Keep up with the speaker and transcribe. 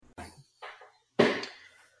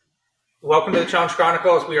Welcome to the Challenge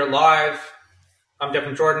Chronicles. We are live. I'm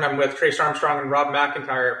Devin Jordan. I'm with Trace Armstrong and Rob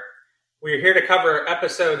McIntyre. We are here to cover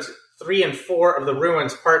episodes 3 and 4 of The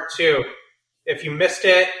Ruins, Part 2. If you missed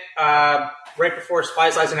it, right before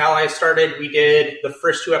Spies, Lies, and Allies started, we did the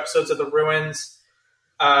first 2 episodes of The Ruins.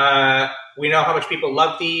 We know how much people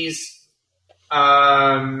love these.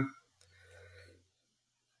 And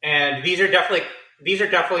these are definitely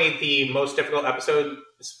the most difficult episodes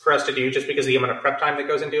for us to do just because of the amount of prep time that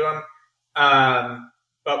goes into them. But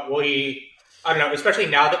I don't know, especially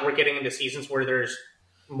now that we're getting into seasons where there's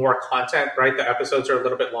more content, right? The episodes are a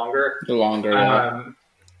little bit longer.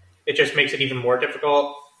 It just makes it even more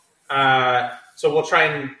difficult. So we'll try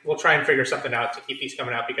and figure something out to keep these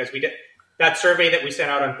coming out, because we did that survey that we sent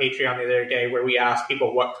out on Patreon the other day where we asked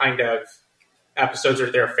people what kind of episodes are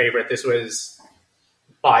their favorite. This was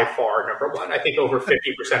by far number one. I think over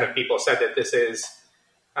 50% of people said that this is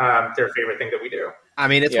their favorite thing that we do. I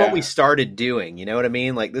mean, it's what we started doing. You know what I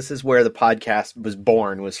mean? Like, this is where the podcast was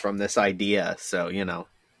born, was from this idea. So, you know,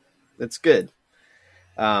 it's good.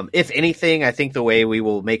 If anything, I think the way we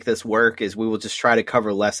will make this work is we will just try to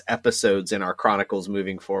cover less episodes in our chronicles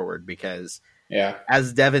moving forward, because,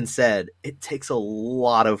 as Devin said, it takes a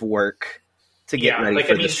lot of work to get ready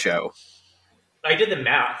for this show. I did the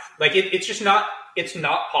math. Like, it's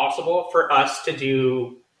not possible for us to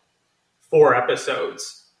do 4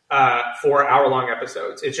 episodes. 4 hour-long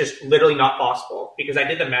episodes. It's just literally not possible, because I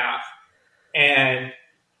did the math, and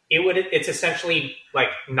it's essentially like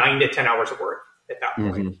 9 to 10 hours of work at that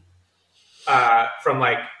point. From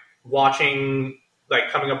like watching, like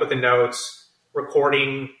coming up with the notes,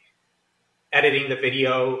 recording, editing the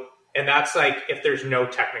video, and that's like if there's no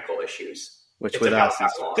technical issues. Which with us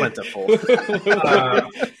is plentiful.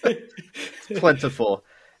 Plentiful.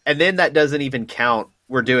 And then that doesn't even count.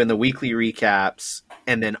 We're doing the weekly recaps,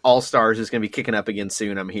 and then All Stars is going to be kicking up again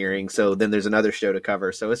soon, I'm hearing. So then there's another show to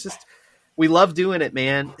cover. So it's just, we love doing it,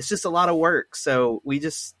 man. It's just a lot of work. So we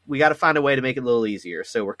got to find a way to make it a little easier.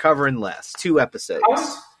 So we're covering less. 2 episodes.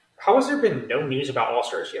 How has there been no news about All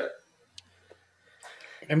Stars yet?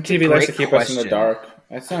 MTV likes to keep us in the dark.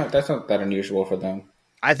 That's not that unusual for them.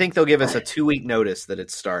 I think they'll give us a 2-week notice that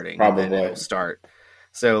it's starting. Probably. And then it'll start.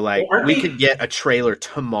 So, like, we could get a trailer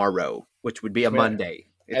tomorrow, which would be a Monday.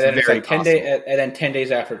 It's and then very it's like 10 days, and then 10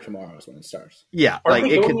 days after tomorrow is when it starts. Yeah,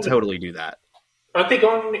 it could totally do that. Aren't they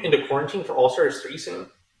going into quarantine for All Stars 3 soon?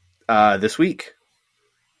 This week.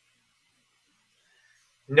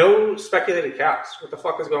 No speculated cast. What the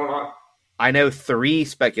fuck is going on? I know 3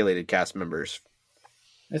 speculated cast members.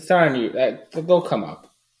 It's not on you. They'll come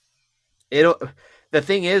up. The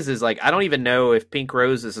thing is like, I don't even know if Pink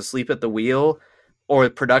Rose is asleep at the wheel, or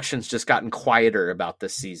production's just gotten quieter about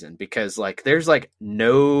this season, because like there's like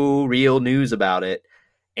no real news about it.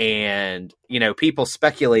 And, you know, people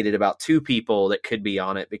speculated about 2 people that could be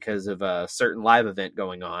on it because of a certain live event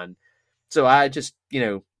going on. So I just, you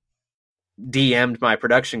know, DM'd my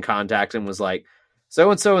production contact and was like,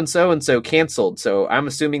 so-and-so and so-and-so canceled. So I'm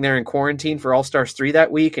assuming they're in quarantine for All Stars 3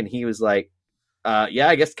 that week. And he was like, yeah,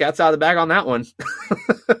 I guess the cat's out of the bag on that one.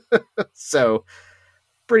 So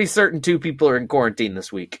pretty certain 2 people are in quarantine this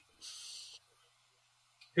week.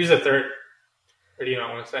 Who's the third? Or do you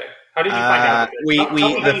not want to say? How did you find out?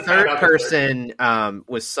 The third person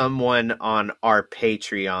was someone on our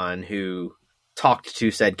Patreon who talked to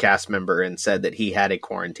said cast member and said that he had a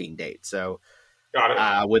quarantine date. So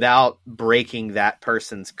got it. Without breaking that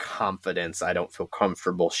person's confidence, I don't feel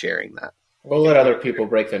comfortable sharing that. We'll let other people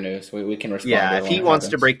break the news. We can respond. Yeah, if he wants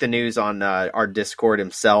to break the news on our Discord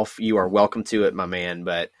himself, you are welcome to it, my man.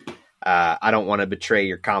 But I don't want to betray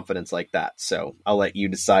your confidence like that. So I'll let you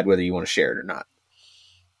decide whether you want to share it or not.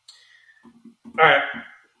 All right.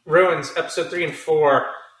 Ruins, episode 3 and 4.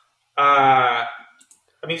 I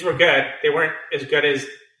mean, these were good. They weren't as good as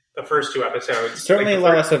the first 2 episodes. Certainly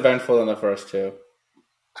less eventful than the first 2.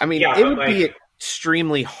 I mean, it would be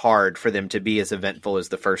extremely hard for them to be as eventful as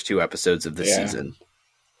the first 2 episodes of the season.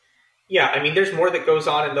 Yeah, I mean, there's more that goes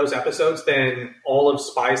on in those episodes than all of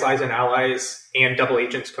Spies, Lies, and Allies and Double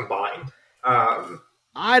Agents combined.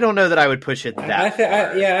 I don't know that I would push it that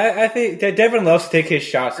I think Devin loves to take his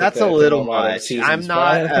shots. That's a little much. I'm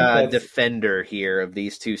not a defender here of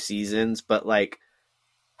these 2 seasons, but like,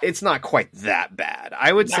 it's not quite that bad.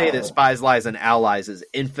 I would say that Spies, Lies, and Allies is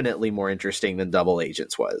infinitely more interesting than Double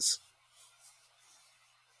Agents was.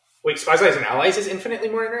 Wait, Spies, Lies, and Allies is infinitely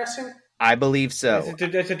more interesting? I believe so.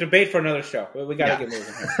 It's a debate for another show. We got to get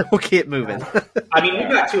moving here. We'll get moving. I mean, we've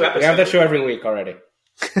got 2 episodes. We have that show every week already.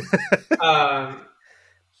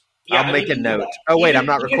 I'll make a note. I'm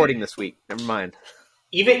not recording this week. Never mind.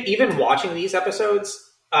 Even watching these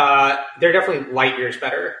episodes, they're definitely light years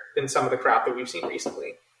better than some of the crap that we've seen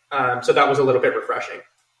recently. So that was a little bit refreshing.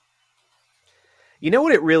 You know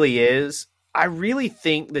what it really is? I really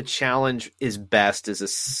think the challenge is best as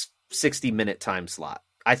a 60-minute time slot.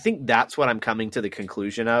 I think that's what I'm coming to the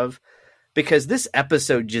conclusion of, because this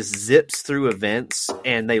episode just zips through events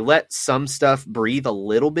and they let some stuff breathe a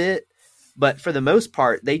little bit. But for the most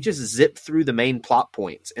part, they just zip through the main plot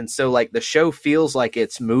points. And so like the show feels like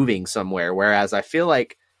it's moving somewhere. Whereas I feel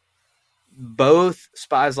like both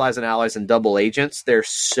Spies, Lies, and Allies and Double Agents, they're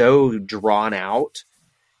so drawn out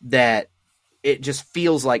that it just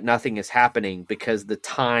feels like nothing is happening because the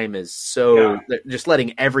time is so just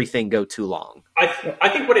letting everything go too long. I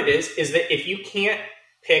think what it is that if you can't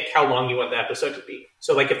pick how long you want the episode to be,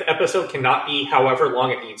 so like if the episode cannot be however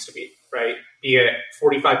long it needs to be, right? Be it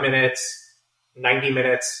 45 minutes, 90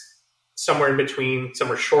 minutes, somewhere in between,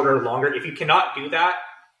 somewhere shorter or longer. If you cannot do that,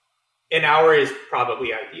 an hour is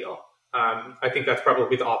probably ideal. I think that's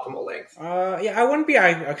probably the optimal length. I wouldn't be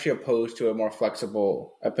actually opposed to a more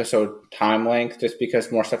flexible episode time length, just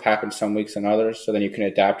because more stuff happens some weeks than others, so then you can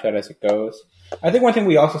adapt that as it goes. I think one thing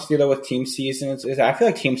we also see, though, with team seasons is I feel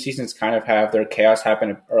like team seasons kind of have their chaos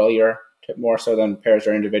happen earlier, more so than pairs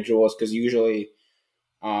or individuals, because usually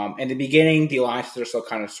in the beginning, the alliances are still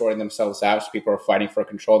kind of sorting themselves out, so people are fighting for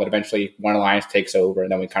control, that eventually one alliance takes over,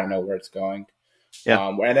 and then we kind of know where it's going. Yeah.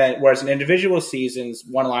 Whereas in individual seasons,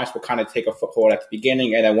 one alliance will kind of take a foothold at the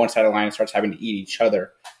beginning, and then once that alliance starts having to eat each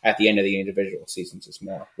other at the end of the individual seasons is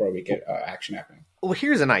more where we get action happening. Well,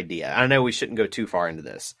 here's an idea. I know we shouldn't go too far into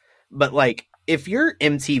this, but like if you're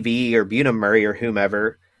MTV or Bunim Murray or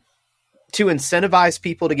whomever, to incentivize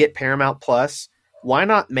people to get Paramount Plus, why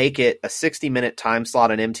not make it a 60-minute time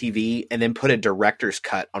slot on MTV and then put a director's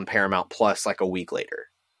cut on Paramount Plus like a week later?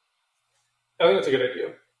 I think that's a good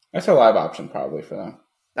idea. That's a live option probably for them.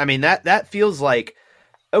 I mean, that feels like,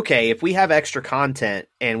 okay, if we have extra content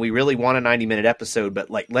and we really want a 90-minute episode, but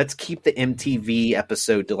like let's keep the MTV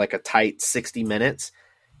episode to like a tight 60 minutes,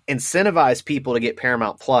 incentivize people to get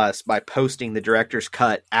Paramount Plus by posting the director's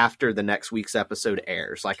cut after the next week's episode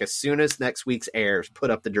airs. Like as soon as next week's airs,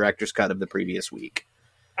 put up the director's cut of the previous week.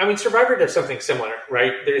 I mean, Survivor does something similar,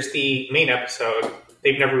 right? There's the main episode.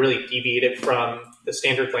 They've never really deviated from the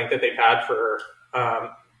standard length that they've had for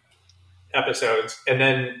episodes. And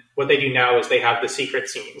then what they do now is they have the secret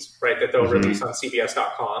scenes, right, that they'll release on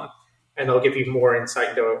CBS.com, and they'll give you more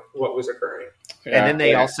insight into what was occurring. Yeah, and then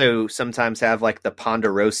they also sometimes have like the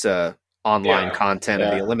Ponderosa online content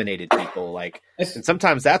of the eliminated people. Like, and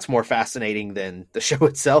sometimes that's more fascinating than the show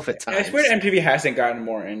itself at times. It's weird MTV hasn't gotten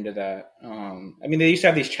more into that. I mean, they used to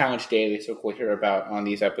have these challenge dailies, so we'll hear about on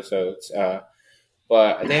these episodes.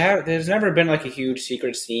 But there's never been like a huge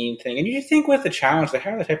secret scene thing. And you think with the challenge, they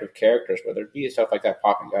have the type of characters where there'd be stuff like that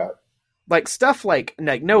popping up. Like stuff like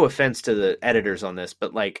no offense to the editors on this,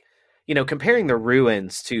 but like, you know, comparing the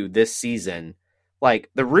Ruins to this season, like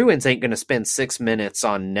the Ruins ain't going to spend 6 minutes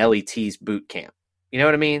on Nelly T's boot camp. You know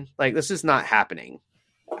what I mean? Like this is not happening.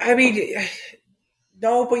 I mean,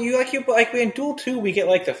 no, but in Duel 2, we get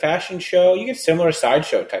like the fashion show. You get similar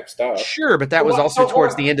sideshow type stuff. Sure, but that was also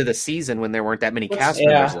towards the end of the season when there weren't that many cast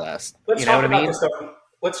members left. You know what I mean?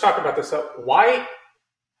 Let's talk about this stuff. Why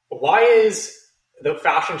is the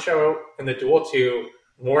fashion show and the Duel 2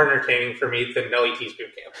 more entertaining for me than Nelly T's boot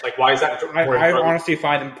camp? Like, why is that? I honestly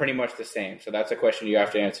find them pretty much the same. So that's a question you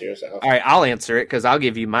have to answer yourself. All right, I'll answer it because I'll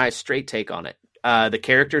give you my straight take on it. The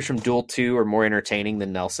characters from Duel 2 are more entertaining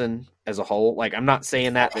than Nelson as a whole. Like, I'm not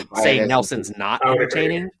saying saying Nelson's not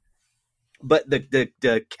entertaining, but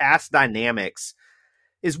the cast dynamics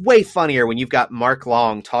is way funnier when you've got Mark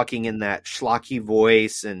Long talking in that schlocky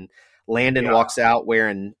voice and Landon walks out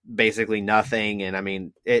wearing basically nothing. And I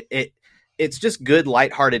mean, it's just good,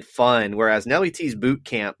 lighthearted fun. Whereas Nelly T's boot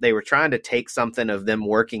camp, they were trying to take something of them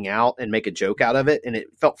working out and make a joke out of it. And it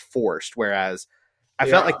felt forced. Whereas I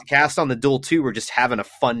felt like the cast on the Duel 2 were just having a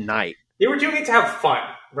fun night. They were doing it to have fun,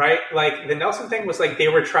 right? Like the Nelson thing was like they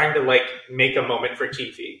were trying to like make a moment for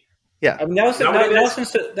TV. Yeah, I mean,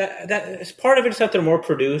 Nelson's that is part of it is that they're more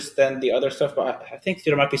produced than the other stuff. But I think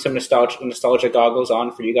there might be some nostalgia goggles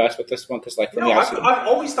on for you guys with this one because, like, for me, I've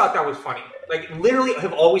always thought that was funny. Like, literally,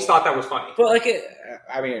 have always thought that was funny. But like,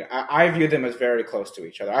 I view them as very close to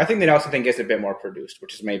each other. I think the Nelson thing is a bit more produced,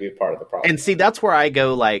 which is maybe part of the problem. And see, that's where I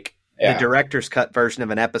go like. The director's cut version of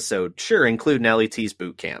an episode, sure, include Nelly T's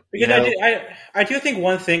boot camp. Because I do think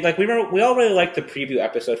one thing, like we all really liked the preview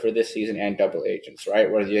episode for this season and Double Agents, right?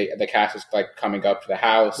 Where the cast is like coming up to the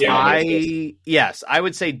house. Yes, I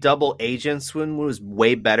would say Double Agents one was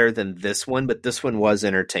way better than this one, but this one was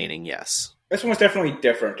entertaining. Yes. This one was definitely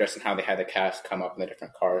different, just in how they had the cast come up in the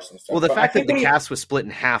different cars and stuff. Well, the fact that the cast was split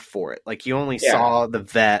in half for it, like you only saw the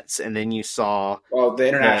vets, and then you saw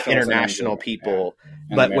the international people.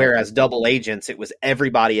 Yeah. But whereas Double Agents, it was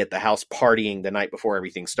everybody at the house partying the night before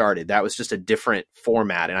everything started. That was just a different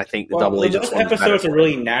format, and I think the Double Agents those episodes are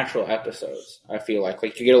really natural episodes. I feel like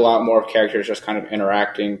you get a lot more characters just kind of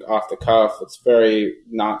interacting off the cuff. It's very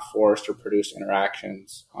not forced or produced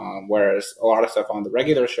interactions, whereas a lot of stuff on the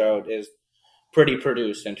regular show is pretty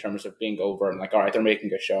produced in terms of being over and like, all right, they're making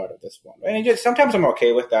a show out of this one. And sometimes I'm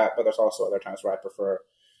okay with that, but there's also other times where I prefer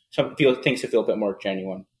things to feel a bit more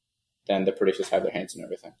genuine than the producers have their hands in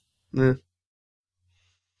everything.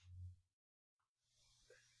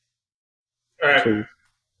 All right. Cool.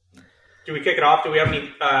 Do we kick it off? Do we have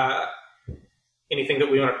anything that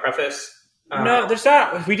we want to preface? No, there's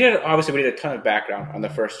not. We did a ton of background on the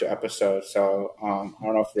first two episodes, so I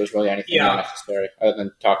don't know if there's really anything necessary other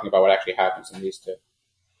than talking about what actually happens in these two.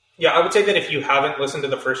 Yeah, I would say that if you haven't listened to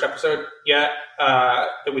the first episode yet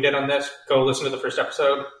that we did on this, go listen to the first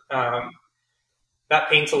episode. That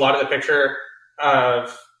paints a lot of the picture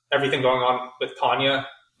of everything going on with Tanya.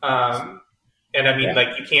 And I mean,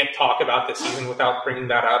 you can't talk about this season without bringing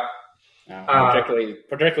that up.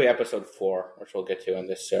 Particularly episode 4, which we'll get to in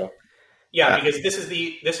this show. Yeah, because this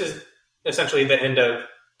is essentially the end of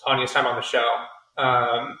Tanya's time on the show,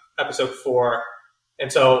 episode 4, and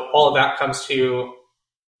so all of that comes to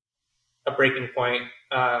a breaking point.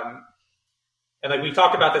 And we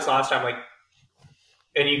talked about this last time,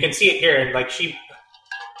 and you can see it here, and she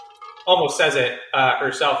almost says it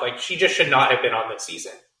herself, she just should not have been on this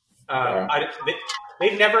season. I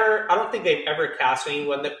don't think they've ever cast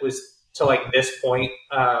anyone that was to this point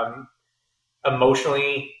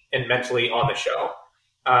emotionally and mentally on the show,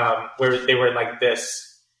 where they were in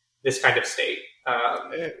this kind of state.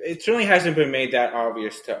 It certainly hasn't been made that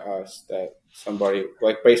obvious to us that somebody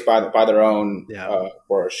based by their own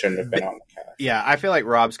words shouldn't have been on the cast. Yeah, I feel like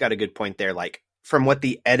Rob's got a good point there. From what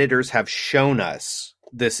the editors have shown us,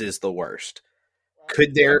 this is the worst.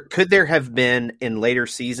 Could there have been in later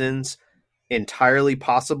seasons? Entirely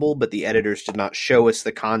possible, but the editors did not show us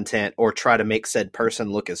the content or try to make said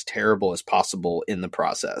person look as terrible as possible in the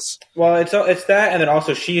process. Well, it's that, and then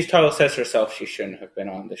also she totally says herself she shouldn't have been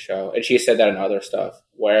on the show, and she said that in other stuff.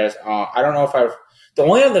 Whereas I don't know if the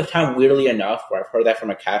only other time, weirdly enough, where I've heard that from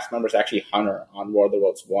a cast member is actually Hunter on War of the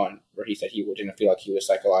Worlds 1, where he said he didn't feel like he was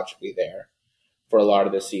psychologically there for a lot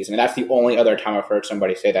of this season, and that's the only other time I've heard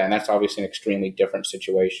somebody say that, and that's obviously an extremely different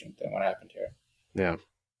situation than what happened here. Yeah.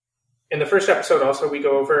 In the first episode, also, we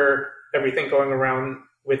go over everything going around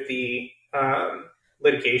with the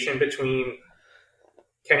litigation between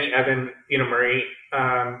Kenny, Evan, Una Marie,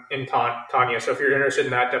 and Tanya. So if you're interested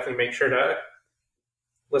in that, definitely make sure to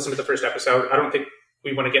listen to the first episode. I don't think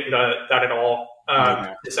we want to get into that at all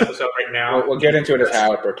this episode right now. We'll get into it as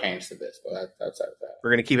how it pertains to this, but that's that. We're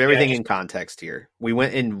going to keep everything in context here. We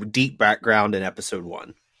went in deep background in episode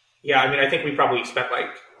 1. Yeah, I think we probably spent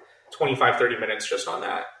 25, 30 minutes just on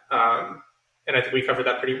that. And I think we covered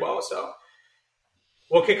that pretty well. So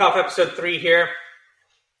we'll kick off episode 3 here.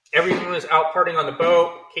 Everyone is out partying on the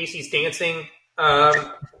boat. Casey's dancing on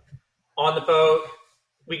the boat.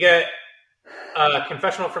 We get a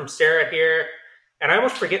confessional from Sarah here. And I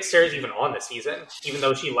almost forget Sarah's even on the season, even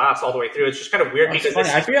though she laughs all the way through. It's just kind of weird because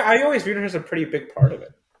I always viewed her as a pretty big part of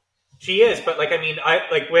it. She is, but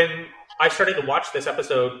when I started to watch this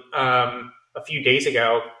episode a few days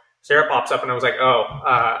ago, Sarah pops up, and I was like, "Oh,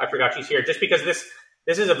 I forgot she's here." Just because this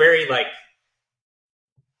is a very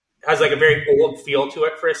has a very old feel to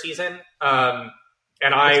it for a season, and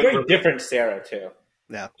it's very different Sarah too.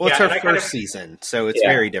 Yeah, well, it's her first season, so it's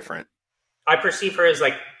very different. I perceive her as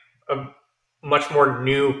a much more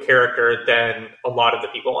new character than a lot of the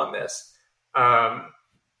people on this. I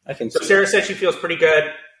think so. Sarah said she feels pretty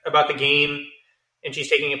good about the game, and she's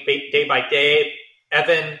taking it day by day.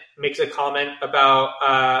 Evan makes a comment about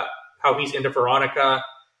how he's into Veronica,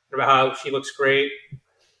 about how she looks great.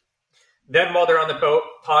 Then while they're on the boat,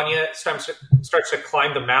 Tanya starts to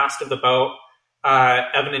climb the mast of the boat.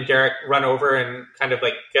 Evan and Derek run over and kind of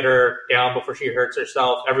get her down before she hurts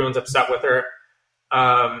herself. Everyone's upset with her.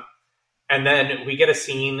 And then we get a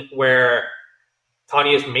scene where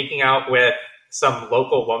Tanya is making out with some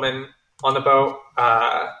local woman on the boat.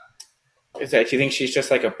 Do you think she's just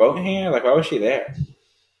a boat hand? Why was she there?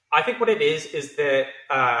 I think what it is that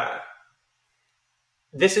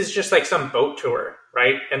this is just some boat tour,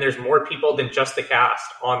 right? And there's more people than just the cast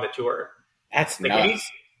on the tour. That's nuts.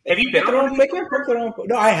 Have you been on they can't book their own boat.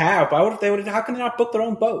 No, I have. How can they not book their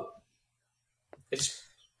own boat? It's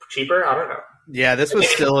cheaper? I don't know. Yeah, this was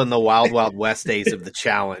still in the wild, wild west days of the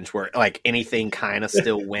challenge where like anything kind of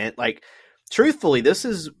still went. Like, truthfully, this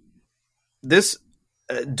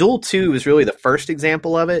Duel 2 is really the first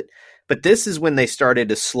example of it. But this is when they started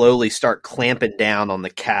to slowly start clamping down on the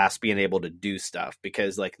cast being able to do stuff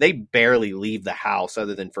because like they barely leave the house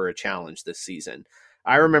other than for a challenge this season.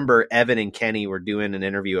 I remember Evan and Kenny were doing an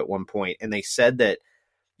interview at one point and they said that,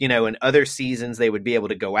 you know, in other seasons they would be able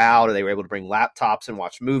to go out or they were able to bring laptops and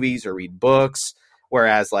watch movies or read books.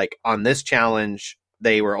 Whereas like on this challenge,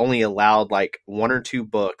 they were only allowed like 1 or 2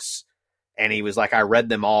 books. And he was like, I read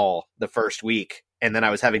them all the first week. And then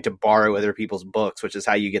I was having to borrow other people's books, which is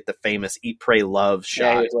how you get the famous Eat, Pray, Love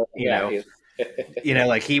shot. You know,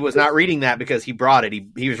 like he was not reading that because he brought it.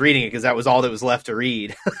 He was reading it because that was all that was left to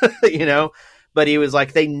read, you know. But he was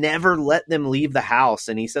like, they never let them leave the house.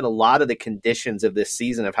 And he said a lot of the conditions of this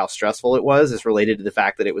season of how stressful it was is related to the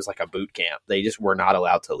fact that it was like a boot camp. They just were not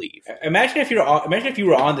allowed to leave. Imagine if you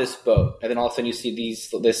were on this boat and then all of a sudden you see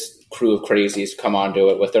this crew of crazies come onto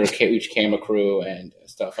it with their each camera crew and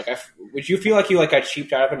stuff. Like, would you feel like you like got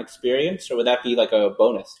cheaped out of an experience, or would that be like a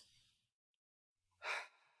bonus?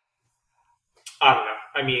 I don't know.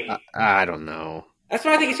 I mean, I don't know. That's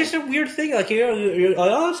why I think it's just a weird thing. Like, you're like,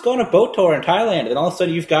 oh, let's go on a boat tour in Thailand. And then all of a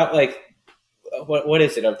sudden you've got like, what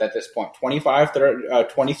is it at this point? 25, 30,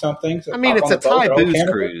 20-somethings? I mean, it's a Thai booze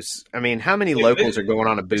cruise. I mean, how many locals are going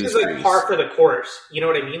on a booze cruise? This is like par for the course. You know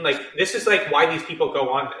what I mean? Like, this is like why these people go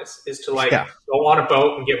on this, is to like go on a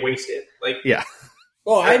boat and get wasted. Like, yeah.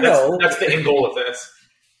 Well, I know. That's the end goal of this.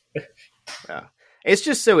 Yeah. It's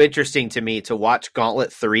just so interesting to me to watch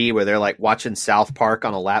Gauntlet 3 where they're like watching South Park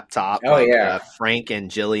on a laptop. Oh, yeah. Frank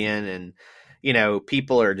and Jillian and, you know,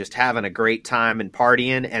 people are just having a great time and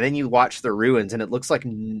partying. And then you watch the ruins and it looks like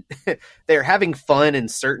they're having fun in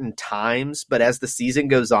certain times. But as the season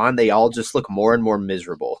goes on, they all just look more and more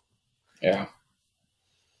miserable. Yeah.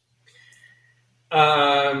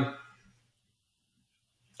 All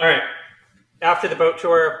right. After the boat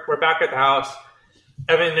tour, we're back at the house.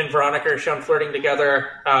 Evan and Veronica are shown flirting together.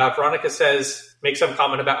 Veronica makes some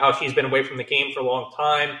comment about how she's been away from the game for a long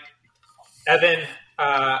time. Evan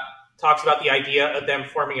talks about the idea of them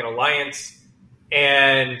forming an alliance.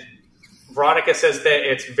 And Veronica says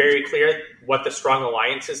that it's very clear what the strong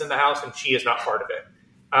alliance is in the house, and she is not part of it.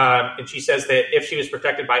 And she says that if she was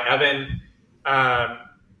protected by Evan,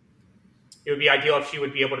 it would be ideal if she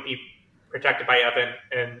would be able to be protected by Evan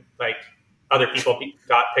and like other people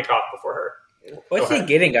got picked off before her. What's he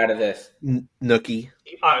getting out of this? Nookie.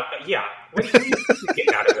 Yeah. What are you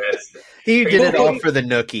getting out of this? He did it all for the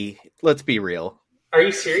Nookie. Let's be real. Are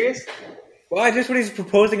you serious? Well, just when he's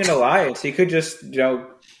proposing an alliance, he could just,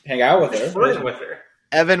 hang out with her. Flirting with her.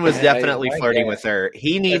 Evan was definitely flirting with her.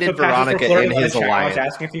 He needed Veronica in his alliance.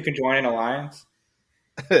 Asking if you could join an alliance.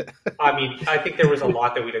 I mean, I think there was a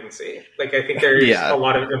lot that we didn't see. Like, I think there's a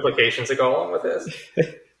lot of implications that go along with this.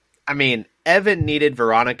 I mean, Evan needed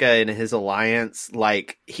Veronica in his alliance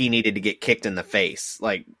like he needed to get kicked in the face.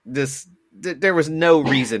 Like, there was no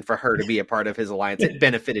reason for her to be a part of his alliance. It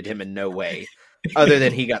benefited him in no way, other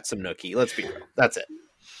than he got some nookie. Let's be real. That's it.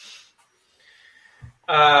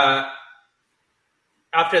 After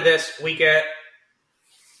this, we get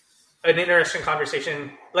an interesting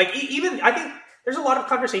conversation. Like, even, I think there's a lot of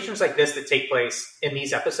conversations like this that take place in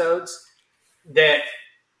these episodes that,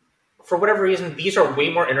 for whatever reason, these are way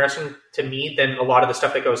more interesting to me than a lot of the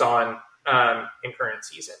stuff that goes on in current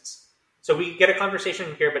seasons. So we get a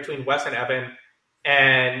conversation here between Wes and Evan,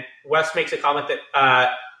 and Wes makes a comment that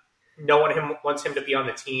no one wants him to be on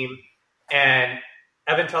the team, and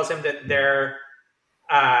Evan tells him that they're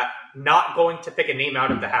not going to pick a name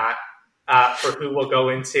out of the hat for who will go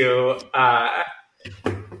into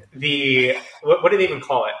the what do they even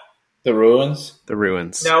call it? The ruins? The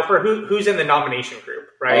ruins. No, for who's in the nomination group,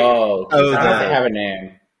 right? They have a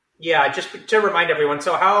name. Yeah, just to remind everyone.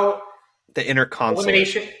 So how the inner console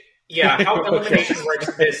elimination? Yeah, how elimination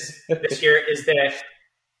works this year is that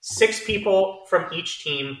 6 people from each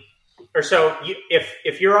team, or so.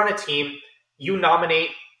 If you're on a team, you nominate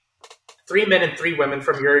 3 men and 3 women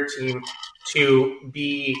from your team to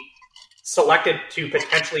be selected to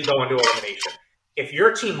potentially go into elimination. If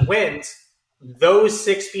your team wins, those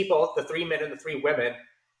 6 people, the 3 men and the 3 women,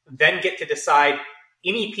 then get to decide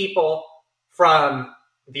any people from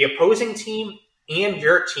the opposing team and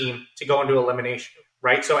your team to go into elimination,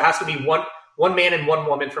 right? So it has to be one man and 1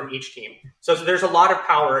 woman from each team. So there's a lot of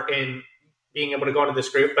power in being able to go into this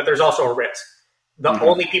group, but there's also a risk. The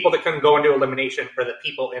only people that can go into elimination are the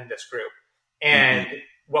people in this group. And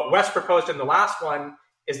what Wes proposed in the last one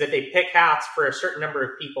is that they pick hats for a certain number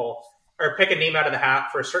of people, or pick a name out of the hat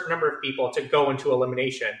for a certain number of people to go into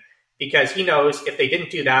elimination, because he knows if they didn't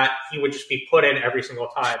do that, he would just be put in every single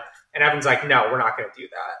time. And Evan's like, no, we're not going to do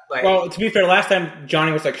that. Like, well, to be fair, last time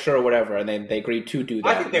Johnny was like, sure, whatever, and then they agreed to do that.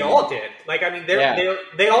 I think they all did. Like, I mean,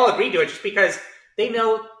 they all agreed to it just because they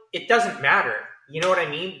know it doesn't matter. You know what I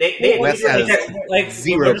mean? They Wes has like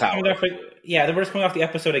zero power. They were just coming off the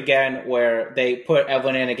episode again where they put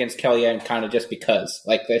Evelyn in against Kellyanne kind of just because.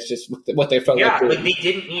 Like, that's just what they felt like. Yeah, like they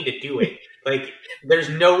didn't need to do it. Like,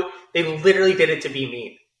 they literally did it to be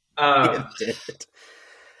mean.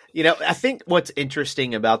 You know, I think what's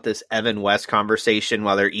interesting about this Evan Wes conversation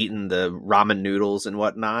while they're eating the ramen noodles and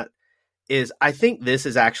whatnot is I think this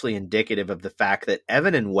is actually indicative of the fact that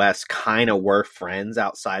Evan and Wes kind of were friends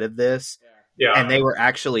outside of this. Yeah. And they were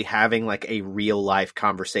actually having like a real life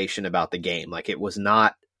conversation about the game. Like, it was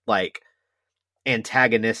not like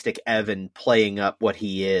antagonistic Evan playing up what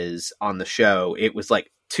he is on the show. It was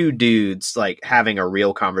like two dudes like having a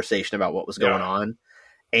real conversation about what was going on.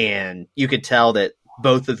 And you could tell that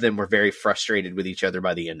both of them were very frustrated with each other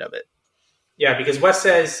by the end of it. Yeah, because Wes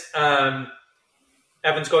says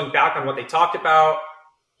Evan's going back on what they talked about.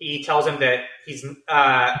 He tells him that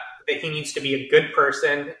that he needs to be a good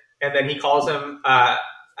person, and then he tells him that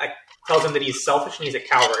he's selfish and he's a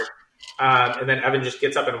coward. And then Evan just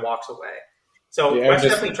gets up and walks away. So Wes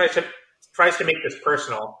definitely tries to make this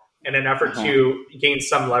personal in an effort to gain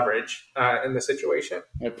some leverage in the situation.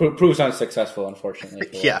 It proves unsuccessful, unfortunately.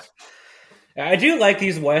 Yeah. I do like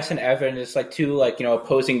these Wes and Evan. It's like two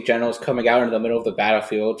opposing generals coming out into the middle of the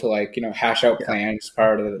battlefield to hash out plans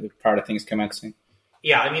prior to things commencing.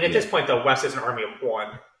 Yeah, I mean at this point though, Wes is an army of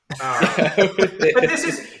one. But this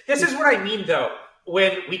is what I mean though.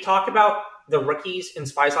 When we talk about the rookies in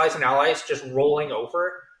Spies, Lies, and Allies just rolling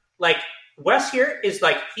over, like Wes here is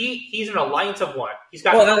like he's an alliance of one. He's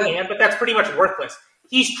got no hand, but that's pretty much worthless.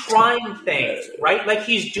 He's trying things, right? Like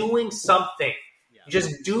he's doing something.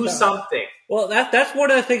 Just do something. Well, that's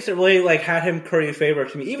one of the things that really had him curry favor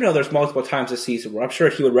to me. Even though there's multiple times this season where I'm sure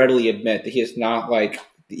he would readily admit that he is not the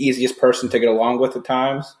easiest person to get along with at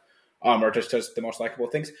times, or just does the most likable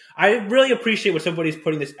things. I really appreciate what somebody's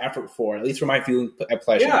putting this effort for, at least for my viewing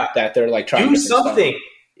pleasure, that they're trying to do something. Stuff.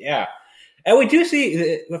 Yeah, and we do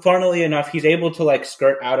see, funnily enough, he's able to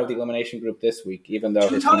skirt out of the elimination group this week, even though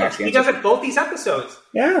he does it both these episodes.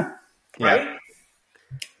 Yeah, right.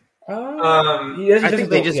 I think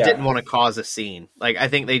they just didn't want to cause a scene. I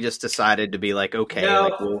think they just decided to be okay.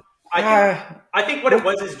 No, I think what it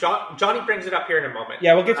was is Johnny brings it up here in a moment.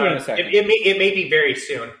 Yeah, we'll get to it in a second. It may be very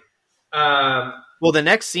soon. Well, the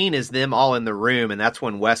next scene is them all in the room, and that's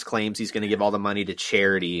when Wes claims he's going to give all the money to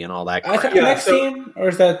charity and all that crap. Is that the next scene? Or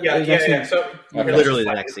is that the next scene? So, literally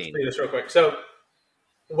the next scene. Do this real quick. So,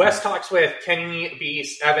 Wes talks with Kenny,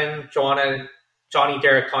 Beast, Evan, Johnny,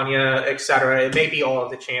 Derek, Tanya, etc. It may be all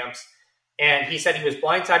of the champs. And he said he was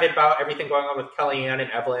blindsided about everything going on with Kellyanne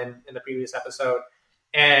and Evelyn in the previous episode.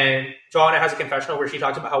 And Joanna has a confessional where she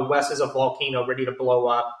talks about how Wes is a volcano ready to blow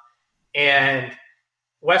up. And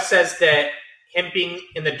Wes says that him being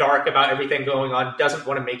in the dark about everything going on doesn't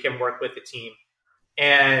want to make him work with the team.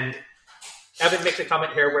 And Evan makes a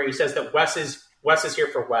comment here where he says that Wes is here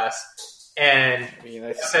for Wes. And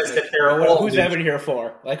says that they're all who's Evan here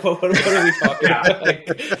for? What are we talking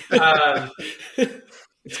about?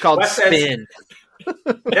 It's called Wes spin.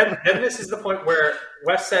 Then this is the point where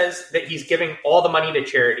Wes says that he's giving all the money to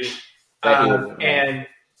charity. And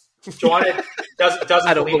Joanna doesn't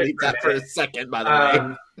I don't believe that for a second, by the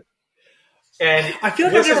way. And I feel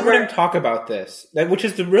like I've never heard him talk about this, which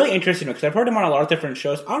is really interesting because I've heard him on a lot of different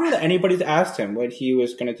shows. I don't know that anybody's asked him what he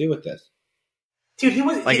was going to do with this. Dude, he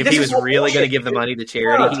was if he was really going to give the money to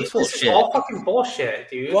charity, he's full of shit. This is all fucking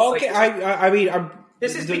bullshit, dude. Well, okay, I mean,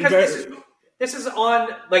 this is because this is on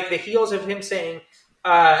the heels of him saying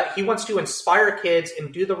he wants to inspire kids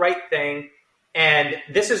and do the right thing, and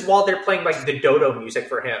this is while they're playing the Dodo music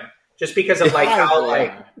for him, just because of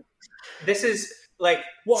how this is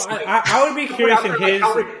Well, I would be curious in his.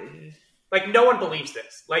 No one believes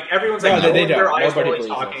this. Everyone's they don't. their eyes Nobody really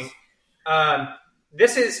talking.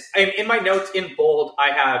 This is in my notes in bold.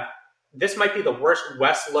 I have this might be the worst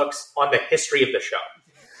Wes looks on the history of the show.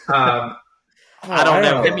 I don't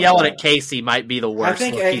know. Him yelling at Casey might be the worst.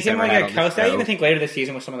 I think him yelling at Kelsey. I even think later this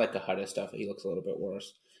season with some of the Huda stuff, he looks a little bit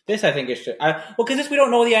worse. This I think is because this we don't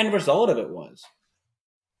know what the end result of it was.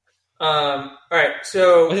 All right.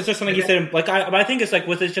 So was it just something he said? I think it's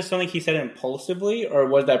was it just something he said impulsively, or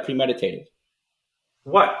was that premeditated?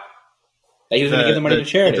 What? That he was going to give the money to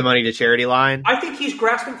charity. The money to charity line. I think he's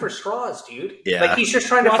grasping for straws, dude. Yeah. He's just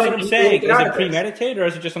trying to find. What I'm saying is it premeditated, or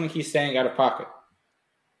is it just something he's saying out of pocket?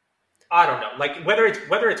 I don't know. Whether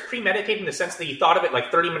it's premeditated in the sense that he thought of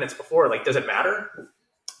it 30 minutes before. Does it matter?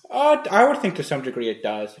 I would think to some degree it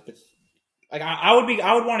does. If it's like I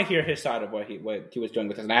would want to hear his side of what he was doing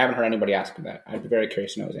with this, and I haven't heard anybody ask him that. I'd be very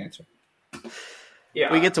curious to know his answer.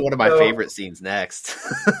 Yeah, we get to one of my favorite scenes next.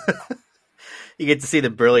 You get to see the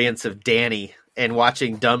brilliance of Danny and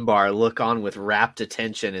watching Dunbar look on with rapt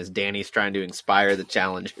attention as Danny's trying to inspire the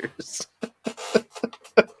challengers.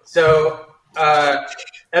 So,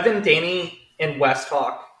 Evan, Danny, and Wes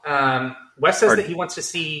talk. Wes says that he wants to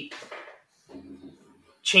see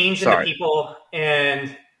change in the people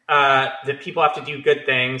and that people have to do good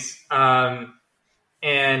things.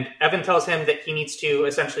 And Evan tells him that he needs to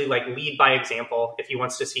essentially like lead by example if he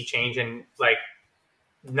wants to see change and like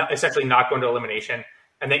essentially not go into elimination.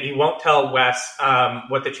 And that he won't tell Wes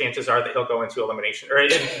what the chances are that he'll go into elimination or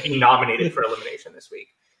be nominated for elimination this week.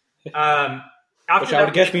 Which I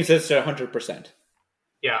would guess means it's 100%.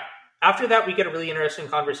 Yeah. After that, we get a really interesting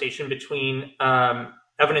conversation between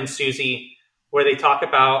Evan and Susie, where they talk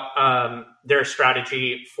about their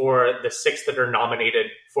strategy for the 6 that are nominated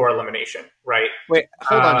for elimination. Right? Wait,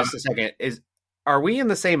 hold on just a second. Are we in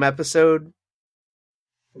the same episode?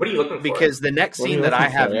 What are you looking for? Because the next scene that I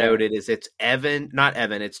have noted is it's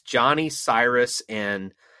it's Johnny, Cyrus,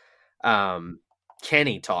 and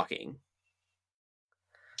Kenny talking.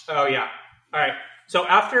 Oh, yeah. All right. So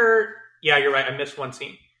after, you're right. I missed one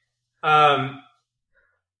scene.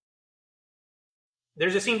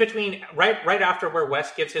 There's a scene between right after where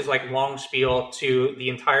Wes gives his like long spiel to the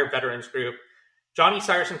entire veterans group. Johnny,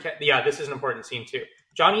 Cyrus, and this is an important scene too.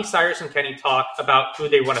 Johnny, Cyrus, and Kenny talk about who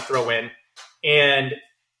they want to throw in, and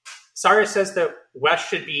Cyrus says that Wes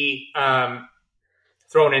should be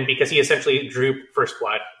thrown in because he essentially drew first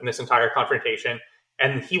blood in this entire confrontation,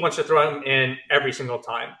 and he wants to throw him in every single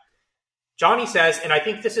time. Johnny says, and I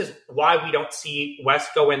think this is why we don't see Wes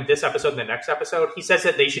go in this episode and the next episode, he says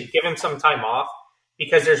that they should give him some time off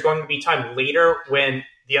because there's going to be time later when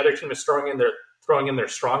the other team is throwing in their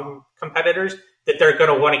strong competitors that they're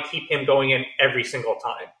going to want to keep him going in every single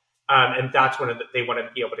time. And that's when they want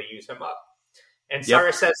to be able to use him up. And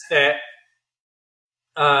Cyrus says that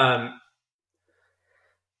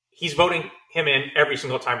he's voting him in every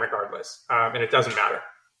single time regardless, and it doesn't matter.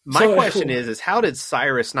 My question is how did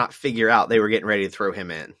Cyrus not figure out they were getting ready to throw him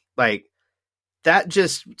in? Like, that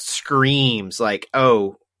just screams like,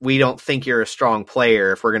 oh, we don't think you're a strong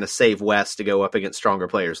player if we're going to save Wes to go up against stronger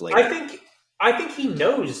players later. I think he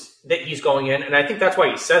knows that he's going in, and I think that's why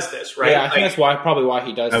he says this, right? Yeah, I think that's probably why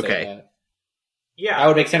he does say that. Yeah. That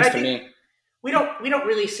would make sense to me. We don't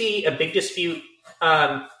really see a big dispute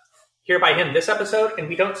here by him this episode, and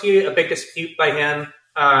we don't see a big dispute by him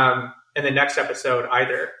in the next episode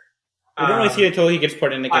either. We don't really see it until he gets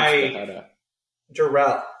put in against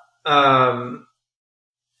Jarrell.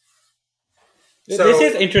 This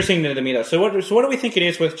is interesting to me, though. So what do we think it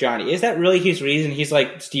is with Johnny? Is that really his reason? He's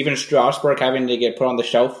like Steven Strasberg having to get put on the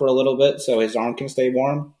shelf for a little bit so his arm can stay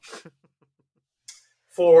warm?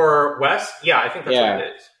 For Wes? Yeah, I think that's what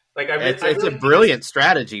it is. Like, it's a brilliant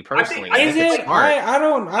strategy, personally. I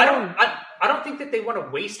don't think that they want to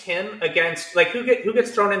waste him against like who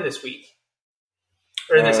gets thrown in this week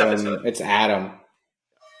or in this episode. It's Adam.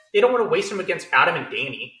 They don't want to waste him against Adam and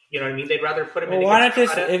Danny. You know what I mean? They'd rather put him in. Why not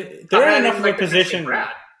just if they're in enough of a position? Brad.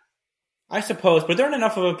 I suppose, but they're in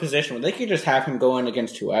enough of a position where they could just have him go in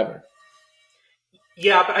against whoever.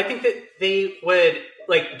 Yeah, but I think that they would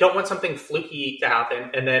don't want something fluky to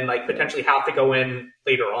happen and then potentially have to go in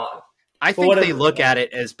later on. I think they look at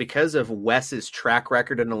it as because of Wes's track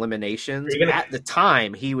record in eliminations. At the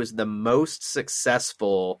time, he was the most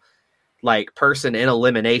successful person in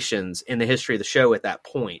eliminations in the history of the show at that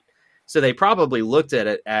point. So they probably looked at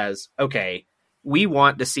it as, okay, we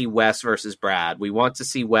want to see Wes versus Brad. We want to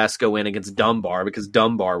see Wes go in against Dunbar because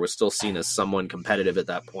Dunbar was still seen as someone competitive at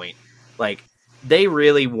that point. They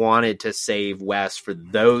really wanted to save Wes for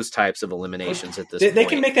those types of eliminations at this point. They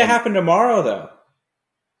can make that happen tomorrow, though.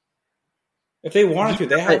 If they wanted to,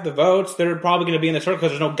 they have the votes. They're probably going to be in the circle because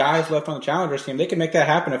there's no guys left on the Challengers team. They can make that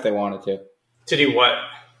happen if they wanted to. To do what?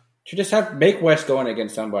 To just make Wes go in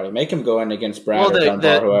against somebody. Make him go in against Brad or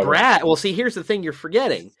Dunbar, whoever. Brad. Well, see, here's the thing you're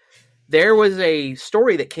forgetting. There was a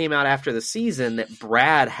story that came out after the season that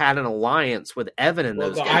Brad had an alliance with Evan and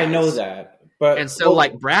those guys. I know that.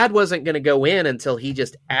 Brad wasn't going to go in until he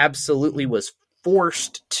just absolutely was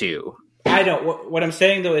forced to. I don't. What I'm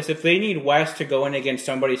saying, though, is if they need Wes to go in against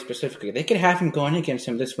somebody specifically, they could have him go in against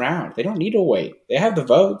him this round. They don't need to wait. They have the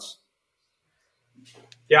votes.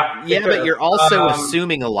 Yeah, but you're also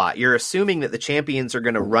assuming a lot. You're assuming that the champions are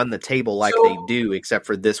going to run the table like they do, except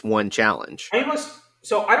for this one challenge. I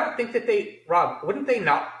don't think that Rob, wouldn't they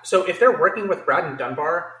not? So if they're working with Brad and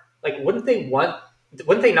Dunbar, wouldn't they want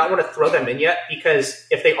wouldn't they not want to throw them in yet? Because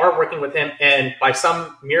if they are working with him and by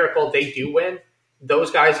some miracle they do win,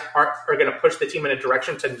 those guys are going to push the team in a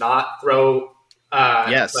direction to not throw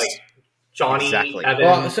like Johnny,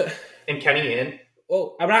 Evan, and Kenny in.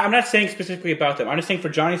 Well, I'm not saying specifically about them. I'm just saying for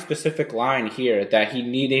Johnny's specific line here that they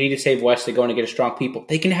need to save West to go in against strong people.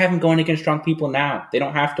 They can have him going against strong people now. They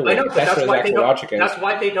don't have to wait. I know, but that's why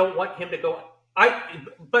they don't want him to go.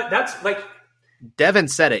 But that's like Devin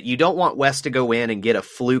said it. You don't want West to go in and get a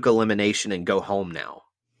fluke elimination and go home now.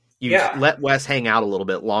 You let West hang out a little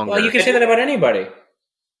bit longer. Well, you can say that about anybody.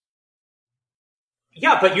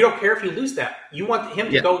 Yeah, but you don't care if you lose that. You want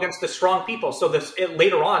him to go against the strong people. So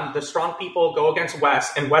later on, the strong people go against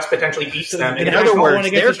West, and West potentially beats them. In other words,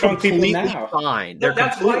 they're completely fine. They're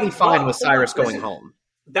completely fine with Cyrus going home.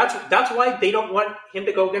 That's why they don't want him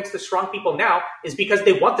to go against the strong people now, is because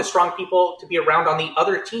they want the strong people to be around on the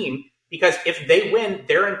other team. Because if they win,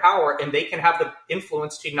 they're in power, and they can have the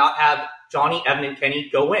influence to not have Johnny, Evan, and Kenny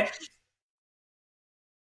go in.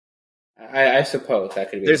 I suppose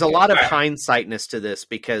that could be. There's a lot of hindsightness to this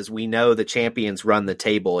because we know the champions run the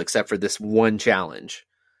table except for this one challenge.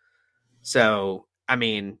 So, I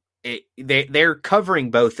mean, they're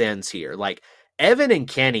covering both ends here. Like, Evan and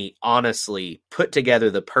Kenny honestly put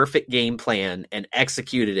together the perfect game plan and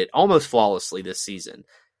executed it almost flawlessly this season.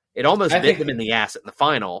 It almost bit them in the ass in the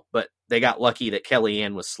final, but they got lucky that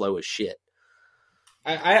Kellyanne was slow as shit.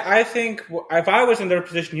 I think if I was in their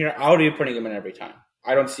position here, I would be putting him in every time.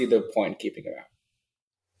 I don't see the point in keeping him out.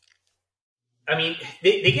 I mean,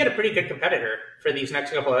 they get a pretty good competitor for these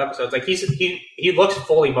next couple of episodes. Like he looks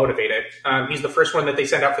fully motivated. He's the first one that they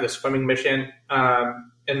send out for the swimming mission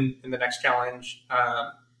in the next challenge.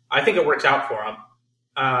 I think it works out for him,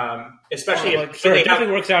 especially it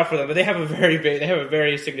definitely works out for them. But they have a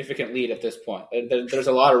very significant lead at this point. There's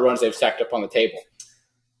a lot of runs they've stacked up on the table.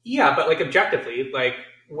 Yeah, but like objectively, like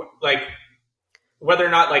whether or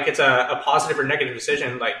not like it's a positive or negative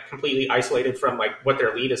decision, like completely isolated from like what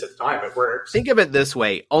their lead is at the time, it works. Think of it this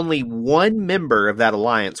way. Only one member of that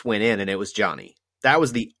alliance went in, and it was Johnny. That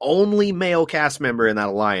was the only male cast member in that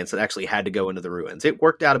alliance that actually had to go into the ruins. It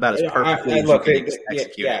worked out about as perfectly as you can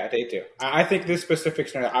execute. Yeah, they do. I think this specific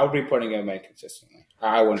scenario, I would be putting him in consistently.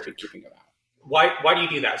 I wouldn't be keeping him out. Why do you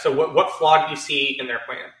do that? So what flaw do you see in their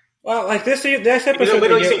plan? Well, like this episode, it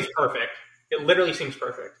literally seems perfect. It literally seems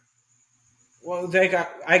perfect. Well,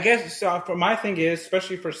 I guess for my thing is,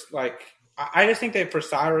 especially for like, I just think that for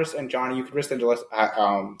Cyrus and Johnny, you could risk them to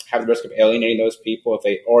have the risk of alienating those people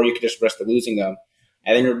or you could just risk losing them,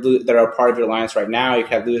 and then they're a part of your alliance right now. You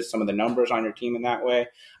could lose some of the numbers on your team in that way.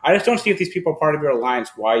 I just don't see if these people are part of your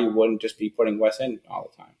alliance, why you wouldn't just be putting Wes in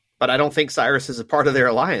all the time. But I don't think Cyrus is a part of their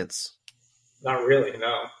alliance. Not really,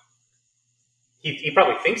 no. He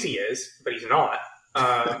probably thinks he is, but he's not.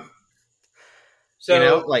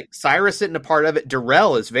 So, like Cyrus isn't a part of it.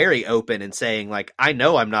 Darrell is very open and saying, like, I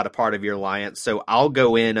know I'm not a part of your alliance, so I'll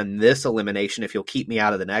go in on this elimination if you'll keep me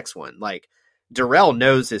out of the next one. Like, Darrell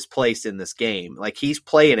knows his place in this game. Like, he's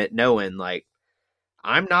playing it knowing, like,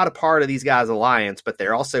 I'm not a part of these guys' alliance, but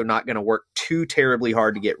they're also not going to work too terribly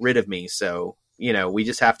hard to get rid of me. So, we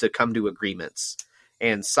just have to come to agreements.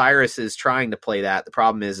 And Cyrus is trying to play that. The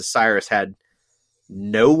problem is Cyrus had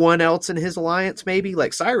no one else in his alliance, maybe?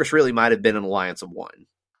 Like, Cyrus really might have been an alliance of one.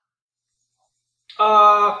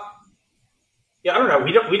 Yeah, I don't know.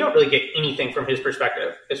 We don't really get anything from his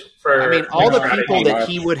perspective. All the people that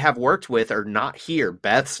he would have worked with are not here.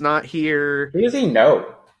 Beth's not here. Who does he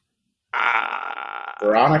know?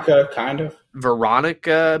 Veronica, kind of.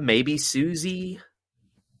 Veronica, maybe Susie.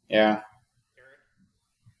 Yeah.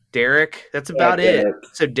 Derek, that's about it.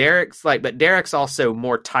 So but Derek's also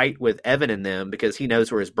more tight with Evan and them because he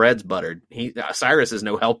knows where his bread's buttered. Cyrus is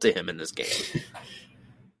no help to him in this game.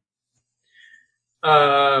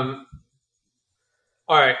 All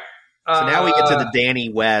right. So now we get to the Danny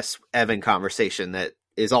West Evan conversation that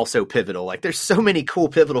is also pivotal. Like, there's so many cool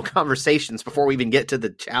pivotal conversations before we even get to the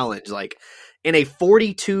challenge. Like, in a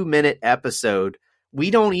 42-minute episode,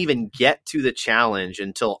 we don't even get to the challenge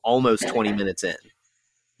until almost 20 minutes in.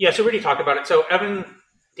 Yeah, so we already talked about it. So Evan,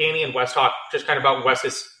 Danny, and Wes talk just kind of about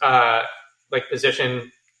Wes's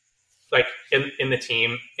position in the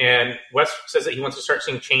team. And Wes says that he wants to start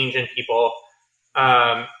seeing change in people,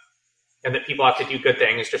 and that people have to do good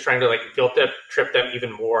things, just trying to guilt trip them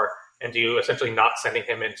even more and do essentially not sending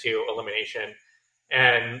him into elimination.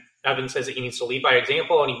 And Evan says that he needs to lead by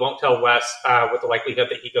example, and he won't tell Wes with the likelihood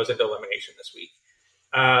that he goes into elimination this week.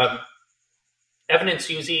 Evan and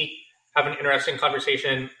Susie have an interesting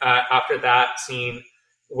conversation after that scene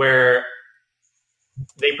where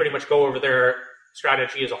they pretty much go over their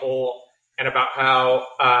strategy as a whole and about how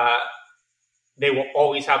they will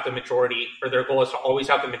always have the majority, or their goal is to always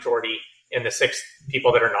have the majority in the 6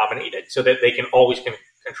 people that are nominated, so that they can always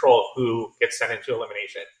control who gets sent into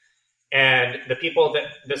elimination. And the people that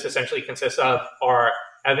this essentially consists of are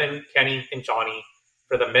Evan, Kenny, and Johnny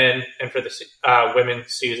for the men, and for the women,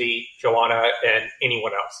 Susie, Joanna, and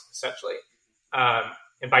anyone else, essentially.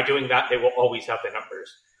 And by doing that, they will always have the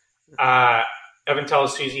numbers. Evan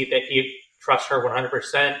tells Susie that he trusts her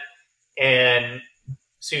 100%, and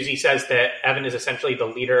Susie says that Evan is essentially the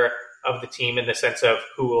leader of the team in the sense of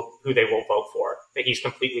who they will vote for, that he's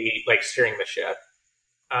completely like steering the ship.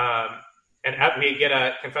 And we get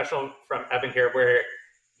a confessional from Evan here where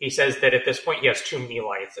he says that at this point he has too many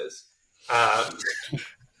alliances.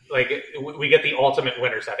 We get the ultimate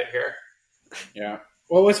winners at it here. Yeah.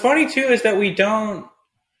 Well, what's funny too is that we don't.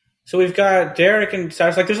 So we've got Derek and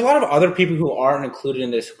Cyrus. Like, there's a lot of other people who aren't included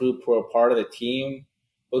in this group who are part of the team,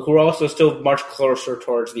 but who are also still much closer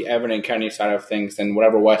towards the Evan and Kenny side of things than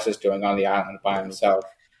whatever Wes is doing on the island by himself.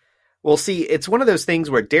 Well, see, it's one of those things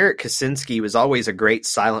where Derek Kaczynski was always a great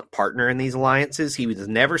silent partner in these alliances. He would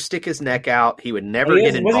never stick his neck out. He would never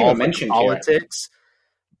get involved in politics.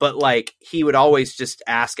 But, like, he would always just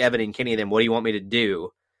ask Evan and Kenny, then, what do you want me to do?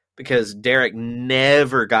 Because Derek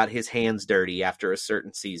never got his hands dirty after a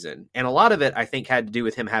certain season. And a lot of it, I think, had to do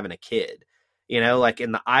with him having a kid. You know, like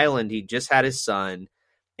in the island, he just had his son,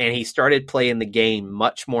 and he started playing the game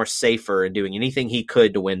much more safer and doing anything he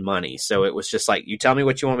could to win money. So it was just like, you tell me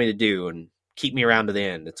what you want me to do and keep me around to the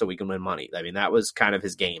end so we can win money. I mean, that was kind of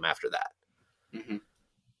his game after that. Mm-hmm.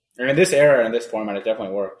 And in this era, in this format, it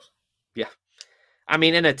definitely works. Yeah. I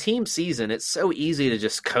mean, in a team season, it's so easy to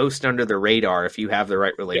just coast under the radar if you have the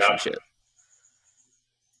right relationship.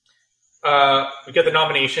 Yeah. We get the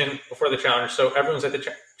nomination before the challenge, so everyone's at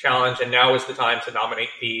the challenge, and now is the time to nominate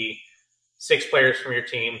the 6 players from your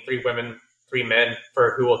team, 3 women, 3 men,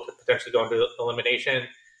 for who will potentially go into elimination.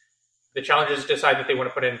 The challengers decide that they want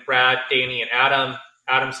to put in Brad, Danny, and Adam.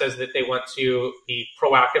 Adam says that they want to be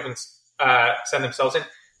proactive and send themselves in.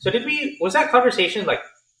 So was that conversation, like,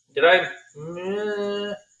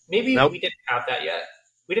 maybe Nope. We didn't have that yet.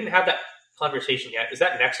 We didn't have that conversation yet. Is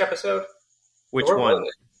that next episode? Which Or one? was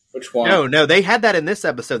it? Which one? No, they had that in this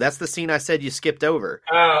episode. That's the scene I said you skipped over.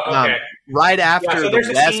 Oh, okay. Right after so the there's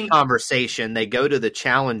a West scene- conversation, they go to the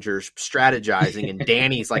challengers strategizing, and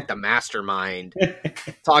Danny's like the mastermind,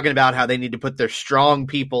 talking about how they need to put their strong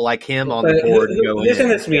people like him on the board. And go Who's in in.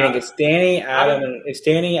 this meeting? It's Danny, Adam, and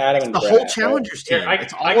The Brad, whole challengers team. Here, I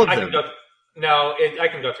It's all of I them. can I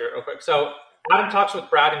can go through it real quick. So Adam talks with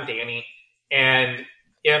Brad and Danny, and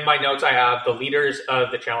in my notes I have the leaders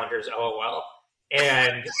of the challengers, LOL.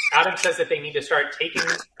 And Adam says that they need to start taking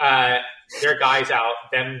their guys out,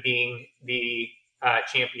 them being the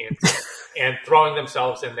champions, and throwing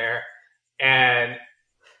themselves in there. And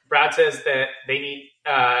Brad says that they need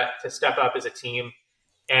to step up as a team.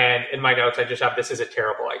 And in my notes, I just have this is a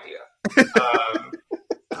terrible idea.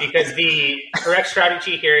 Because the correct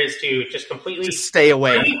strategy here is to just completely Just stay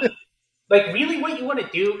away. Really what you want to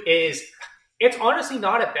do is, it's honestly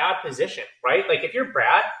not a bad position, right? Like, if you're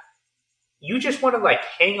Brad, you just want to, like,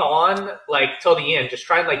 hang on, like, till the end. Just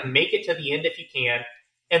try and, like, make it to the end if you can.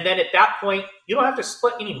 And then at that point, you don't have to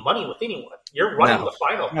split any money with anyone. You're running the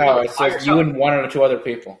final. No, it's just you and 1 or 2 other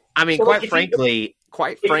people. I mean, So, quite like,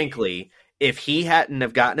 frankly, if he hadn't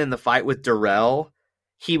have gotten in the fight with Darrell,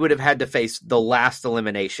 he would have had to face the last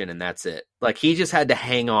elimination, and that's it. Like, he just had to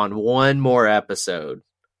hang on one more episode.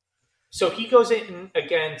 So he goes in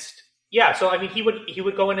against... Yeah, so, I mean, he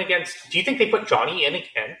would go in against... Do you think they put Johnny in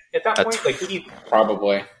again at that point? Like, who do you...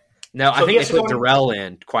 Probably. No, So I he think has they to put go in- Darrell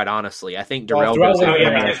in, quite honestly. I think Well, Darrell Darrell goes in. would have yeah,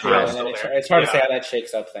 been I mean, in it's too, Darrell's and then still it's hard to there. say how that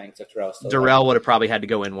shakes up things if Darrell's still Darrell would have probably had to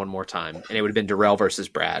go in one more time, and it would have been Darrell versus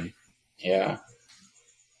Brad. there.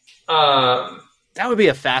 That would be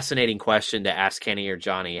a fascinating question to ask Kenny or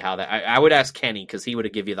Johnny. How that I would ask Kenny because he would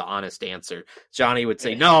have give you the honest answer. Johnny would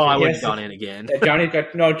say, "No, I wouldn't have gone in again."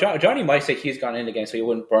 Johnny might say he's gone in again, so he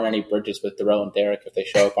wouldn't burn any bridges with Darrell and Derek if they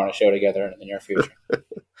show up on a show together in the near future.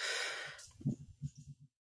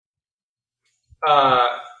 All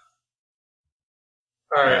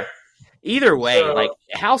right. Either way, So- like,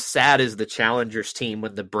 how sad is the Challengers team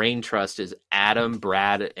when the brain trust is Adam,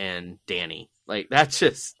 Brad, and Danny? Like, that's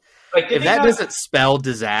just... Like, did If they that not- doesn't spell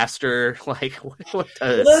disaster, like, what does?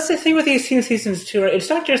 Well, that's the thing with these team seasons too, right? It's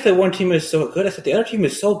not just that one team is so good; it's that the other team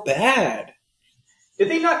is so bad. Did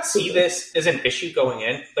they not see this as an issue going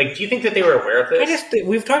in? Like, do you think that they were aware of this?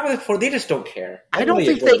 We've talked about it before. They just don't care. I don't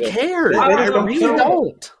Really think is what they it is. care. They I don't really care.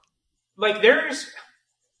 don't. Like,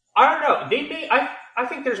 I don't know. They may. I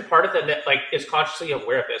think there's a part of them that, like, is consciously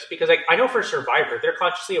aware of this because, like, I know for Survivor, they're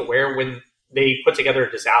consciously aware when they put together a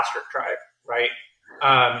disaster tribe. right?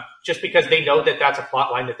 Just because they know that that's a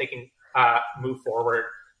plot line that they can move forward,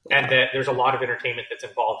 and that there's a lot of entertainment that's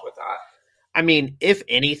involved with that. I mean, if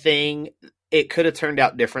anything, it could have turned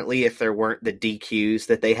out differently if there weren't the DQs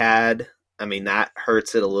that they had. I mean, that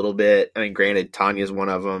hurts it a little bit. I mean, granted, Tanya's one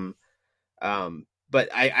of them. But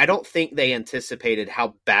I don't think they anticipated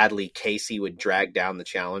how badly Casey would drag down the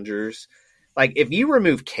challengers. Like, if you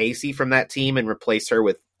remove Casey from that team and replace her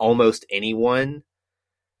with almost anyone,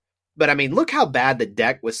 but I mean, look how bad the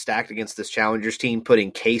deck was stacked against this challengers team,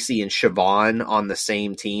 putting Casey and Siobhan on the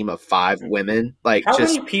same team of 5 women. Like, how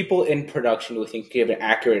many people in production do we think give an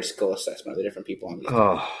accurate skill assessment of the different people on the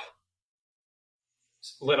team?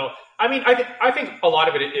 Little. I mean, I think a lot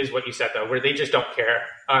of it is what you said, though, where they just don't care.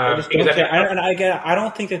 I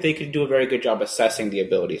don't think that they could do a very good job assessing the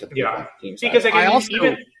abilities of the people on the team. Because I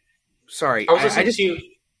also sorry, I was listening to.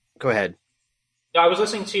 Go ahead. I was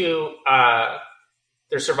listening to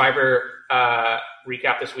their Survivor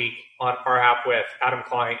recap this week on our app with Adam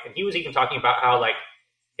Klein, and he was even talking about how like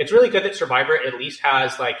it's really good that Survivor at least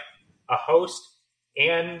has like a host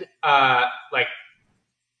and like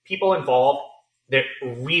people involved that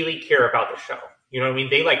really care about the show. You know what I mean?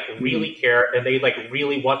 They like really care, and they like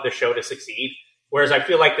really want the show to succeed. Whereas I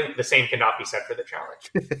feel like the same cannot be said for the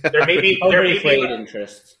challenge. There may be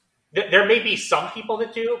interests. There may be some people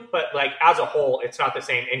that do, but like as a whole, it's not the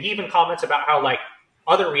same. And he even comments about how like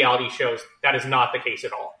other reality shows that is not the case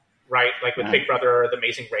at all, right? Like with Big Brother or The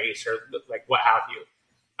Amazing Race or like what have you.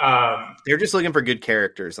 They're just looking for good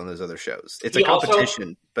characters on those other shows. It's a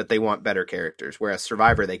competition, but they want better characters. Whereas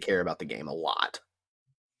Survivor, they care about the game a lot.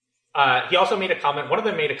 He also made a comment. One of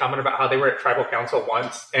them made a comment about how they were at tribal council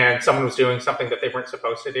once and someone was doing something that they weren't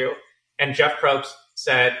supposed to do. And Jeff Probst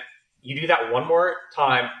said, "You do that one more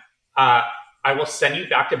time, I will send you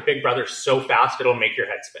back to Big Brother so fast it'll make your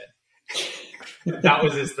head spin." That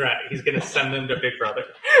was his threat. He's going to send them to Big Brother.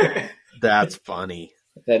 That's funny.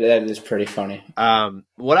 That is pretty funny.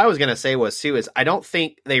 What I was going to say was, too, is I don't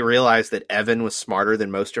think they realized that Evan was smarter than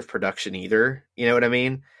most of production either. You know what I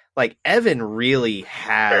mean? Like, Evan really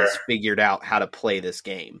has figured out how to play this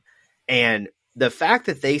game. And the fact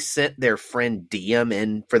that they sent their friend Diem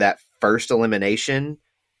in for that first elimination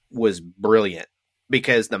was brilliant.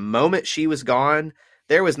 Because the moment she was gone,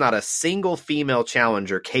 there was not a single female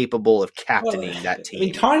challenger capable of captaining that team. I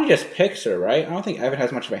mean, Tanya just picks her, right? I don't think Evan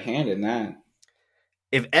has much of a hand in that.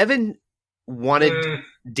 If Evan wanted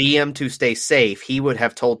Diem to stay safe, he would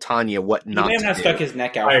have told Tanya what not to do. He may have stuck his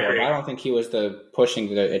neck out for him. I don't think he was the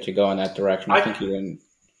pushing it to go in that direction. I think he didn't.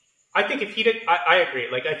 I think if he did, I agree.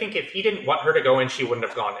 Like, I think if he didn't want her to go in, she wouldn't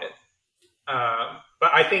have gone in.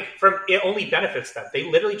 But I think it only benefits them. They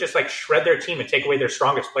literally just like shred their team and take away their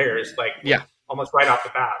strongest players. Like, almost right off the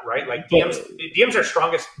bat, right? Like, Diem's our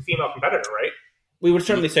strongest female competitor, right? We would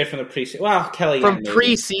certainly say from the preseason. Well, Kellyanne. From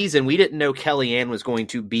preseason, we didn't know Kellyanne was going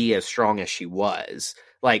to be as strong as she was.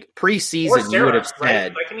 Like, preseason, Sarah, you would have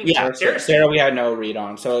said. Right? Like, Sarah, we had no read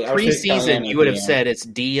on. So preseason, you would have said it's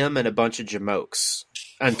Diem and a bunch of Jamokes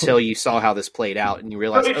until you saw how this played out and you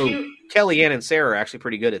realized, Kellyanne and Sarah are actually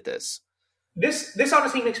pretty good at this. This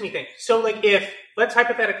honestly makes me think. So, like, if let's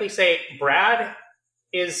hypothetically say Brad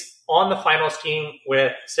is on the finals team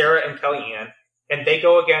with Sarah and Kellyanne, and they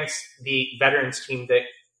go against the veterans team that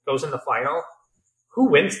goes in the final, who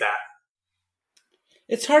wins that?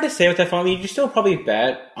 It's hard to say with that final. I mean, you still probably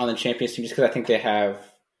bet on the champions team just because I think they have.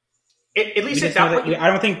 At least at that point. I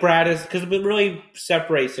don't think Brad is, because what really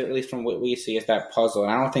separates it, at least from what we see, is that puzzle.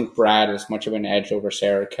 And I don't think Brad is much of an edge over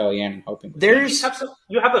Sarah, Kellyanne, and hoping.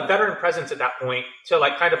 You have a veteran presence at that point to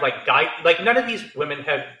like kind of like guide. Like, none of these women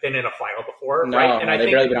have been in a final before, right? And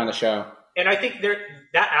they've barely been on the show. And I think that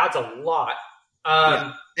adds a lot.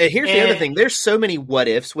 Here's the other thing. There's so many what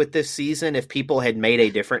ifs with this season. If people had made a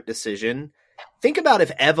different decision, think about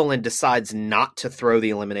if Evelyn decides not to throw the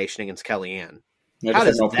elimination against Kellyanne. How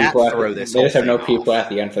does that throw this? They just have no people at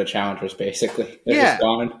the end for the challengers. Basically, they're just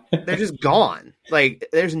gone. They're just gone. Like,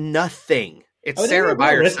 there's nothing. It's Sarah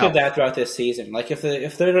by herself. Risk of that throughout this season. Like, if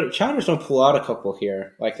the challengers don't pull out a couple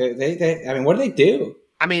here, like they I mean, what do they do?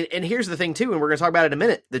 I mean, and here's the thing, too, and we're going to talk about it in a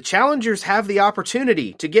minute. The challengers have the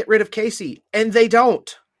opportunity to get id of Casey, and they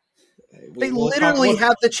don't. They literally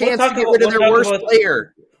have the chance to get rid of their worst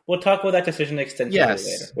player. We'll talk about that decision extensively later.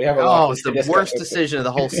 We have it's the worst decision of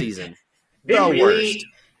the whole season. The worst.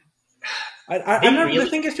 The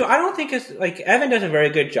thing is, too, I don't think it's like Evan does a very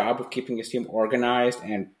good job of keeping his team organized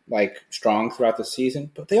and like strong throughout the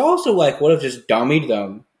season, but they also like would have just dummied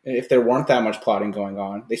them if there weren't that much plotting going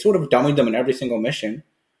on. They sort of dummied them in every single mission.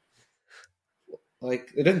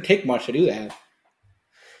 Like, it doesn't take much to do that.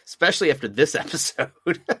 Especially after this episode.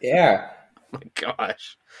 Yeah. Oh my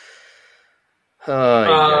gosh.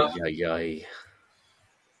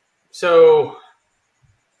 So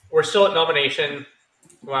we're still at nomination.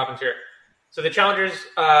 What happens here? So the challengers,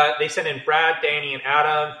 they send in Brad, Danny, and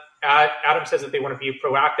Adam. Adam says that they want to be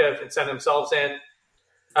proactive and send themselves in.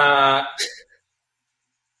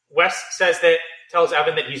 Wes tells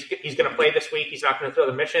Evan that he's going to play this week. He's not going to throw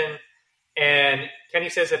the mission. And Kenny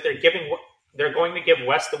says that they're going to give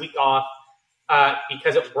Wes the week off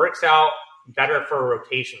because it works out better for a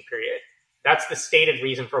rotation period. That's the stated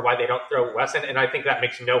reason for why they don't throw Wes in, and I think that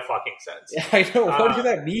makes no fucking sense. Yeah, I know. What does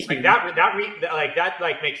that mean?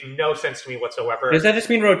 That makes no sense to me whatsoever. Does that just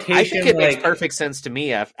mean rotation? I think it makes perfect sense to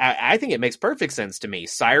me. I think it makes perfect sense to me.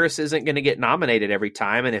 Cyrus isn't going to get nominated every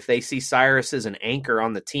time, and if they see Cyrus as an anchor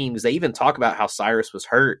on the teams, they even talk about how Cyrus was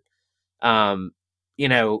hurt.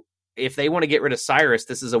 If they want to get rid of Cyrus,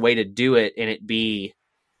 this is a way to do it, and it be.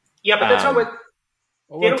 Yeah, but that's not what.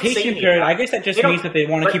 Rotation period. I guess that just means that they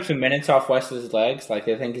want to keep some minutes off Wes's legs. Like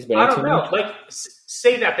they think he's been. I don't know. Like,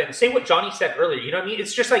 say that then. Say what Johnny said earlier. You know what I mean?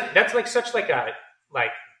 It's just like that's like such like a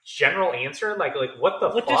general answer. Like what the?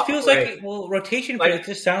 Well, it fuck? just feels like rotation period. It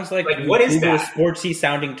just sounds like what is that? Sportsy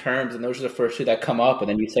sounding terms, and those are the first two that come up, and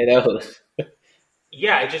then you say those.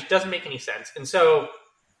 Yeah, it just doesn't make any sense. And so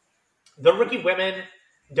the rookie women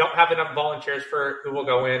don't have enough volunteers for who will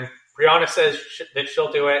go in. Brianna says that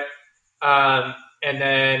she'll do it. And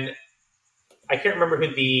then I can't remember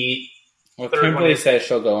who the third Kimberly one is. says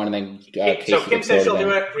she'll go in, and then so Kim says she'll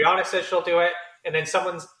do it. Brianna says she'll do it, and then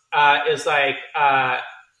someone's is like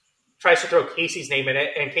tries to throw Casey's name in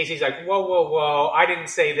it, and Casey's like, "Whoa! I didn't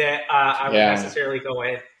say that. I would necessarily go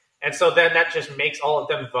in." And so then that just makes all of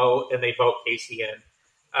them vote, and they vote Casey in.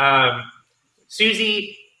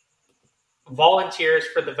 Susie volunteers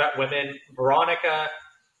for the vet women. Veronica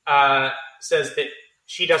says that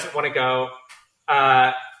she doesn't want to go.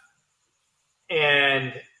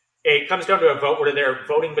 And it comes down to a vote where they're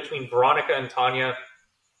voting between Veronica and Tanya.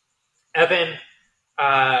 Evan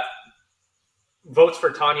votes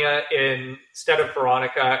for Tanya instead of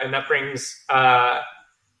Veronica, and that brings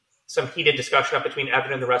some heated discussion up between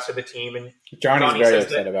Evan and the rest of the team. And Johnny's very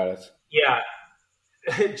upset about it. Yeah.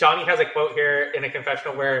 Johnny has a quote here in a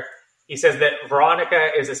confessional where he says that Veronica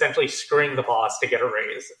is essentially screwing the boss to get a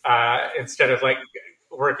raise instead of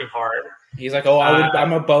working hard. He's like,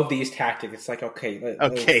 I'm above these tactics. It's like,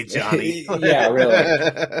 okay, Johnny. Yeah,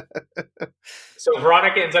 really. So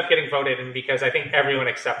Veronica ends up getting voted in because I think everyone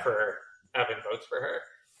except for Evan votes for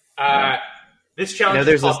her. This challenge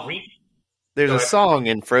is called There's a song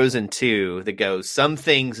in Frozen 2 that goes, "Some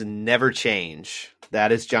things never change."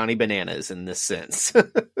 That is Johnny Bananas in this sense.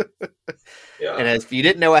 Yeah. And if you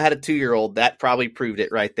didn't know I had a 2-year-old, that probably proved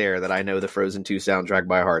it right there that I know the Frozen 2 soundtrack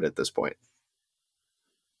by heart at this point.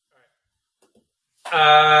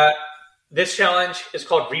 This challenge is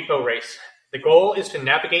called Repo Race. The goal is to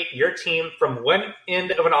navigate your team from one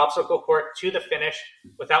end of an obstacle course to the finish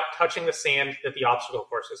without touching the sand that the obstacle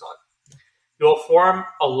course is on. You will form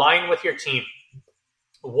a line with your team.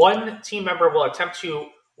 One team member will attempt to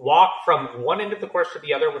walk from one end of the course to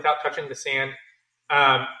the other without touching the sand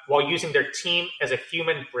while using their team as a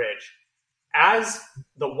human bridge. As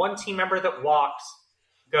the one team member that walks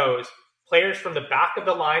goes, players from the back of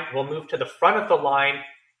the line will move to the front of the line,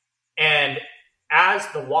 and as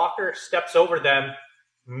the walker steps over them,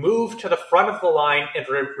 move to the front of the line and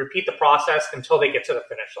repeat the process until they get to the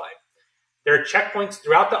finish line. There are checkpoints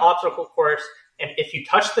throughout the obstacle course, and if you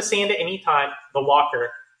touch the sand at any time, the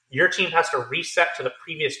walker, your team has to reset to the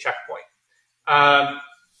previous checkpoint.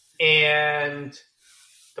 And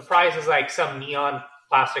the prize is some neon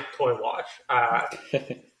plastic toy watch.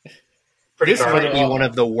 This might be one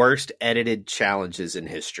of the worst edited challenges in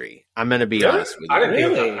history. I'm going to be honest with you. I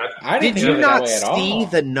didn't think that. Did you not see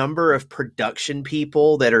the number of production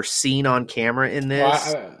people that are seen on camera in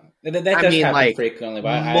this? Well, that does happen frequently,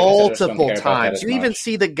 but multiple times. You even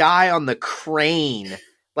see the guy on the crane,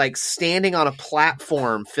 standing on a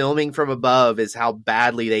platform, filming from above, is how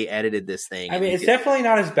badly they edited this thing. I mean, it's definitely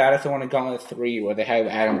not as bad as the one in Gauntlet 3, where they have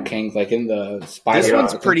Adam King in the spider. This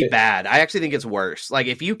one's pretty bad. I actually think it's worse.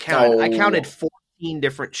 If you count, I counted 14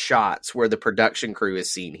 different shots where the production crew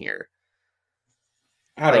is seen here.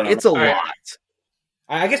 I don't know. It's a lot.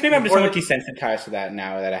 I guess maybe I'm just somewhat desensitized to that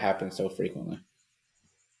now that it happens so frequently.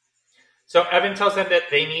 So Evan tells them that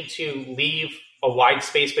they need to leave a wide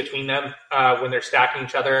space between them when they're stacking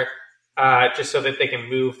each other, just so that they can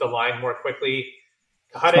move the line more quickly.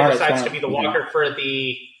 Kahada decides to be the walker for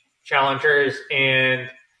the challengers, and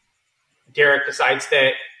Derek decides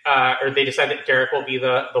that, or they decide that Derek will be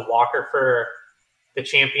the walker for the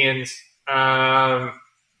champions. I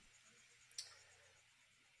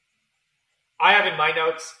have in my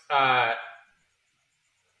notes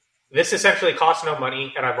this essentially costs no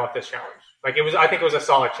money, and I love this challenge. Like I think it was a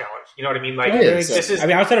solid challenge. You know what I mean? Like This is. I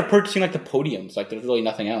mean, outside of purchasing like the podiums, like there's really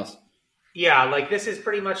nothing else. Yeah, like this is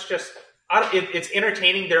pretty much just. It's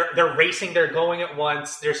entertaining. They're racing. They're going at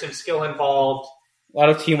once. There's some skill involved. A lot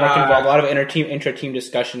of teamwork involved. A lot of intra-team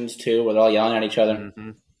discussions too, where they're all yelling at each other.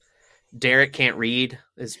 Mm-hmm. Derek can't read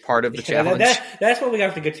is part of the challenge. That's what we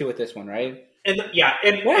have to get to with this one, right? And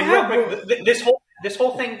real quick, this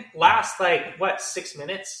whole thing lasts like what 6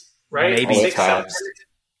 minutes, right? Maybe 6, 7 minutes.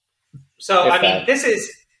 So If I mean, that. this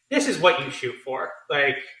is what you shoot for.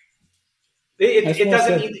 Like it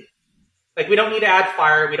doesn't need. Like, we don't need to add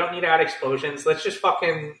fire. We don't need to add explosions. Let's just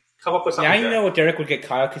fucking come up with something. Yeah, you know what Derek would get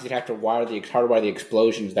caught up because he'd have to hardwire the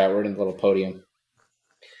explosions that were in the little podium.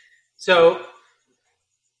 So,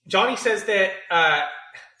 Johnny says that...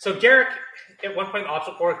 so, Derek, at one point in the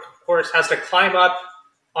obstacle course, has to climb up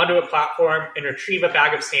onto a platform and retrieve a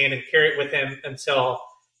bag of sand and carry it with him until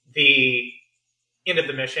the end of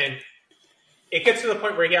the mission. It gets to the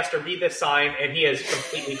point where he has to read this sign, and he is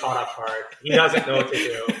completely caught off guard. He doesn't know what to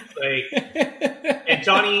do. And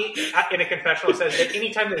Johnny, in a confessional, says that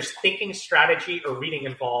anytime there's thinking, strategy, or reading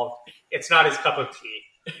involved, it's not his cup of tea.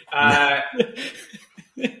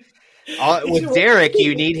 With Derek,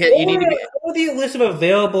 you need to be. What are the list of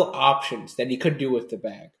available options that he could do with the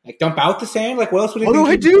bag? Like dump out the sand? Like what else would he? What do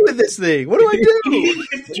I do with this thing? What do I do?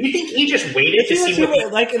 Do you think he just waited to see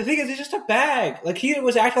what? Like the thing is, it's just a bag. Like he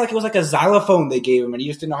was acting like it was like a xylophone they gave him, and he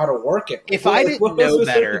just didn't know how to work it. If I didn't know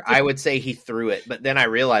better, I would say he threw it. But then I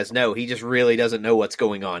realized, no, he just really doesn't know what's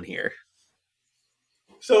going on here.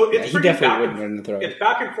 So it's he definitely wouldn't throw it. It's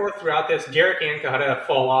back and forth throughout this. Derek and Kahada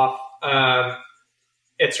fall off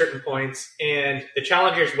at certain points, and the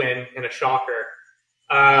challengers win in a shocker.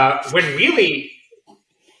 When really,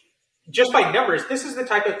 just by numbers, this is the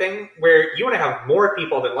type of thing where you want to have more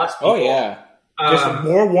people than less people. Oh, yeah. Just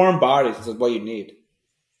more warm bodies is what you need.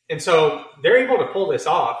 And so they're able to pull this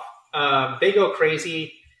off. They go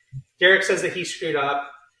crazy. Derek says that he screwed up.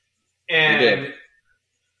 And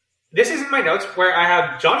this is in my notes where I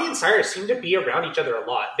have Johnny and Cyrus seem to be around each other a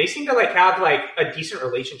lot. They seem to have a decent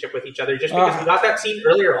relationship with each other just because we got that scene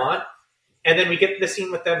earlier on. And then we get the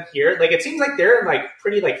scene with them here. Like, it seems like they're in,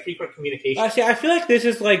 pretty, frequent communication. See, I feel like this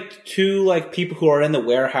is, two, people who are in the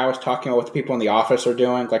warehouse talking about what the people in the office are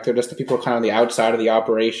doing. Like, they're just the people kind of on the outside of the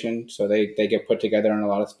operation, so they get put together in a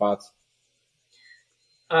lot of spots.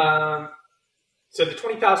 So the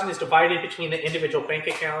 $20,000 is divided between the individual bank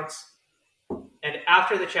accounts. And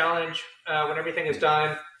after the challenge, when everything is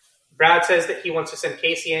done, Brad says that he wants to send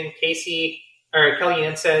Casey in.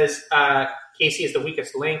 Kellyanne says Casey is the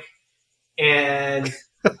weakest link. And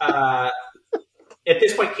at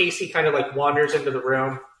this point, Casey kind of wanders into the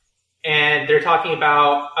room, and they're talking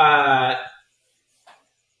about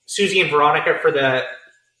Susie and Veronica for the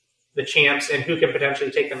champs and who can potentially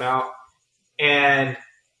take them out. And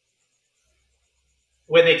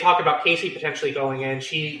when they talk about Casey potentially going in,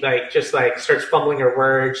 she just starts fumbling her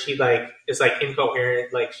words. She is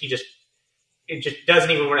incoherent. It just doesn't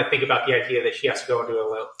even want to think about the idea that she has to go into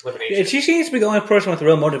elimination. Yeah, she seems to be the only person with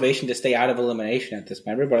real motivation to stay out of elimination at this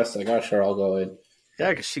point. Everybody else is like, oh, sure, I'll go in.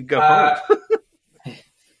 Yeah, because she'd go home.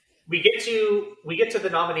 We get to the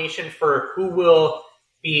nomination for who will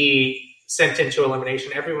be sent into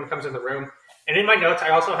elimination. Everyone comes in the room. And in my notes,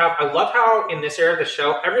 I also have, I love how in this era of the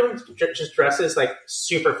show, everyone just dresses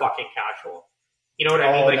super fucking casual. You know what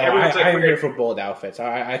I mean? Everyone's I'm here for bold outfits.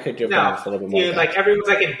 I could do a little bit more. Dude, everyone's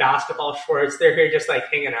in basketball shorts. They're here just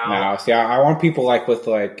hanging out. No, see, I want people with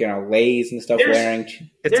lays and stuff wearing.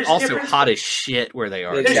 It's also hot as shit where they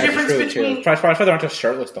are. There's difference between. Probably they're just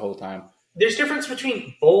shirtless the whole time. There's difference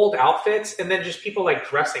between bold outfits and then just people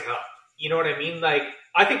dressing up. You know what I mean?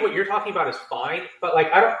 I think what you're talking about is fine, but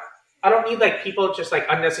I don't need people just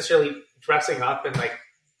unnecessarily dressing up and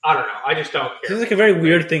I don't know. I just don't care. This is a very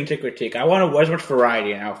weird thing to critique. I want as much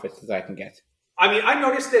variety in outfits as I can get. I mean, I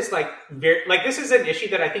noticed this this is an issue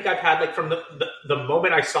that I think I've had from the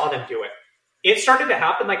moment I saw them do it. It started to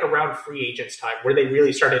happen around free agents time, where they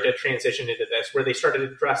really started to transition into this, where they started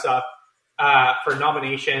to dress up for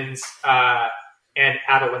nominations and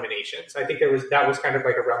at eliminations. I think that was kind of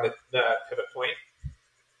around the pivot point.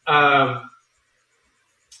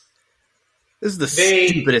 This is the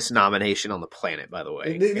stupidest nomination on the planet, by the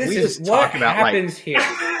way. This is what happens here.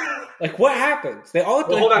 What happens? They all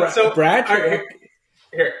hold on. So Brad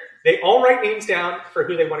here. They all write names down for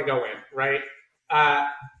who they want to go in, right?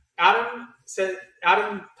 Adam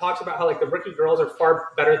talks about how the rookie girls are far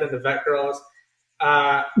better than the vet girls.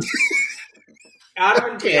 Adam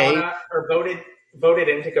and Brianna are voted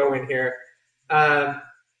in to go in here. And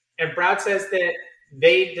Brad says that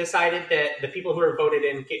they decided that the people who are voted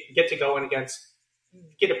in get to go in against,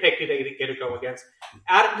 get to pick who they get to go against.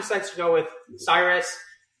 Adam decides to go with Cyrus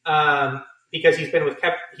because he's been with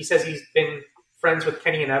he says he's been friends with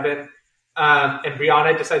Kenny and Evan. And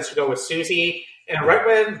Brianna decides to go with Susie. And right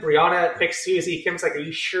when Brianna picks Susie, Kim's like, "Are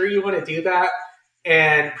you sure you want to do that?"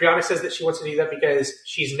 And Brianna says that she wants to do that because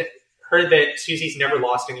she's heard that Susie's never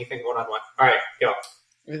lost anything one-on-one. All right, go.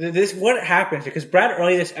 This what happens because Brad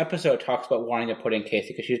early this episode talks about wanting to put in Casey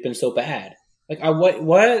because she's been so bad. Like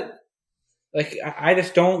what? Like I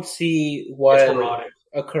just don't see what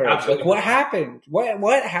occurred. Like what happened?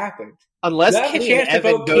 What happened? Unless Kenny and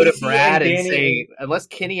Evan go to Brad and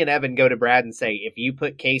say, if you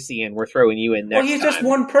put Casey in, we're throwing you in next. Well, he's just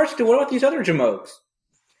one person. What about these other jamokes?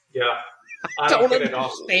 Yeah, I don't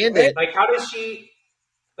understand it. Like, how does she?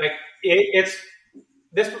 Like, it's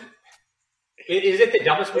this. Is it the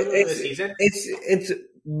dumbest movie of the season? It's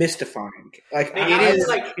mystifying. Like it is.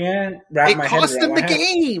 Like, can't wrap it my head cost them the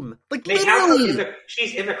game. Like literally,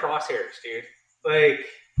 she's in the crosshairs, dude. Like.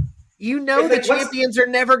 The champions are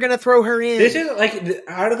never going to throw her in. This is like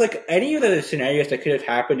out of like any of the scenarios that could have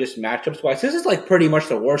happened, just matchups wise. This is like pretty much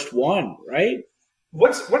the worst one, right?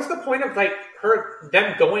 What's the point of like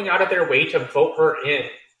them going out of their way to vote her in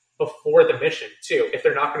before the mission too? If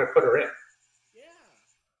they're not going to put her in,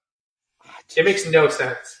 it makes no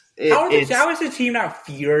sense. How is the team not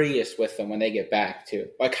furious with them when they get back too?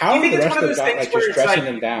 Like how are the rest of them like just dressing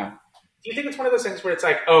them down? Do you think it's one of those things where it's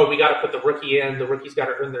like, oh, we got to put the rookie in. The rookie's got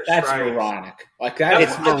to earn their stripes. That's moronic. Like that.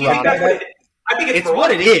 It's moronic. I think it's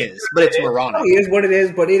what it is, but it's moronic. It is what it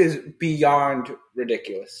is, but it is beyond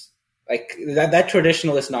ridiculous. Like that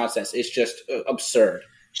traditionalist nonsense is just absurd.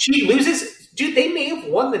 She loses, dude. They may have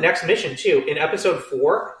won the next mission too in episode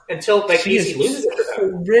 4 until like Casey loses it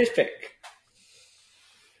for them. Horrific.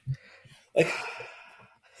 Like.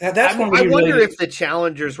 I wonder if the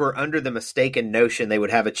challengers were under the mistaken notion they would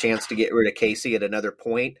have a chance to get rid of Casey at another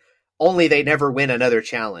point, only they never win another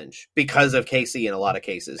challenge because of Casey in a lot of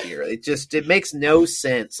cases here. It makes no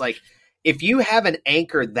sense. Like, if you have an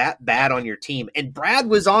anchor that bad on your team, and Brad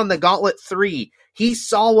was on the Gauntlet 3, he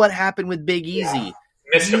saw what happened with Big Easy.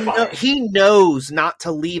 He knows not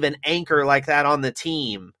to leave an anchor like that on the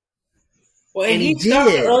team. Well, and he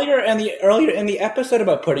talked earlier in the episode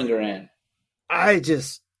about putting her in.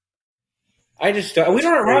 We're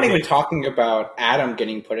not even talking about Adam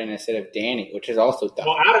getting put in instead of Danny, which is also dumb.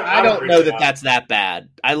 Well, I don't know that that's that bad.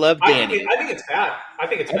 I love Danny. I think it's bad. I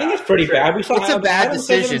think it's pretty bad. It's a bad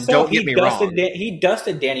decision. Don't get me wrong. He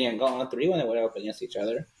dusted Danny and Gauntlet 3 when they went up against each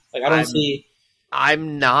other. Like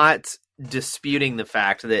I'm not disputing the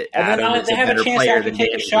fact that Adam is a better player than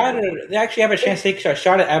Danny. They actually have a chance to take a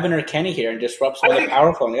shot at Evan or Kenny here and disrupt some of the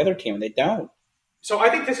powerful on the other team, and they don't. So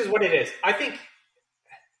I think this is what it is. I think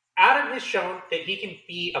Adam has shown that he can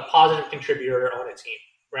be a positive contributor on a team,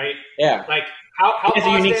 right? Yeah. Like how he has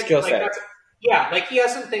a unique skill set. Like he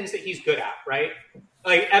has some things that he's good at, right?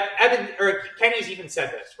 Like Evan or Kenny's even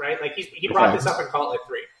said this, right? Like he brought this up in Gauntlet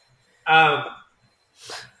 3.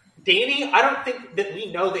 Danny, I don't think that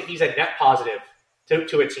we know that he's a net positive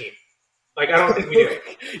to a team. Like, I don't think we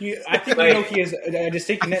do. I think we know he is a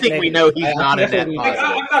distinct net. I think we know he's not a net positive.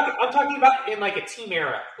 I'm talking about in like a team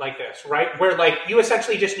era like this, right? Where like you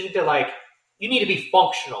essentially just need to you need to be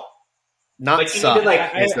functional. Not suck.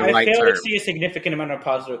 I fail to see a significant amount of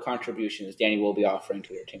positive contributions Danny will be offering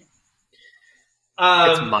to your team.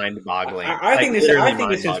 It's mind-boggling. I think this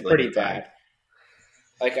is pretty bad.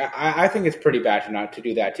 Like I think it's pretty bad not to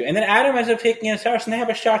do that too. And then Adam ends up taking in Cyrus, and they have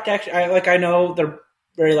a shot to actually. I know they're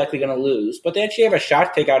very likely going to lose, but they actually have a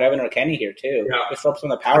shot to take out Evan or Kenny here too. Yeah. Disrupt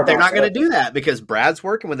some of the power. They're not going to do that because Brad's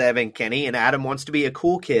working with Evan and Kenny, and Adam wants to be a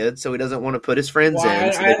cool kid, so he doesn't want to put his friends in. So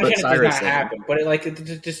I understand it does not happen, but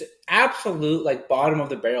it's just absolute bottom of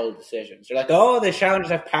the barrel decisions. They're like, oh, the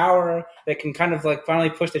challengers have power; they can kind of finally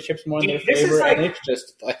push the chips more in their favor, and it's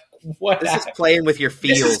just like what? This is playing with your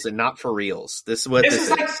feels and not for reals. This is what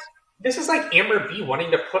this is. This is like Amber B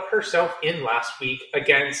wanting to put herself in last week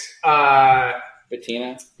against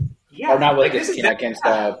Bettina? Yeah. Or not with Bettina, against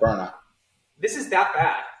Berna. This is that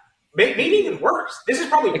bad. Maybe even worse. This is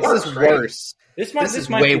probably worse. This is worse. This is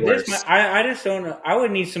way worse. I just don't know. I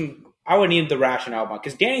would need the rationale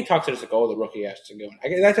because Danny talks to us like, oh, the rookie has to go.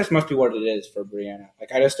 That just must be what it is for Brianna.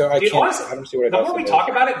 Like, I don't see what it is. The more we talk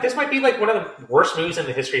about it, this might be like one of the worst moves in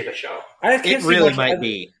the history of the show. It really might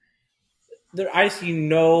be. I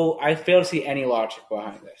fail to see any logic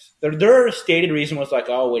behind this. Their stated reason was like,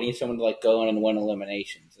 oh, we need someone to go in and win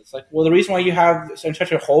eliminations. It's like, well, the reason why you have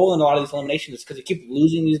such a hole in a lot of these eliminations is because you keep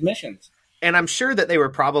losing these missions. And I'm sure that they were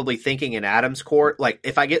probably thinking in Adam's court, like,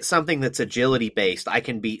 if I get something that's agility based, I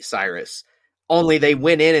can beat Cyrus. Only they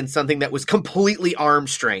went in something that was completely arm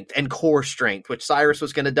strength and core strength, which Cyrus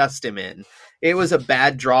was going to dust him in. It was a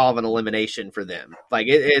bad draw of an elimination for them. Like,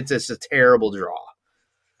 it's just a terrible draw.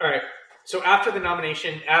 All right. So after the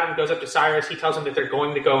nomination, Adam goes up to Cyrus. He tells him that they're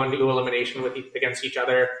going to go and do elimination against each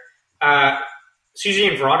other. Susie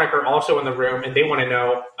and Veronica are also in the room, and they want to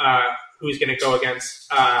know who's going to go against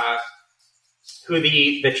who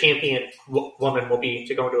the champion woman will be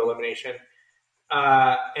to go into elimination.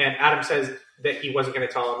 And Adam says that he wasn't going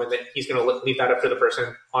to tell them and that he's going to leave that up to the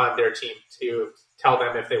person on their team to tell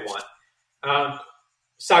them if they want.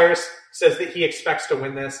 Cyrus says that he expects to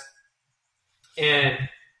win this. And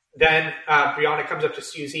then Brianna comes up to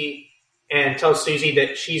Susie and tells Susie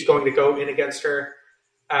that she's going to go in against her.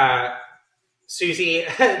 Susie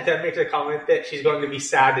then makes a comment that she's going to be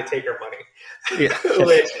sad to take her money,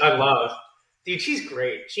 which I love. Dude, she's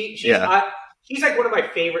great. She's like one of my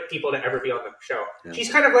favorite people to ever be on the show. Yeah.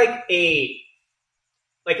 She's kind of like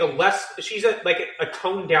she's a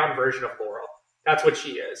toned down version of Laurel. That's what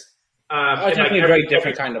she is. Definitely a very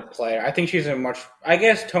different kind of player. I think she's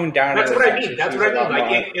toned down. That's what I mean. That's what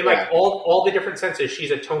I mean. Like all the different senses,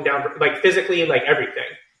 she's a toned down, like physically, like everything.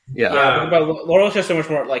 Yeah. But Laurel's just so much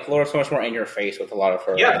more in your face with a lot of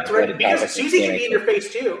her. Yeah, that's right. Because Susie can be in your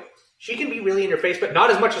face too. She can be really in your face, but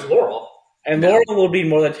not as much as Laurel. And Laurel will be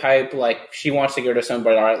more the type, like, she wants to go to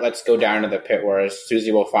somebody, all right, let's go down to the pit, whereas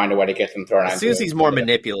Susie will find a way to get them thrown out. Susie's more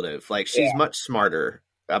manipulative. Like, she's much smarter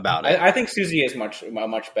about it. I think Susie is a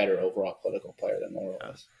much better overall political player than Laurel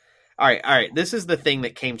is. All right. This is the thing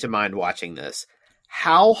that came to mind watching this.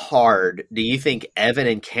 How hard do you think Evan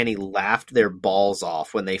and Kenny laughed their balls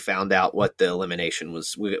off when they found out what the elimination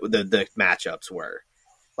was, the matchups were?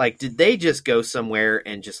 Like, did they just go somewhere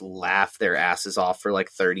and just laugh their asses off for like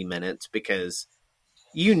 30 minutes? Because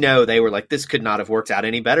they were like, this could not have worked out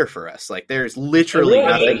any better for us. Like, there's literally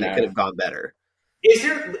nothing that could have gone better. Is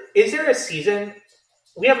there a season?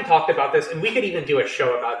 We haven't talked about this, and we could even do a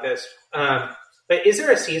show about this. But is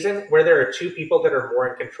there a season where there are two people that are more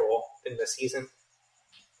in control than this season?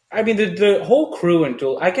 I mean, the whole crew and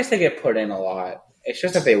duel, I guess they get put in a lot. It's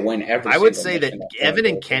just that they win every. I would say that Evan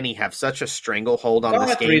and Kenny have such a stranglehold on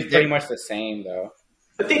this game. Pretty much the same, though.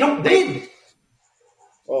 But they don't win.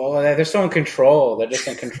 Well, they're still in control. They're just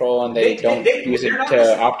in control, and they don't use it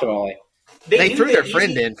optimally. They threw their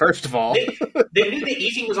friend in, first of all. They knew that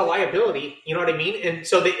easing was a liability. You know what I mean? And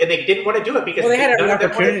so they didn't want to do it because they had an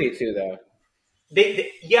opportunity to, though.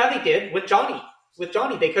 They did with Johnny. With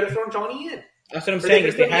Johnny, they could have thrown Johnny in. That's what I'm saying.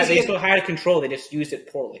 They still had control. They just used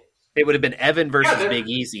it poorly. It would have been Evan versus Big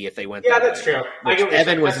Easy if they went. Yeah, that's true.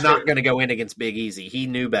 Evan was not going to go in against Big Easy. He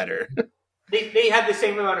knew better. They had the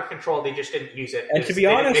same amount of control. They just didn't use it. And to be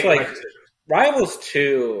honest, like Rivals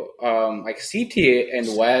too, like CT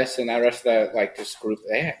and Wes and that rest of that like this group,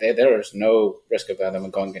 there is no risk of them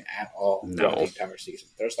going in at all throughout the entire season.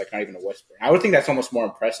 There's like not even a whisper. I would think that's almost more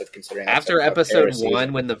impressive considering after episode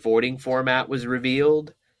 1 when the voting format was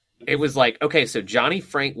revealed. It was like, okay, so Johnny,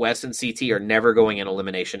 Frank, Wes, and CT are never going in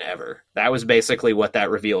elimination ever. That was basically what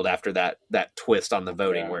that revealed after that twist on the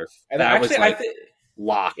voting, where and that was like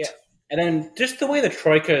locked. Yeah. And then just the way the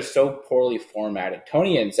Troika is so poorly formatted,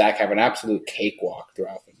 Tony and Zach have an absolute cakewalk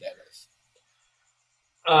throughout the Vendettas.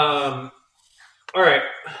 All right.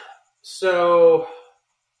 So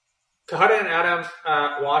Kahada and Adam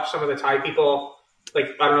watch some of the Thai people. Like,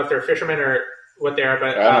 I don't know if they're fishermen or what they are,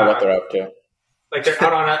 but I don't know what they're up to. Like they're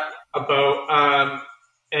out on a boat,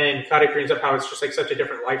 and Kahada brings up how it's just like such a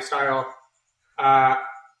different lifestyle.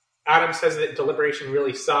 Adam says that deliberation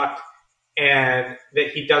really sucked, and that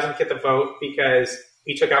he doesn't get the vote because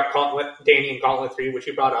he took out Danny in Gauntlet 3, which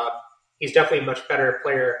he brought up. He's definitely a much better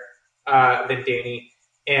player than Danny.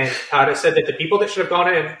 And Kahada said that the people that should have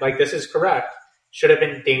gone in, like this is correct, should have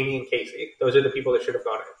been Danny and Casey. Those are the people that should have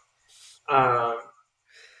gone in.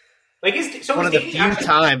 One of the few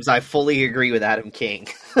times I fully agree with Adam King.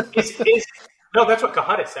 No, that's what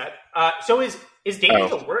Kahada said. So is Danny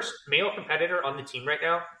the worst male competitor on the team right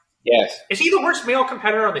now? Yes. Is he the worst male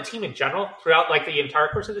competitor on the team in general throughout like the entire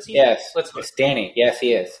course of the season? Yes. It's Danny. Yes,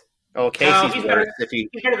 he is. Oh, Casey's he's worse. He's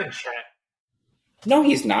better than Chet. No,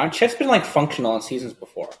 he's not. Chet's been like functional in seasons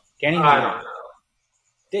before. Danny, I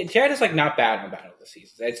don't know. Chet is like not bad in battle this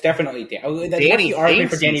season. It's definitely Danny. Danny argument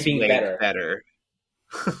for Danny being better.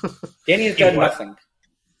 Danny has done nothing.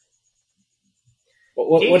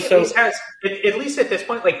 Danny has, at least at this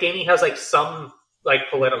point, like Danny has like some like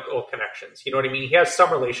political connections. You know what I mean? He has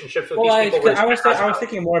some relationships with these people. I was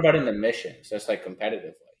thinking more about in the missions, just like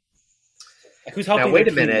competitively. Like who's helping? Now wait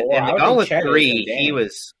a minute. In the Gauntlet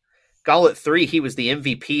 3, Gauntlet 3, he was the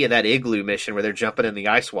MVP of that igloo mission where they're jumping in the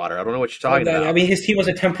ice water. I don't know what you're talking about. I mean, his team was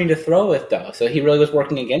attempting to throw it, though, so he really was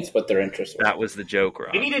working against what their interests were. That was the joke,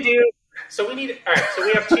 Rob. All right, so we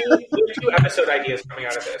have two episode ideas coming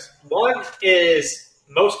out of this. One is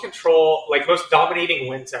most control, like most dominating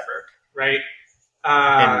wins ever, right?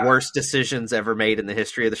 And worst decisions ever made in the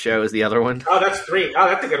history of the show is the other one. Oh, that's 3. Oh,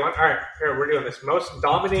 that's a good one. All right, here, we're doing this. Most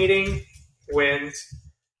dominating wins,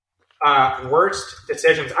 worst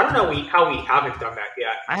decisions. I don't know how we haven't done that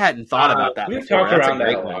yet. I hadn't thought about that We've before. talked around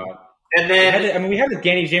that a lot. And then we had the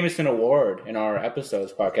Danny Jameson Award in our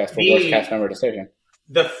episodes podcast for worst cast member decision.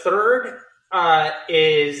 The third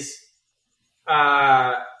is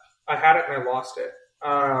I had it and I lost it.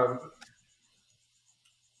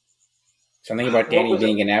 Something about Danny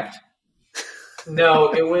being inept.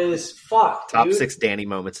 No, it was Top dude. 6 Danny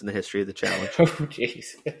moments in the history of the challenge. Oh, jeez.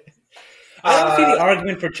 I don't see the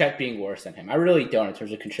argument for Chet being worse than him. I really don't in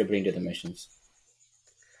terms of contributing to the missions.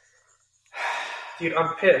 Dude,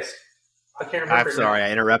 I'm pissed. I can't remember. I'm sorry,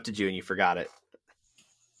 I interrupted you and you forgot it.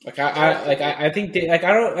 I think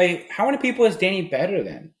how many people is Danny better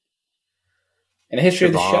than in the history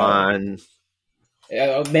of the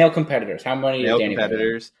show? Male competitors. How many male is Danny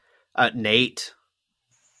competitors? Nate.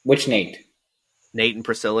 Which Nate? Nate and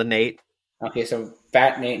Priscilla Nate. Okay, so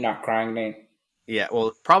fat Nate, not crying Nate. Yeah,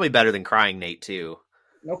 well, probably better than crying Nate too.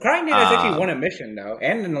 No, crying Nate has actually won a mission though,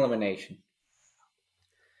 and an elimination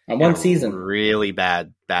on one season. Really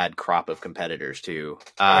bad crop of competitors too.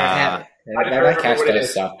 That cast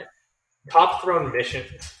does suck. Top Throne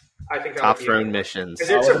missions. I think Top Throne missions.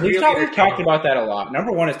 We've talked about that a lot.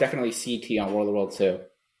 Number 1 is definitely CT on World of World 2.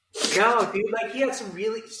 No, dude, like he had some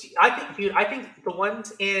really. I think the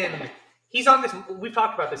ones in. He's on this. We've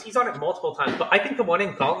talked about this. He's on it multiple times, but I think the one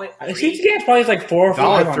in Gauntlet 3. CT probably like 4 or 5.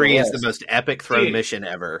 Gauntlet 3 is the most epic throne mission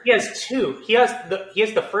ever. He has 2. He has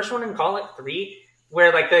the first one in Gauntlet 3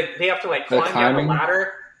 where like they have to like climb down the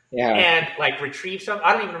ladder and like retrieve something.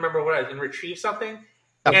 I don't even remember what it was. And retrieve something.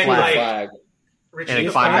 A flag. And he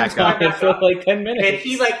climbed back up for like 10 minutes.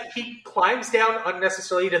 And he climbs down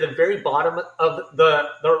unnecessarily to the very bottom of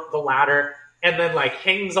the ladder and then like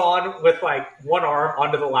hangs on with like one arm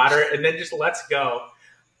onto the ladder and then just lets go.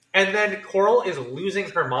 And then Coral is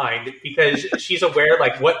losing her mind because she's aware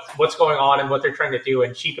like what's going on and what they're trying to do,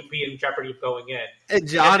 and she could be in jeopardy of going in. And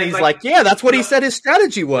Johnny's like, yeah, that's what he said his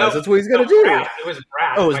strategy was. No, that's what he's going to do. Brad. It was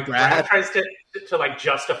Brad. Oh, it was Brad. Brad tries to like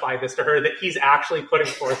justify this to her that he's actually putting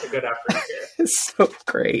forth a good effort here. It's so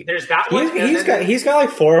great. There's that one. He's got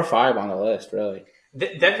like 4 or 5 on the list, really.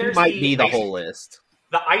 Then there's might be the whole list.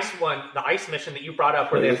 The ice mission that you brought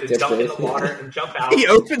up where they have to jump in the water and jump out. He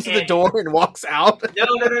opens the door and walks out.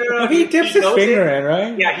 No. He dips his finger in,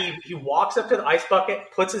 right? Yeah, he walks up to the ice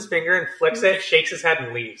bucket, puts his finger in, flicks it, shakes his head,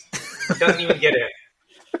 and leaves. Doesn't even get in.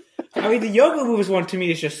 I mean, the yoga moves one to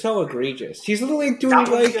me is just so egregious. He's literally doing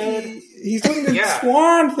he's doing the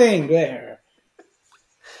swan thing there.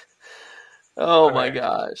 Oh my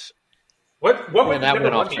gosh! What that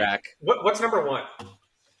went off track? What's number 1?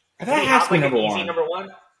 That has to be number 1. Number 1.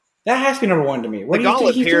 That has to be number 1 to me. The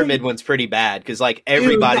Gauntlet Pyramid one's pretty bad because like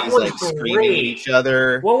everybody's like screaming at each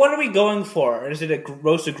other. Well, what are we going for? Is it a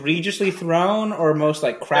most egregiously thrown or most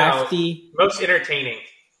like crafty? No, most entertaining.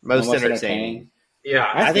 Most entertaining. Yeah,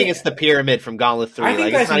 I think it's the Pyramid from Gauntlet 3. I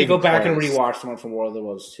think like, I need to go back and rewatch the one from World of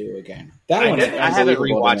Worlds 2 again. I haven't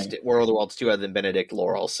rewatched World of Worlds 2 other than Benedict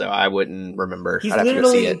Laurel, so I wouldn't remember. He's I'd have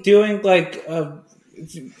literally to go see it. doing like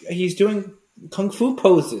he's doing kung fu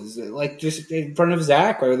poses, like just in front of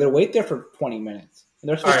Zach, or they'll wait there for 20 minutes. And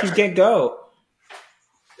they're supposed to get go.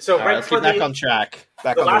 So let's get back on track.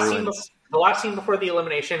 The last scene before the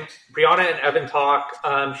elimination, Brianna and Evan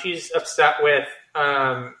talk. She's upset with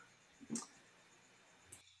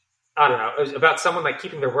I don't know. It was about someone like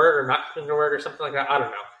keeping their word or not keeping their word or something like that. I don't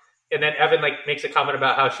know. And then Evan like makes a comment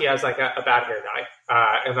about how she has like a bad hair dye,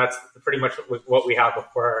 and that's pretty much what we have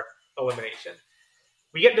before elimination.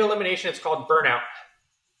 We get into elimination. It's called burnout.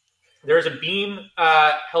 There's a beam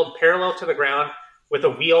held parallel to the ground with a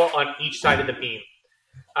wheel on each side of the beam.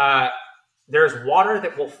 There's water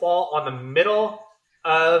that will fall on the middle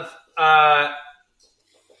of the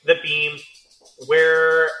beam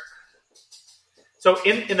where... So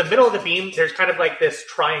in the middle of the beam, there's kind of like this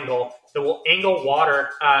triangle that will angle water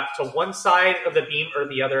to one side of the beam or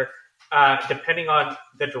the other, depending on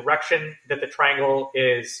the direction that the triangle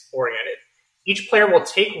is oriented. Each player will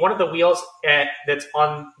take one of the wheels that's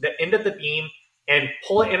on the end of the beam and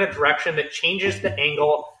pull it in a direction that changes the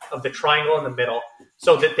angle of the triangle in the middle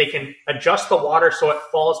so that they can adjust the water so it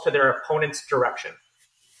falls to their opponent's direction.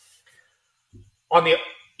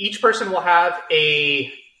 Each person will have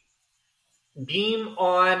a beam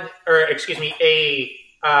on, or excuse me,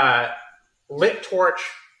 a lit torch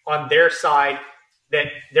on their side that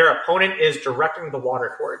their opponent is directing the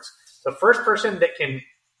water towards. The first person that can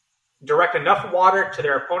direct enough water to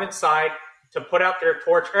their opponent's side to put out their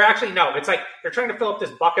torch, or actually no, it's like they're trying to fill up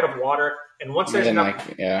this bucket of water, and once there's enough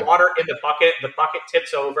water in the bucket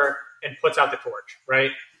tips over and puts out the torch,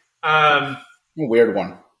 right? Weird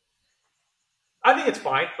one. I think it's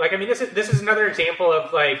fine. Like, I mean, this is another example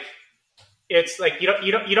of like, it's like you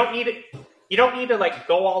don't need to like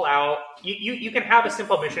go all out. You can have a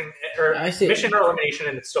simple mission or elimination,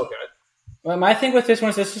 and it's still good. Well, my thing with this one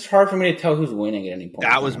is it's just hard for me to tell who's winning at any point.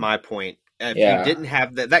 That was my point. If you didn't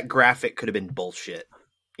have that graphic could have been bullshit.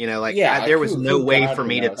 You know, like there was no way for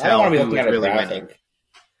me to tell who was really winning.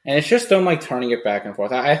 And it's just them like turning it back and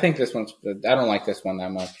forth. I think this one's. I don't like this one that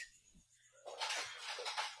much.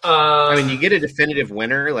 I mean, you get a definitive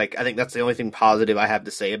winner. Like, I think that's the only thing positive I have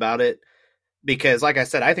to say about it. Because, like I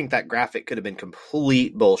said, I think that graphic could have been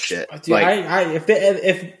complete bullshit. Dude, if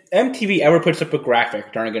MTV ever puts up a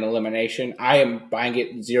graphic during an elimination, I am buying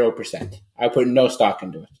it 0%. I put no stock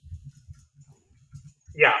into it.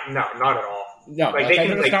 Yeah, no, not at all. No, like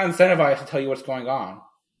it's not incentivized to tell you what's going on.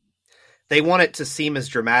 They want it to seem as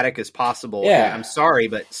dramatic as possible. Yeah. I'm sorry,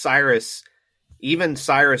 but Cyrus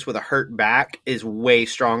with a hurt back is way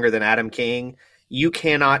stronger than Adam King. You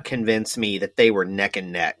cannot convince me that they were neck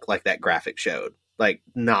and neck like that graphic showed. Like,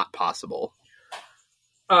 not possible.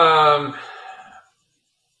 All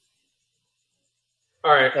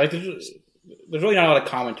right. Like, there's really not a lot of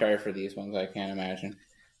commentary for these ones, I can't imagine.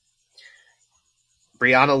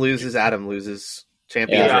 Brianna loses, Adam loses.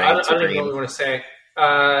 Champions reign. I don't even know what we want to say.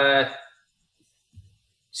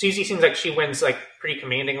 Susie seems like she wins like pretty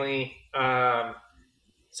commandingly.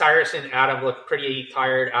 Cyrus and Adam look pretty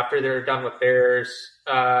tired after they're done with theirs.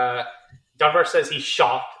 Dunbar says he's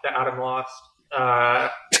shocked that Adam lost.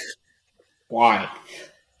 Why?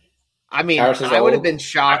 I mean, I would have been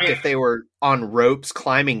shocked if they were on ropes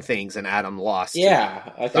climbing things and Adam lost.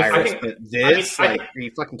 Yeah. Are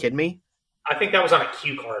you fucking kidding me? I think that was on a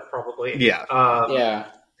cue card, probably. Yeah. Yeah.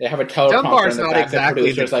 They have a teleprompter Dunbar's in the not back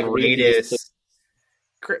exactly the greatest.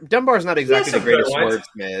 Dunbar's not exactly the greatest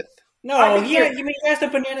wordsmith. No, he has the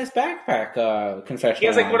bananas backpack confession. He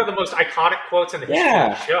has like one of the most iconic quotes in the history of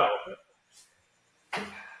the show.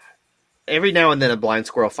 Every now and then a blind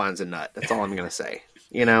squirrel finds a nut. That's all I'm going to say.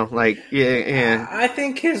 You know, like, yeah. I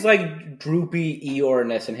think his like droopy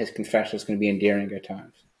Eeyoreness in his confession is going to be endearing at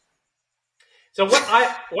times. So what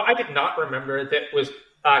I did not remember that was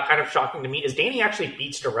kind of shocking to me is Danny actually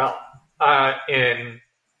beats Darrell in.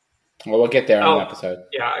 Well, we'll get there in the episode.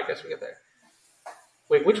 Yeah, I guess we get there.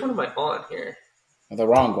 Wait, which one am I on here? The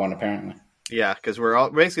wrong one, apparently. Yeah, because we're all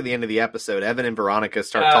basically the end of the episode. Evan and Veronica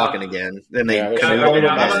start talking again. Then they All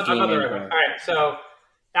right, so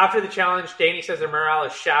after the challenge, Danny says their morale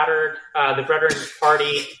is shattered. The veterans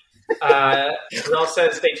party. Darrell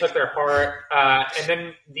says they took their heart. And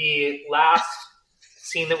then the last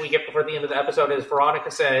scene that we get before the end of the episode is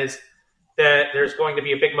Veronica says that there's going to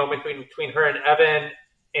be a big moment between her and Evan,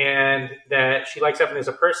 and that she likes Evan as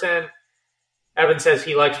a person. Evan says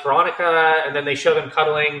he likes Veronica, and then they show them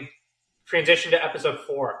cuddling. Transition to episode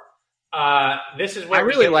 4. This is where I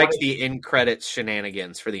really liked the in credits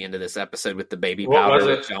shenanigans for the end of this episode with the baby powder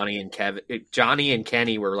with Johnny and Kevin. Johnny and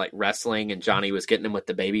Kenny were like wrestling, and Johnny was getting him with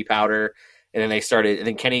the baby powder, and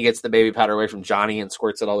then Kenny gets the baby powder away from Johnny and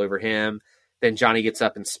squirts it all over him. Then Johnny gets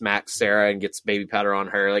up and smacks Sarah and gets baby powder on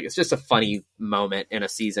her. Like, it's just a funny moment in a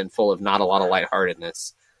season full of not a lot of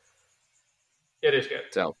lightheartedness. It is good.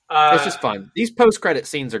 So it's just fun. These post-credit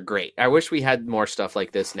scenes are great. I wish we had more stuff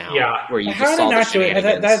like this now. Yeah. Where you just saw the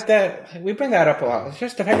shenanigans. We bring that up a lot. It's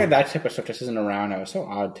just the fact that type of stuff just isn't around now. It's so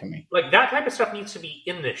odd to me. Like, that type of stuff needs to be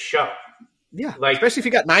in this show. Yeah. Like, especially if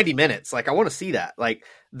you got 90 minutes. Like, I want to see that. Like,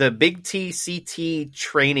 the Big TCT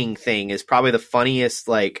training thing is probably the funniest,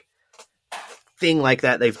 like, thing like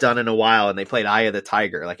that they've done in a while, and they played Eye of the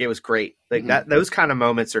Tiger. Like, it was great. Like, those kind of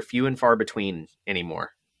moments are few and far between anymore.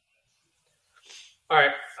 All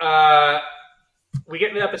right, we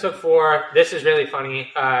get into episode 4. This is really funny.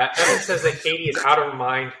 Evan says that Katie is out of her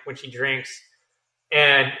mind when she drinks,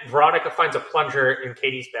 and Veronica finds a plunger in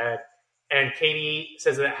Katie's bed, and Katie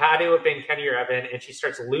says that it had to have been Kenny or Evan, and she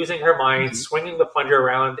starts losing her mind, swinging the plunger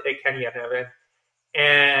around at Kenny and Evan,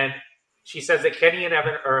 and she says that Kenny and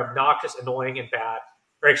Evan are obnoxious, annoying, and bad.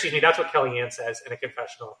 Or excuse me, that's what Kellyanne says in a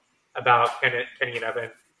confessional about Kenny and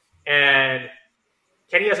Evan. And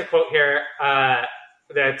Kenny has a quote here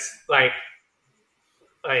that's like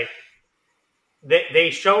they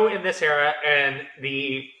show in this era, and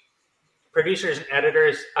the producers and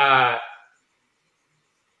editors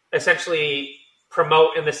essentially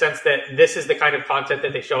promote in the sense that this is the kind of content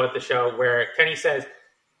that they show at the show, where Kenny says,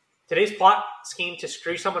 today's plot scheme to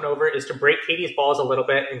screw someone over is to break Katie's balls a little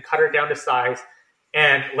bit and cut her down to size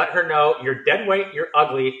and let her know you're dead weight, you're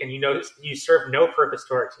ugly, and you serve no purpose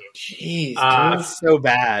to our team. Jeez, it's so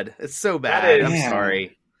bad. It's so bad. I'm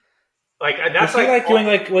sorry. Like that's was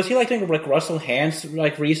he doing like Russell Hand's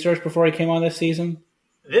like research before he came on this season?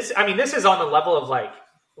 This is on the level of like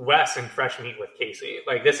Wes and Fresh Meat with Casey.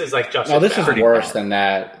 Like this is like just. No, this is worse than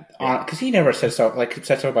that because he never said so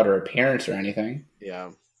about her appearance or anything.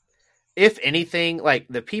 Yeah. If anything, like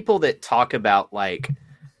the people that talk about like,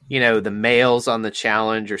 the males on the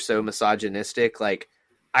challenge are so misogynistic, like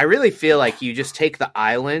I really feel like you just take the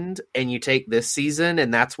island and you take this season,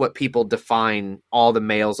 and that's what people define all the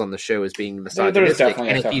males on the show as being misogynistic.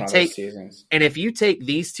 And if you take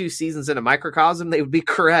these 2 seasons in a microcosm, they would be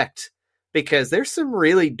correct, because there's some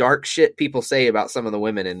really dark shit people say about some of the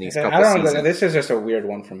women in these couple seasons. This is just a weird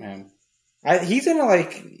one from him. He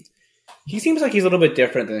seems like he's a little bit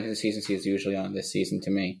different than his seasons he's usually on this season to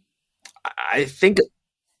me. I think.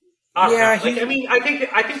 I think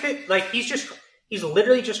that like he's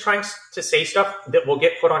literally just trying to say stuff that will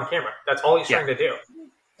get put on camera. That's all he's trying to do.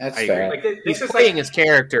 That's fair. Like, he's playing his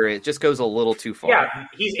character. It just goes a little too far. Yeah,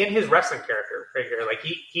 he's in his wrestling character right here. Like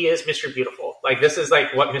he is Mr. Beautiful. Like this is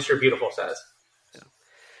like what Mr. Beautiful says. Yeah.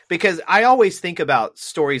 Because I always think about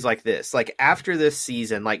stories like this. Like after this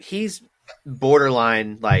season, like he's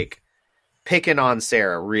borderline like picking on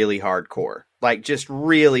Sarah really hardcore. Like just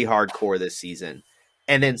really hardcore this season.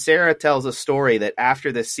 And then Sarah tells a story that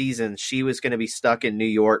after this season, she was going to be stuck in New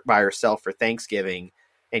York by herself for Thanksgiving.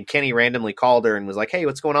 And Kenny randomly called her and was like, hey,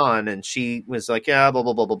 what's going on? And she was like, yeah, blah,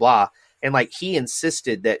 blah, blah, blah, blah. And like he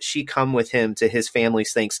insisted that she come with him to his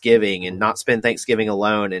family's Thanksgiving and not spend Thanksgiving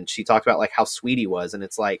alone. And she talked about like how sweet he was. And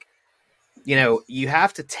it's like, you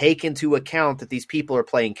have to take into account that these people are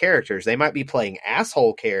playing characters. They might be playing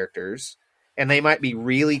asshole characters and they might be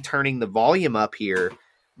really turning the volume up here,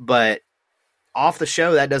 but off the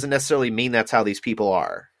show, that doesn't necessarily mean that's how these people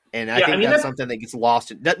are. And I think that's something that gets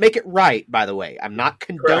lost. Doesn't make it right, by the way. I'm not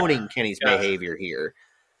condoning Kenny's behavior here.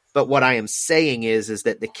 But what I am saying is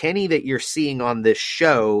that the Kenny that you're seeing on this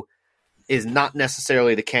show is not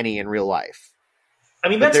necessarily the Kenny in real life. I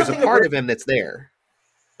mean, there's a part of him that's there.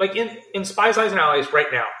 Like in Spies, Lies, and Allies right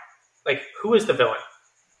now, like who is the villain?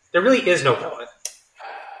 There really is no villain.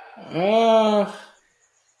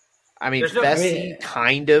 I mean, Fessy,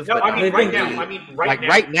 kind of. No, but I mean, right now.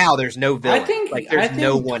 Right now, there's no villain. There's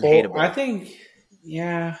no one hateable. I think,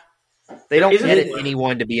 yeah. They don't edit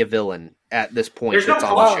anyone to be a villain at this point. There's no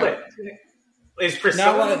conflict. Is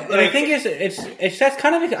Priscilla? I think it's that's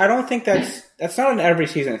kind of. I don't think that's not an every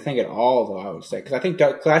season thing at all, though. I would say, because I think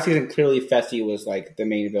last season clearly Fessy was like the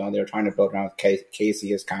main villain. They were trying to build around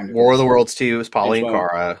Casey as kind of War of the Worlds 2 was Paulie and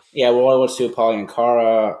Cara. Yeah, War of the Worlds 2, Paulie and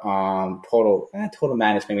Cara. Total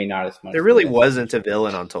Madness maybe not as much. There really wasn't a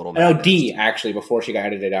villain on Total Madness. No, D actually before she got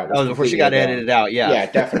edited out. Before she got edited out. Yeah,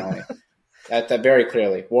 definitely. That very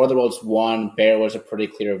clearly. War of the Worlds 1, Bear was a pretty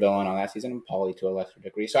clear villain on that season, and Paulie to a lesser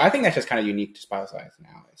degree. So I think that's just kind of unique to Spies, Lies, and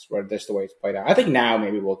Allies, where this is the way it's played out. I think now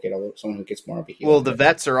maybe we'll get someone who gets more of a hero. Well, the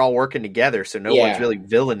vets are all working together, so no one's really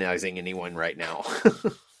villainizing anyone right now.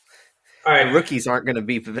 All right. The rookies aren't going to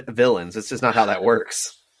be villains. It's just not how that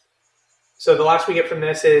works. So the last we get from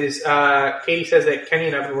this is Katie says that Kenny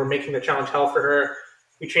and Evan were making the challenge hell for her.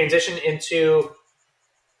 We transition into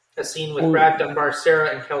a scene with Brad, Dunbar, Sarah,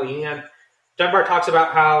 and Kellyanne. Dunbar talks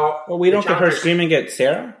about how... Well, we don't get her screaming at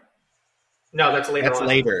Sarah? No, that's later on. That's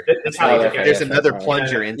later. There's another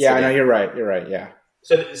plunger incident. Yeah, I know, you're right, yeah.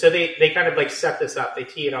 So they kind of like set this up. They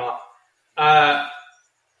tee it off.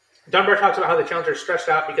 Dunbar talks about how the challengers are stressed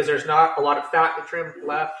out because there's not a lot of fat to trim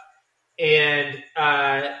left. And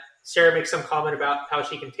Sarah makes some comment about how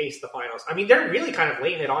she can taste the finals. I mean, they're really kind of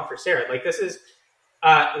laying it on for Sarah. Like this is...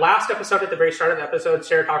 last episode, at the very start of the episode,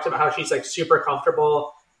 Sarah talks about how she's like super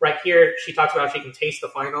comfortable. Right here, she talks about how she can taste the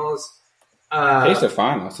finals. Taste the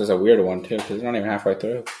finals is a weird one, too, because they're not even halfway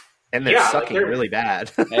through. And they're sucking really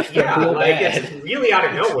bad. It's really out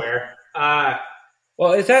of nowhere.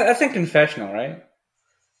 Well, that's in confessional, right?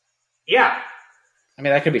 Yeah. I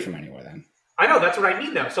mean, that could be from anywhere, then. I know, that's what I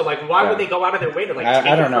mean, though. So, like, why would they go out of their way to, like,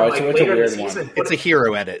 I don't know. It's a weird one. It's a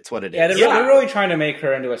hero edit. It's what it is. Yeah, they're really trying to make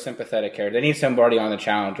her into a sympathetic character. They need somebody on the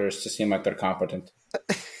challengers to seem like they're competent.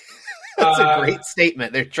 That's a great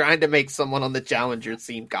statement. They're trying to make someone on the challenger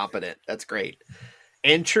seem competent. That's great.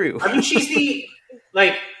 And true. I mean, she's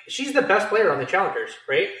the best player on the challengers,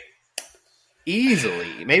 right?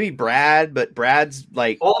 Easily, maybe Brad, but Brad's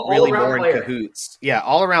like All really around more in player. cahoots. Yeah,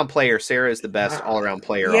 all around player. Sarah is the best all around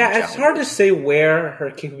player. on Yeah, the it's hard to say where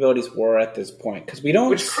her capabilities were at this point because we don't.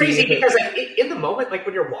 Which is crazy see her- because like in the moment, like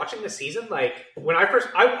when you're watching the season, like when I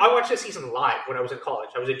watched this season live when I was in college.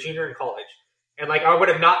 I was a junior in college, and like I would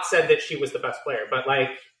have not said that she was the best player, but like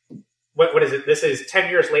what is it? This is 10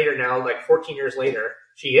 years later now, like 14 years later,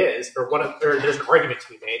 she is, or there's an argument to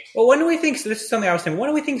be made. Well, when do we think? So this is something I was saying. When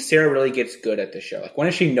do we think Sarah really gets good at the show? Like when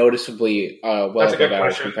is she noticeably well That's a good above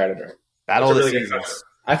average question. competitor? Battle of That's the a really good Seasons. question.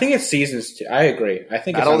 I think it's seasons. I agree. I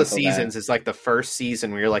think Battle of the it's until Seasons is like the first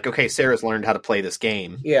season where you're like, okay, Sarah's learned how to play this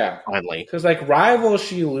game. then. Yeah, Finally, because like Rivals,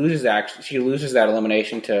 she loses that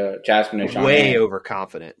elimination to Jasmine and John. way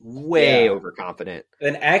overconfident. Way Yeah. overconfident.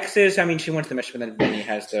 Then X's. I mean, she went to the mission, but then Benny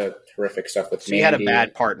has the terrific stuff with. She had a Mandy.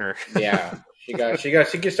 bad partner. Yeah, she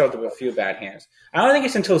gets out with a few bad hands. I don't think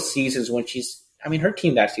it's until seasons when she's. I mean, her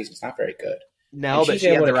team that season is not very good. No, And but she's she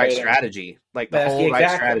had able the to right carry them. strategy. Like the That's whole right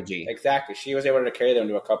strategy. Exactly. She was able to carry them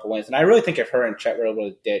to a couple wins. And I really think if her and Chet were able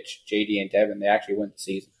to ditch JD and Devin, they actually win the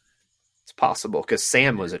season. It's possible because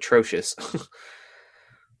Sam was atrocious.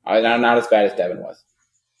 Not as bad as Devin was.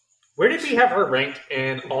 Where did we have her ranked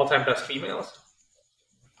in all-time best females?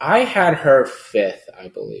 I had her fifth, I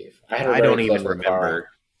believe. I had her I very don't close even to remember. Cara.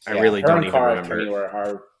 I Yeah, really her don't and even Cara to me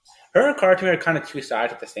remember. her and Cara to me are kind of two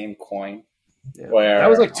sides of the same coin. Yeah. Where That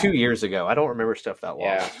was like 2 years ago. I don't remember stuff that long.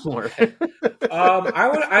 Yeah. anymore.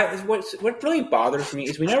 What really bothers me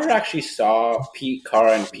is we never actually saw Pete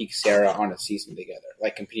Cara and Pete Sarah on a season together,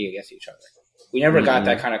 like competing against each other. We never got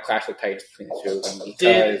that kind of clash of titans between the two of them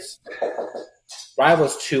because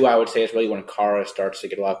Rivals 2, I would say, is really when Cara starts to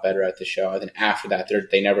get a lot better at the show. And then after that,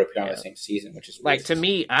 they never appear on the same season, which is like weird. to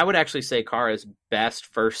me, I would actually say Kara's best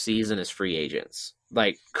first season is Free Agents.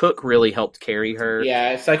 Like Cook really helped carry her.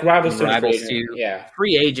 Yeah, it's like Rivals 2 and Rivals Free Agent. 2. Yeah.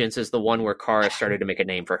 Free Agents is the one where Kara started to make a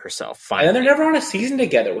name for herself. And Finally. then they're never on a season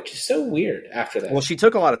together, which is so weird after that. Well, she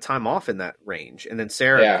took a lot of time off in that range, and then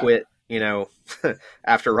Sarah quit.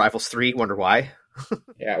 After Rivals 3. Wonder why?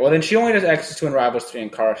 Yeah, well, then she only does X's 2 and Rivals 3,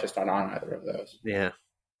 and Cara's just not on either of those. Yeah.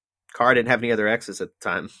 Kara didn't have any other exes at the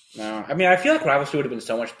time. No, I mean, I feel like Rivals 2 would have been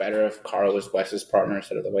so much better if Cara was Wes's partner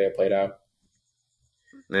instead of the way it played out.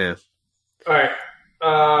 Yeah. All right.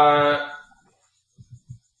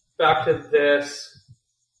 Back to this.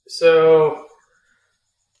 So,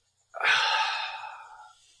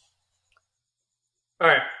 all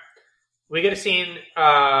right. We get a scene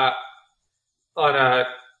on a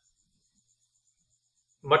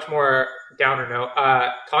much more downer note.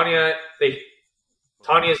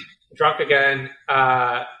 Tanya's drunk again.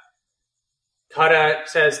 Kata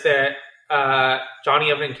says that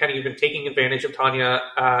Johnny, Evan, and Kenny have been taking advantage of Tanya.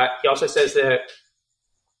 He also says that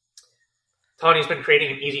Tanya's been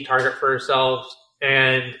creating an easy target for herself,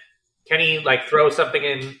 and Kenny throws something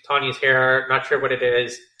in Tanya's hair. Not sure what it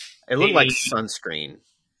is. It looked like sunscreen.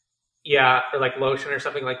 Yeah, or lotion or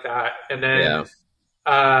something like that. And then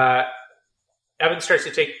Evan starts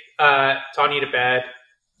to take Tanya to bed,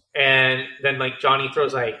 and then Johnny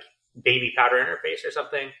throws baby powder in her face or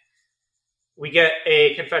something. We get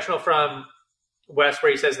a confessional from Wes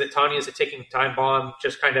where he says that Tanya is a ticking time bomb,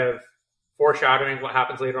 just kind of foreshadowing what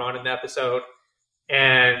happens later on in the episode.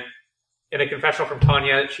 And in a confessional from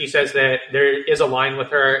Tanya, she says that there is a line with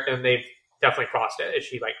her and they've definitely crossed it as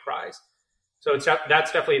she cries. So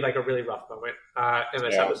that's definitely a really rough moment in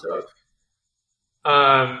this episode.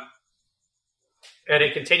 And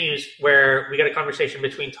it continues where we get a conversation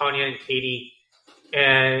between Tanya and Katie.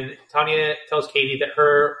 And Tanya tells Katie that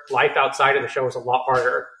her life outside of the show is a lot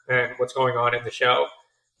harder than what's going on in the show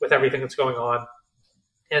with everything that's going on.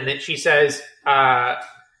 And that she says that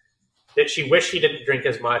she wished she didn't drink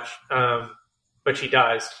as much, but she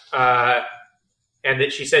does. And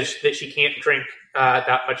that she says that she can't drink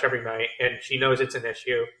that much every night, and she knows it's an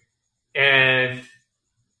issue. And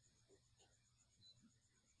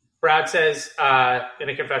Brad says in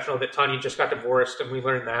a confessional that Tanya just got divorced, and we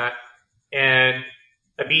learned that. And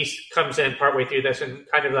Abis comes in partway through this and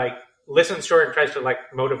kind of listens to her and tries to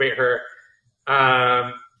motivate her.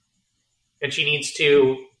 And she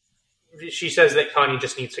says that Tanya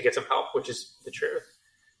just needs to get some help, which is the truth.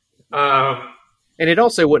 And it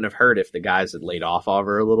also wouldn't have hurt if the guys had laid off of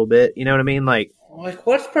her a little bit. You know what I mean?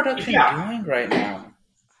 What's production doing right now?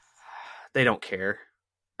 They don't care.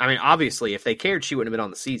 I mean, obviously, if they cared, she wouldn't have been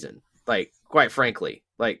on the season. Quite frankly.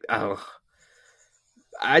 I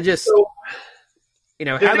just...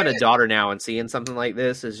 having a daughter now and seeing something like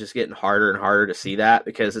this is just getting harder and harder to see that,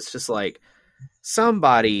 because it's just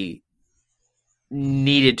somebody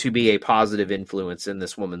needed to be a positive influence in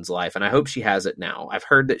this woman's life, and I hope she has it now. I've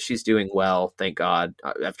heard that she's doing well, thank God.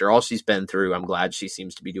 After all she's been through, I'm glad she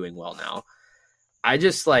seems to be doing well now. I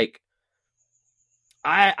just like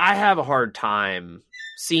I have a hard time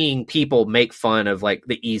seeing people make fun of like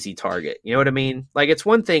the easy target. You know what I mean? Like, it's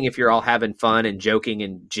one thing if you're all having fun and joking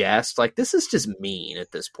and jest. Like, this is just mean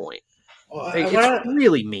at this point. Like, it's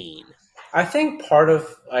really mean. I think part of,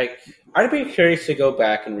 like, I'd be curious to go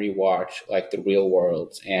back and rewatch, like, the Real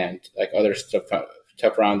Worlds and, like, other stuff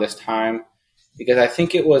around this time, because I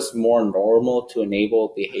think it was more normal to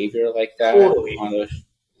enable behavior like that. Totally. On those,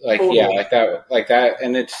 like, totally. Yeah, like that.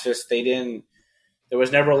 And it's just, there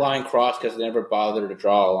was never a line crossed because they never bothered to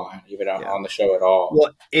draw a line, even on the show at all.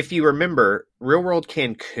 Well, if you remember, Real World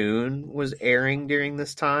Cancun was airing during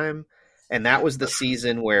this time. And that was the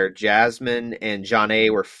season where Jasmine and Jonna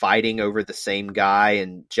were fighting over the same guy,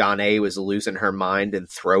 and Jonna was losing her mind and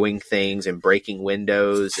throwing things and breaking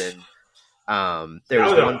windows. And there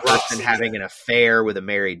was one person having an affair with a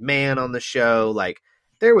married man on the show. Like,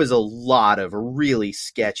 there was a lot of really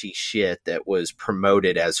sketchy shit that was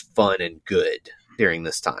promoted as fun and good during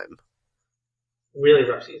this time. Really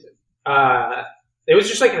rough season. It was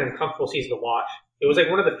just like an uncomfortable season to watch. It was like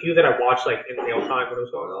one of the few that I watched like in real time when it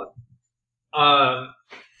was going on.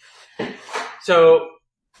 So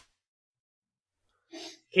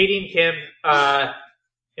Katie and Kim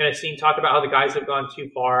in a scene talk about how the guys have gone too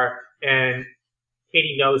far, and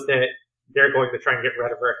Katie knows that they're going to try and get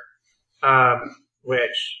rid of her,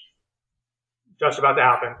 which just about to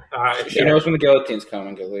happen. She knows when the guillotine's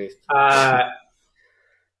coming, at least.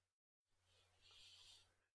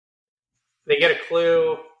 They get a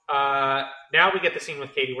clue. Now we get the scene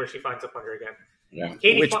with Katie where she finds the plunger again. Yeah.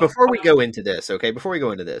 Before we go into this,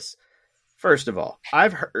 first of all,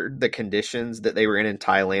 I've heard the conditions that they were in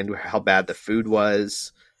Thailand, how bad the food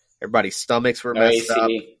was. Everybody's stomachs were messed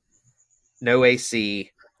up. No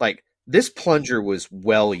AC. Like, this plunger was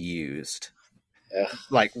well used. Ugh.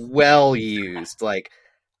 Like, well used. Like,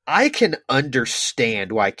 I can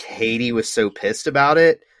understand why Katie was so pissed about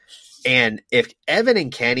it. And if Evan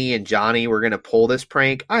and Kenny and Johnny were going to pull this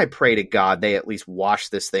prank, I pray to God they at least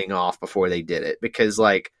washed this thing off before they did it. Because,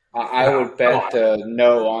 like... I would bet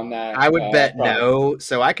no on that. I would bet no.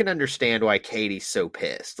 So I can understand why Katie's so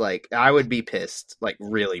pissed. Like, I would be pissed. Like,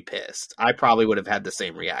 really pissed. I probably would have had the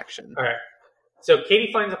same reaction. All right. So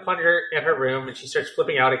Katie finds a plunger in her room, and she starts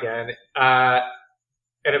flipping out again. And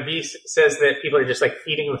Avis says that people are just, like,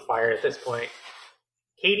 feeding with fire at this point.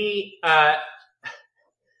 Katie...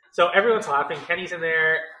 So everyone's laughing. Kenny's in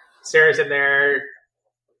there. Sarah's in there.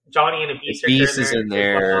 Johnny and Avis is in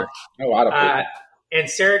there. A lot of people. And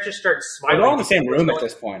Sarah just starts smiling. They're all in the same room at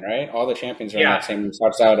this point, right? All the champions are in that same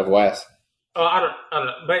outside of West. Oh, I don't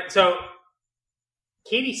know. But so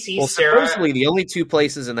Katie sees Sarah. Supposedly the only two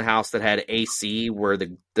places in the house that had AC were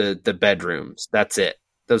the bedrooms. That's it.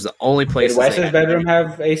 Those are the only places. Did West's bedroom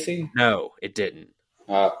have AC? No, it didn't.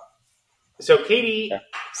 So Katie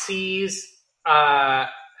sees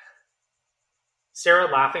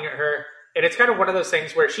Sarah laughing at her, and it's kind of one of those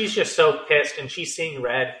things where she's just so pissed and she's seeing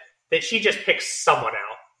red that she just picks someone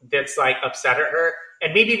out that's like upset at her.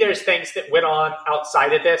 And maybe there's things that went on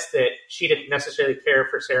outside of this that she didn't necessarily care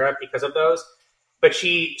for Sarah because of those. But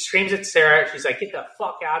she screams at Sarah. She's like, "Get the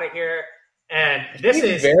fuck out of here!" And this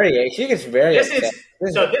is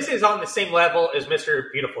on the same level as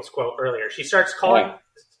Mr. Beautiful's quote earlier. She starts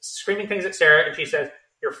screaming things at Sarah, and she says,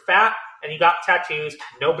 "You're fat and you got tattoos.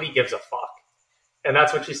 Nobody gives a fuck." And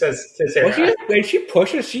that's what she says to Sarah. When she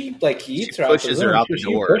pushes, she like eats her out the room. Pushes her out the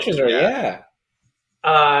door. She pushes her, yeah.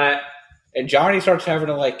 And Johnny starts having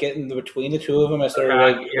to like get in between the two of them as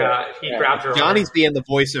they're he grabs her. Johnny's being the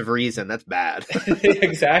voice of reason. That's bad.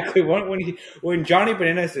 Exactly. When Johnny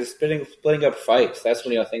Bananas is splitting up fights, that's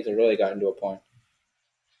when things have really gotten to a point.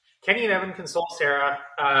 Kenny and Evan console Sarah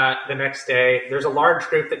the next day. There's a large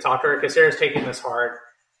group that talk to her because Sarah's taking this hard.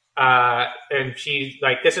 And she's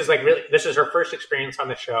like, this is her first experience on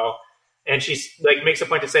the show. And she's like, makes a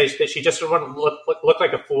point to say that she just doesn't want to look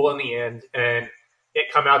like a fool in the end. And it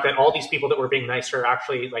come out that all these people that were being nice to her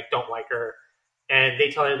actually like don't like her. And they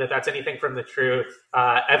tell her that that's anything from the truth.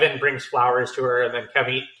 Evan brings flowers to her, and then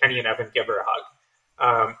Kenny and Evan give her a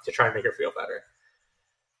hug, to try and make her feel better.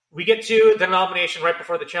 We get to the nomination right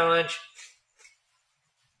before the challenge.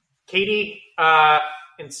 Katie, and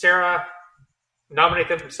Sarah nominate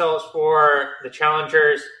themselves for the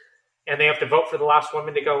challengers, and they have to vote for the last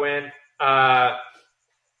woman to go in. And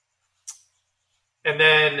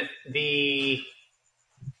then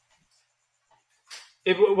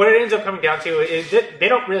what it ends up coming down to is that they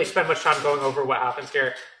don't really spend much time going over what happens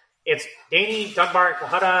here. It's Danny, Dunbar, and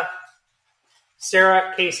Kahada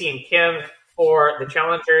Sarah, Casey, and Kim for the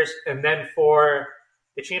challengers, and then for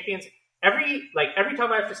the champions. Every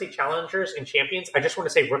time I have to say challengers and champions, I just want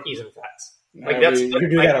to say rookies and vets. You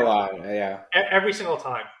do that a lot, yeah. Every single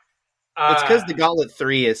time. It's because the Gauntlet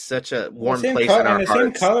 3 is such a warm place in our hearts.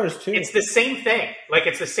 Same colors too. It's the same thing. Like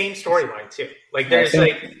it's the same storyline too. Like there's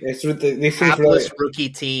hapless rookie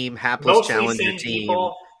team, hapless challenger team.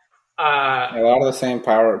 People, a lot of the same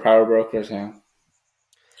power brokers. Yeah.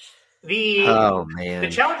 The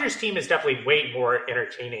challengers team is definitely way more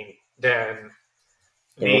entertaining than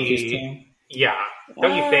the rookies team. Yeah,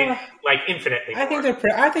 don't you think? Like infinitely.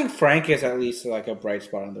 I think Frank is at least like a bright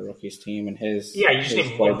spot on the rookies team, and his. Yeah, you just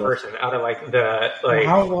need one person out of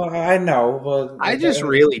I know, but I just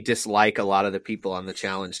really dislike a lot of the people on the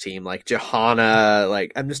challenge team, like Johanna.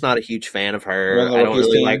 Like, I'm just not a huge fan of her. I don't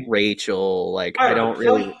really like Rachel. Like, I don't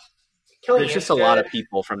really. There's just a lot of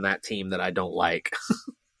people from that team that I don't like.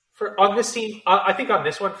 On this team, I think on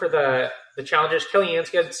this one for the challengers, Kellyanne's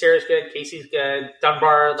good, Sarah's good, Casey's good,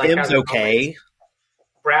 Dunbar Tim's okay,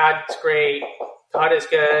 Brad's great, Todd is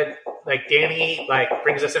good, like Danny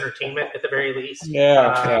brings us entertainment at the very least. He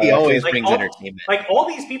always brings entertainment. Like all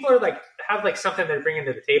these people are have something they're bringing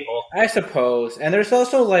to the table. I suppose, and there's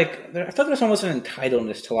also I thought there's almost an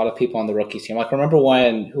entitlement to a lot of people on the rookies team. Like remember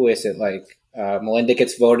when who is it Melinda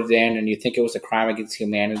gets voted in, and you think it was a crime against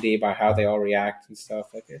humanity by how they all react and stuff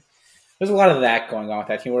like it. There's a lot of that going on with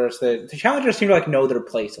that team, whereas the challengers seem to know their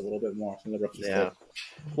place a little bit more than the rookies. Yeah.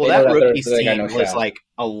 Well, that rookies team was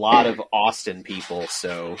a lot of Austin people,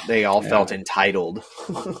 so they all felt entitled.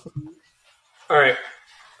 All right.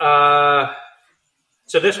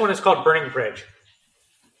 So this one is called Burning Bridge.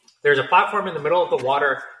 There's a platform in the middle of the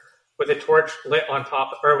water with a torch lit on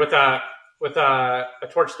top, or with a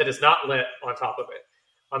torch that is not lit on top of it.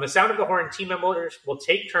 On the sound of the horn, team members will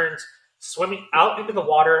take turns swimming out into the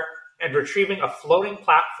water and retrieving a floating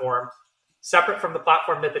platform separate from the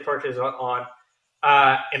platform that the torch is on,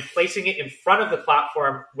 and placing it in front of the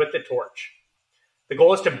platform with the torch. The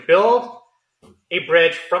goal is to build a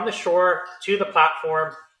bridge from the shore to the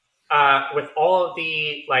platform with all of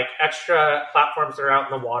the extra platforms that are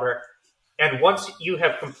out in the water. And once you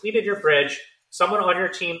have completed your bridge, someone on your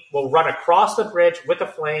team will run across the bridge with a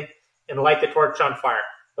flame and light the torch on fire.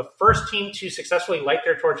 The first team to successfully light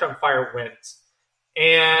their torch on fire wins.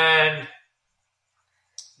 And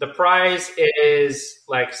the prize is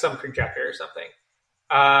some projector or something.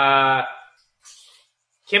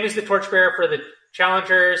 Kim is the torchbearer for the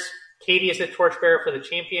challengers. Katie is the torchbearer for the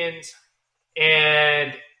champions.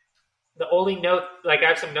 And the only note, I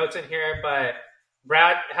have some notes in here, but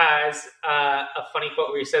Brad has a funny quote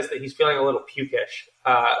where he says that he's feeling a little pukish,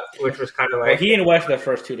 which was kind of he and Wes were the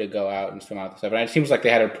first two to go out and swim out the stuff. And it seems like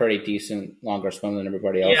they had a pretty decent, longer swim than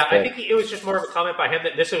everybody else. Yeah, I think it was just more of a comment by him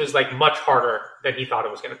that this was much harder than he thought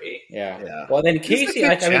it was going to be. Yeah. Well, then Casey,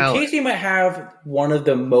 Casey might have one of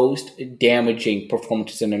the most damaging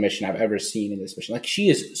performances in a mission I've ever seen in this mission. She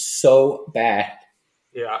is so bad.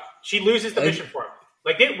 Yeah, she loses the mission for him.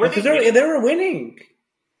 They were winning.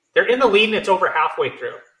 They're in the lead, and it's over halfway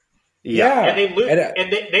through. Yeah, and they lose.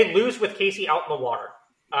 They lose with Casey out in the water.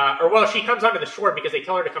 She comes onto the shore because they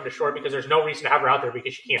tell her to come to shore because there's no reason to have her out there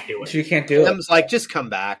because she can't do it. She can't do it. Tim's just come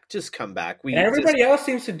back. Just come back. And everybody else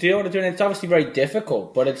seems to do it, and it's obviously very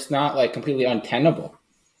difficult, but it's not completely untenable.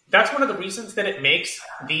 That's one of the reasons that it makes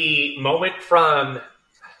the moment from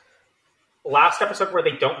last episode where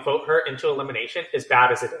they don't vote her into elimination as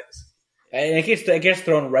bad as it is. And it gets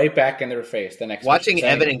thrown right back in their face the next. Watching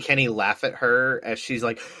Evan and Kenny laugh at her as she's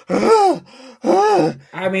like, they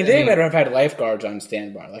better have had lifeguards on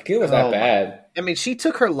standby. It was that bad. I mean, she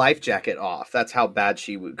took her life jacket off. That's how bad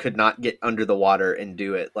she could not get under the water and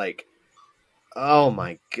do it. Oh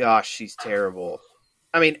my gosh, she's terrible.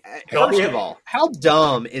 I mean, first of all, how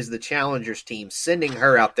dumb is the challengers team sending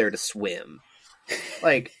her out there to swim?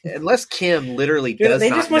 Unless Kim literally does they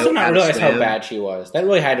not just must know have not how realized to swim. how bad she was. That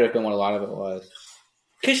really had to have been what a lot of it was.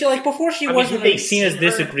 Because before she wasn't seen as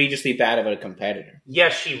this egregiously bad of a competitor.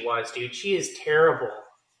 Yes, she was, dude. She is terrible.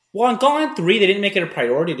 Well, on Gauntlet 3, they didn't make it a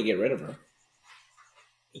priority to get rid of her.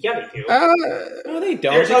 Yeah, they do. No, they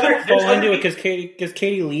don't. They fall into it because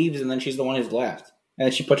Katie leaves and then she's the one who's left. And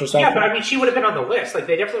then she puts herself in. But she would have been on the list.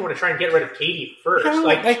 They definitely want to try and get rid of Katie first.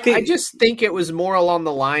 I just think it was more along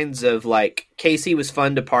the lines of Casey was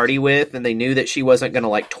fun to party with, and they knew that she wasn't going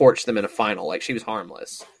to torch them in a final. She was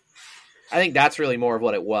harmless. I think that's really more of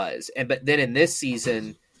what it was. But then in this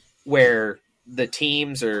season, where the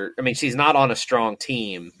teams are, she's not on a strong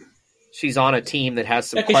team. She's on a team that has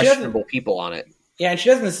some questionable people on it. Yeah, and she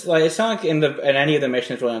doesn't. It's not like in any of the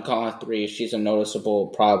missions really on Gauntlet 3, she's a noticeable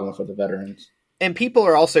problem for the veterans. And people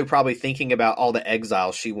are also probably thinking about all the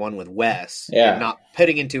exiles she won with Wes, Yeah. and not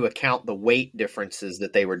putting into account the weight differences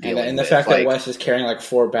that they were dealing with. And the fact like, that Wes is carrying like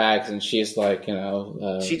 4 bags and she's like,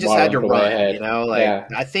 she just had to run. Ahead.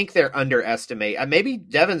 I think they're underestimating. Maybe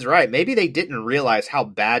Devin's right. Maybe they didn't realize how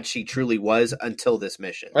bad she truly was until this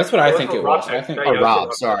mission. That's what I think it was. I think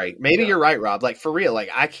Rob, sorry. Maybe you're right, Rob. Like, for real, like,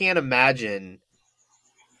 I can't imagine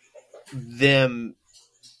them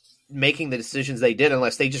making the decisions they did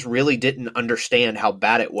unless they just really didn't understand how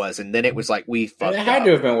bad it was, and then it was like we fucked It had up.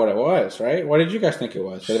 to have been what it was, right? What did you guys think it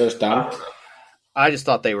was? That it was dumb? I just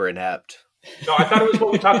thought they were inept. No, I thought it was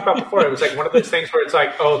what we talked about before. It was like one of those things where it's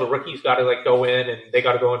like, oh, the rookies got to like go in and they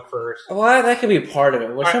got to go in first. Well, that could be part of it.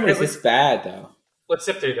 Well, All somebody's right, this bad though. Let's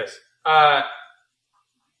zip through this.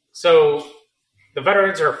 So the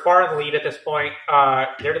veterans are far in the lead at this point.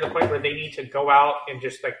 They're to the point where they need to go out and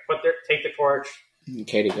just like take the torch. And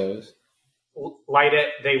Katie goes. Light it,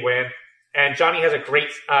 they win. And Johnny has a great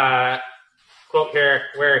quote here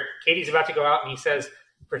where Katie's about to go out and he says,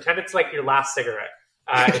 pretend it's like your last cigarette.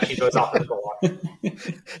 And she goes off into the water.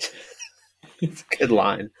 It's a good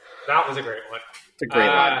line. That was a great one. It's a great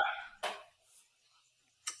line.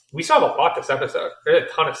 We saw a lot this episode. There's a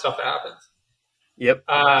ton of stuff that happens. Yep.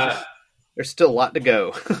 There's still a lot to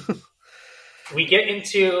go. We get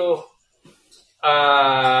into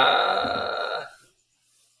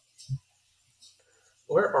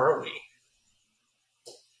where are we?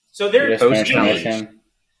 So they're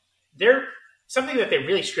something that they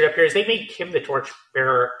really screwed up here is they made Kim the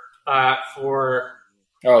torchbearer for.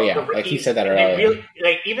 Oh yeah, like he said that earlier. Really,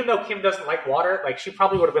 like even though Kim doesn't like water, like she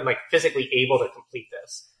probably would have been like physically able to complete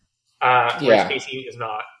this. Whereas Casey is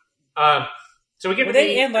not. So we get were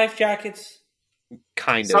they in life jackets?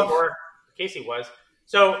 Kind of. Somewhere Casey was.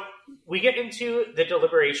 So we get into the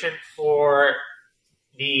deliberation for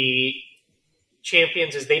the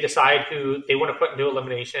champions as they decide who they want to put into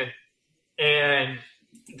elimination, and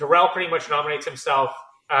Darrell pretty much nominates himself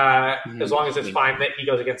as long as it's fine that he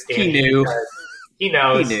goes against Danny. He knew. He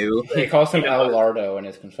knows. He knew. He calls him El Lardo in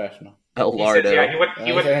his confessional. El Lardo.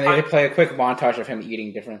 He would and they play a quick montage of him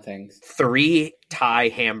eating different things. 3 Thai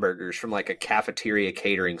hamburgers from like a cafeteria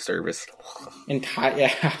catering service. In Thai,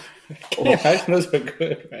 yeah. Yeah, those are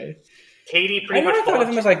good, right? Katie pretty much thought of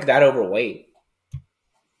him as like that overweight.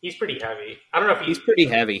 He's pretty heavy. I don't know if he's pretty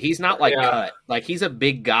heavy. He's not like cut. Like he's a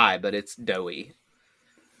big guy, but it's doughy.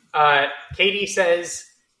 Katie says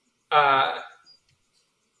that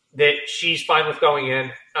she's fine with going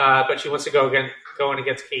in, but she wants to go in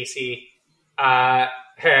against Casey.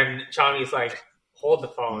 And Johnny's like, hold the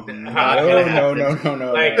phone. No.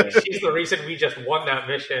 Like, she's the reason we just won that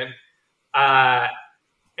mission.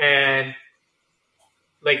 And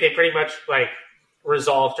like they pretty much like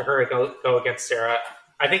resolve to her to go against Sarah.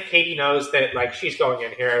 I think Katie knows that like she's going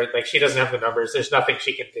in here, like she doesn't have the numbers. There's nothing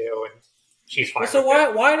she can do, and she's fine. So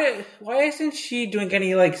why isn't she doing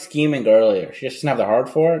any like scheming earlier? She just doesn't have the heart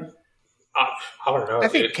for it. I don't know. I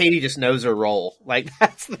think Katie just knows her role. Like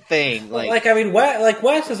that's the thing. Like I mean,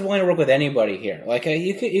 Wes is willing to work with anybody here. Like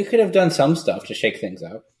you could have done some stuff to shake things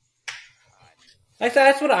up. Like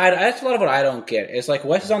that's a lot of what I don't get. It's like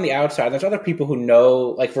Wes is on the outside. There's other people who know.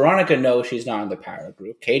 Like Veronica knows she's not in the power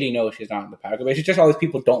group. Katie knows she's not in the power group. It's just all these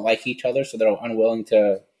people don't like each other, so they're unwilling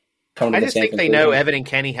to come to the same conclusion. I just think they know Evan and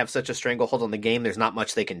Kenny have such a stranglehold on the game. There's not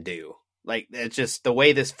much they can do. Like it's just the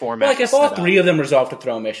way this format. Well, like if all 3 of them resolve to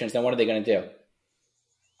throw missions, then what are they going to do?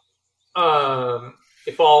 They'll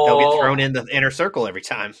get thrown in the inner circle every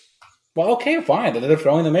time. Well, okay, fine. They're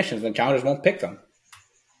throwing the missions, then challengers won't pick them.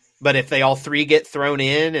 But if they all 3 get thrown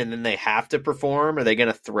in and then they have to perform, are they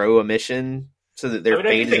going to throw a mission so that their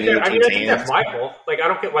fate is in the team's hands? I think that's my goal. Like, I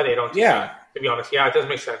don't get why they don't do that, to be honest. Yeah, it does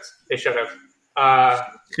make sense. They should have.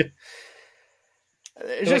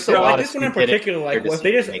 There's just a lot of this one in particular. Like,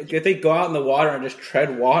 if they go out in the water and just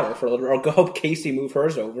tread water for a little bit, or go help Casey move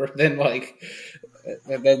hers over, then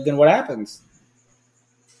then what happens?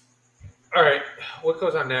 All right, what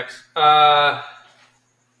goes on next?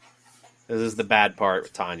 This is the bad part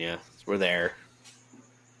with Tanya. We're there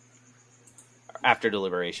after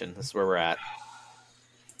deliberation. This is where we're at.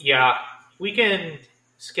 Yeah, we can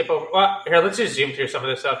skip over. Well, here, let's just zoom through some of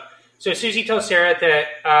this stuff. So Susie tells Sarah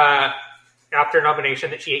that after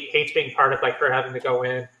nomination that she hates being part of like her having to go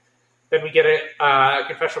in. Then we get a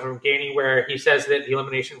confession from Danny where he says that the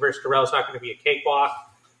elimination versus Darrell is not going to be a cakewalk.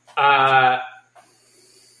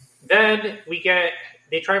 Then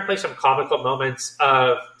they try and play some comical moments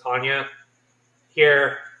of Tanya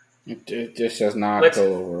here. It just does not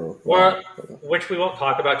go over. Which we won't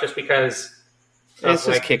talk about just because it's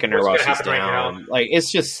just kicking her while she's down. Right, like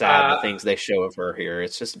it's just sad the things they show of her here.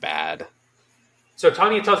 It's just bad. So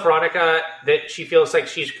Tanya tells Veronica that she feels like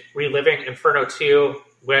she's reliving Inferno 2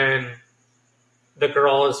 when the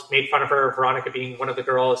girls made fun of her, Veronica being one of the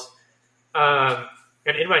girls. And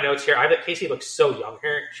in my notes here, I bet Casey looks so young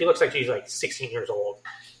here. She looks like she's like 16 years old.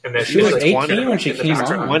 And then She was like 18 when she came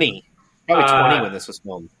on. 20. Probably 20 when this was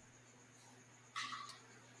filmed.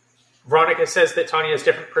 Veronica says that Tanya has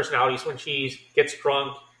different personalities when she gets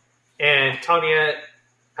drunk. And Tanya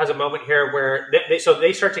has a moment here where they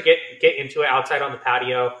start to get into it outside on the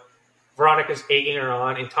patio. Veronica's egging her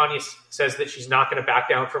on, and Tanya says that she's not going to back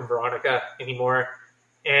down from Veronica anymore,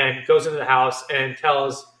 and goes into the house and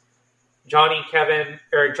tells Johnny,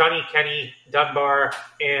 Kenny, Dunbar,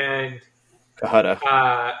 and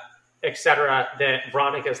Kahutta, etc. that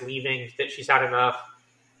Veronica's leaving, that she's had enough,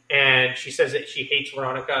 and she says that she hates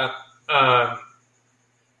Veronica.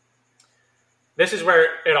 This is where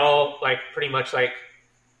it all pretty much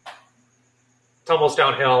tumbles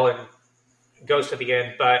downhill and goes to the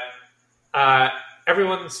end, but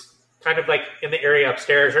everyone's kind of in the area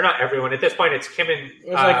upstairs, or not everyone. At this point, it's Kim and it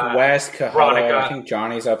was Wes, Kahutta, Veronica. I think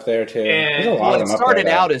Johnny's up there too. And, There's a lot of them it started up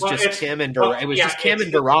there, out as just Kim and it was just Kim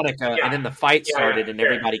and Veronica, and then the fight started and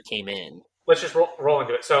everybody came in. Let's just roll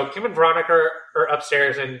into it. So Kim and Veronica are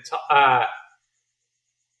upstairs, and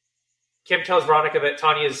Kim tells Veronica that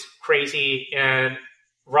Tanya's crazy, and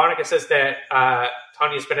Veronica says that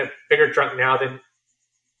Tanya's been a bigger drunk now than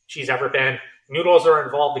she's ever been. Noodles are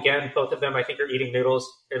involved again. Both of them, I think, are eating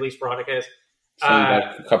noodles. Or at least Veronica is.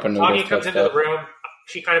 a cup of noodles. Tanya comes into the room.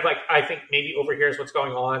 She kind of I think maybe overhears what's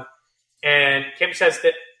going on. And Kim says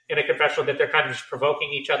that in a confessional that they're kind of just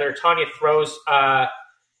provoking each other. Tanya throws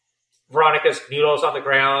Veronica's noodles on the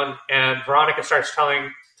ground, and Veronica starts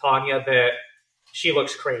telling Tanya that she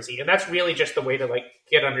looks crazy. And that's really just the way to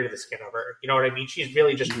get under the skin of her. You know what I mean? She's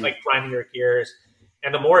really just grinding her gears.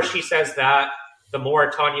 And the more she says that, the more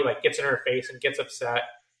Tanya gets in her face and gets upset.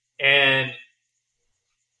 And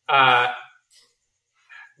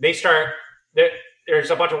they start, there's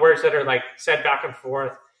a bunch of words that are said back and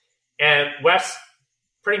forth. And Wes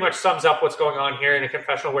pretty much sums up what's going on here in a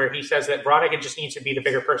confessional where he says that Veronica just needs to be the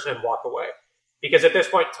bigger person and walk away. Because at this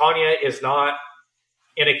point, Tanya is not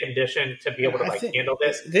in a condition to be able to handle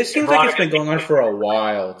this. This seems like it's been going on for a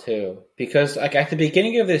while too. Because at the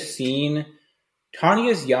beginning of this scene,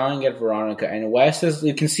 Tanya's yelling at Veronica, and Wes is,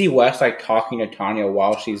 you can see Wes talking to Tanya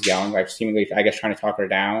while she's yelling, seemingly, I guess, trying to talk her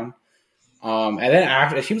down. And then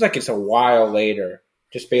after, it seems like it's a while later,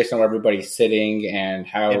 just based on where everybody's sitting and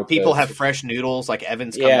how. And people have fresh noodles,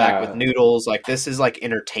 Evan's come back with noodles. This is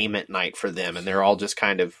entertainment night for them, and they're all just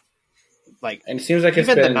kind of and it seems like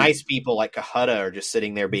even the nice people like Kahutta are just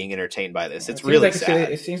sitting there being entertained by this. It's really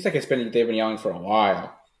sad. It seems like they've been yelling for a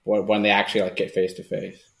while when they actually get face to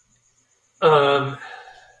face.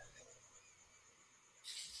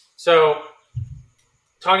 So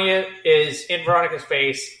Tanya is in Veronica's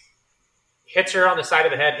face, hits her on the side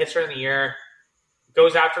of the head, hits her in the ear,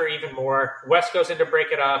 goes after her even more. Wes goes in to break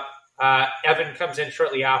it up. Evan comes in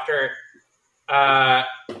shortly after.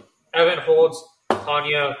 Evan holds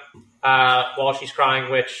Tanya while she's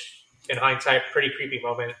crying, which in hindsight, pretty creepy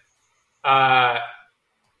moment. Kahutta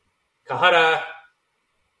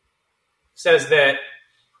says that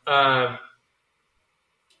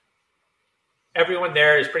everyone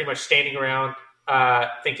there is pretty much standing around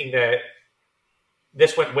thinking that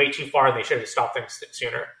this went way too far and they should have stopped things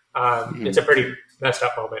sooner. It's a pretty messed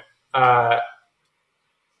up moment.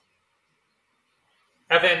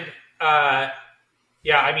 Evan,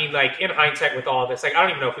 in hindsight with all of this, I don't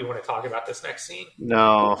even know if we want to talk about this next scene.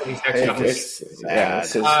 No. These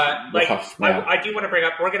next I do want to bring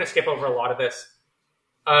up, we're going to skip over a lot of this.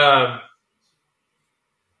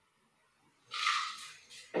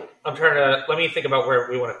 Let me think about where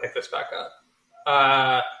we want to pick this back up.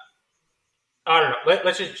 I don't know.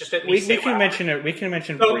 Let's just at least we can mention it. We can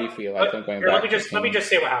mention briefly. Let me just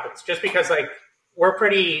say what happens. Just because we're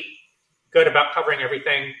pretty good about covering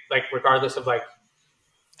everything, regardless of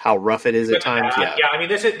how rough it is at times. Yeah. I mean,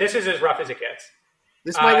 this is as rough as it gets.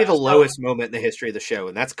 This might be the lowest moment in the history of the show,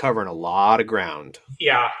 and that's covering a lot of ground.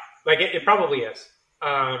 Yeah, it probably is.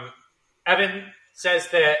 Evan says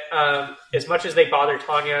that as much as they bother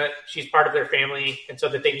Tanya, she's part of their family, and so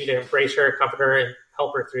that they need to embrace her, comfort her, and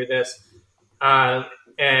help her through this.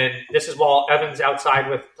 And this is while Evan's outside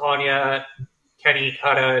with Tanya, Kenny,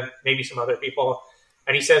 Kahutta, and maybe some other people.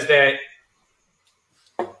 And he says that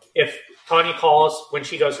if Tanya calls when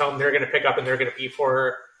she goes home, they're going to pick up and they're going to be for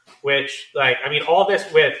her. Which, all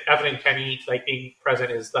this with Evan and Kenny being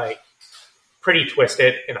present is pretty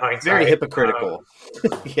twisted in hindsight. Very hypocritical.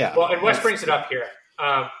 Yeah. Well, and Wes brings it up here.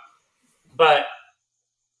 But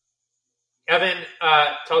Evan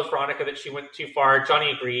tells Veronica that she went too far.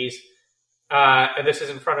 Johnny agrees. And this is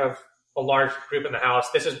in front of a large group in the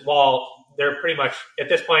house. This is while they're pretty much, at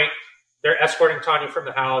this point, they're escorting Tanya from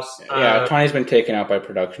the house. Yeah, Tanya's been taken out by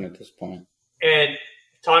production at this point. And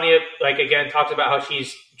Tanya, again, talks about how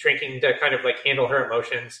she's drinking to kind of, handle her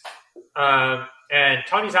emotions. And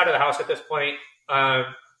Tanya's out of the house at this point. And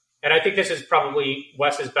I think this is probably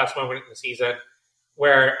Wes's best moment in the season,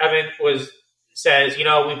 where Evan says, we've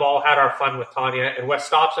all had our fun with Tanya. And Wes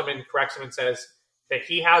stops him and corrects him and says that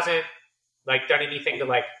he hasn't, done anything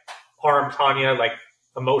to, harm Tanya,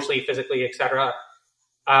 emotionally, physically, etc.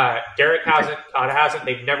 Derek hasn't, Todd hasn't.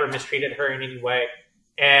 They've never mistreated her in any way.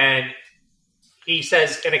 And he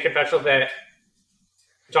says in a confessional that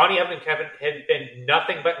Johnny, Evan, and Kevin had been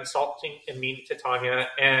nothing but insulting and mean to Tanya,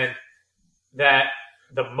 and that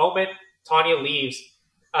the moment Tanya leaves,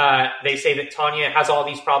 they say that Tanya has all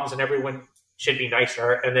these problems and everyone should be nice to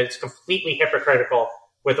her, and that it's completely hypocritical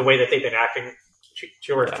with the way that they've been acting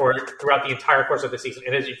to her throughout the entire course of the season.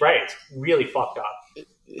 And as you're right, it's really fucked up.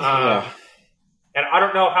 And I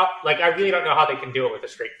don't know how, I really don't know how they can do it with a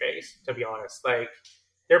straight face, to be honest.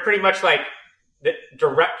 They're pretty much the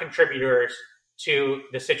direct contributors to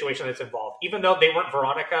the situation that's involved. Even though they weren't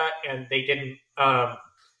Veronica and they didn't,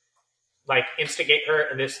 instigate her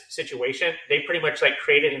in this situation, they pretty much,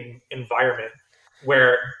 created an environment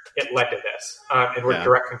where it led to this, and were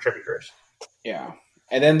direct contributors. Yeah.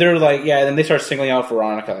 And then they're then they start singling out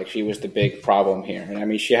Veronica she was the big problem here. And I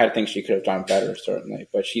mean, she had things she could have done better, certainly,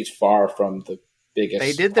 but she's far from the biggest.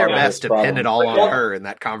 They did their best to pin it all on her in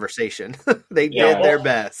that conversation. They did their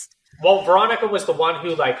best. Well, Veronica was the one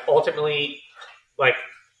who, ultimately,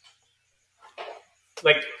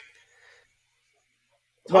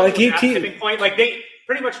 tipping point. They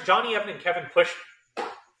pretty much, Johnny, Evan, and Kevin pushed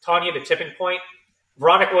Tanya to tipping point.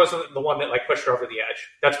 Veronica wasn't the one that pushed her over the edge.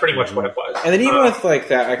 That's pretty much what it was. And then even with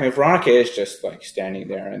that, Veronica is just standing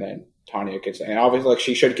there, and then Tanya gets, and obviously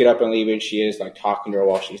she should get up and leave, and she is talking to her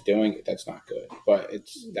while she's doing it. That's not good. But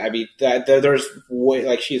there's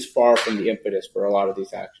way she's far from the impetus for a lot of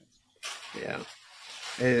these actions. Yeah,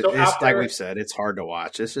 it's like we've said, it's hard to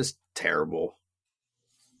watch. It's just terrible.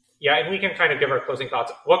 Yeah, and we can kind of give our closing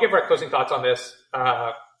thoughts. We'll give our closing thoughts on this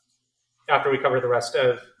after we cover the rest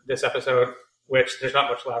of this episode, which there's not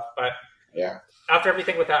much left. But yeah, after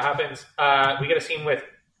everything with that happens, we get a scene with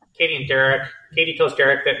Katie and Derek. Katie tells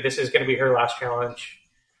Derek that this is going to be her last challenge,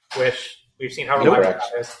 which we've seen how reliable that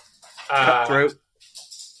is. Cutthroat.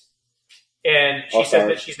 And she says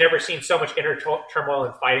that she's never seen so much inner turmoil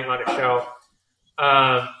and fighting on a show.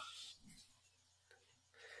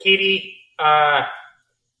 Katie...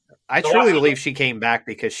 I truly believe she came back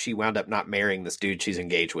because she wound up not marrying this dude she's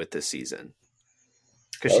engaged with this season.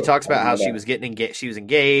 Because she talks about how she was getting engaged, she was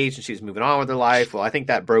engaged, and she was moving on with her life. Well, I think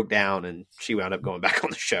that broke down, and she wound up going back on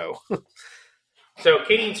the show. So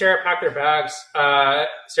Katie and Sarah pack their bags.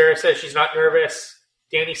 Sarah says she's not nervous.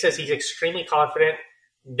 Danny says he's extremely confident,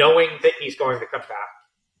 knowing that he's going to come back.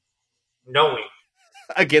 Knowing.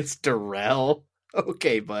 Against Darrell?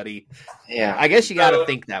 Okay, buddy. Yeah. I guess you got to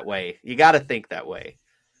think that way. You got to think that way.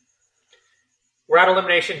 We're at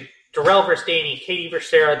elimination. Darrell versus Danny, Katie versus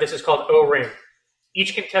Sarah. This is called O-Ring.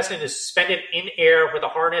 Each contestant is suspended in air with a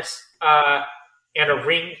harness and a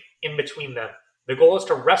ring in between them. The goal is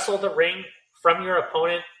to wrestle the ring from your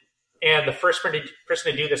opponent, and the first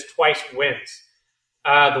person to do this twice wins.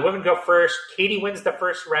 The women go first. Katie wins the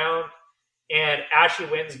first round, and as she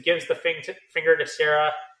wins, gives the finger to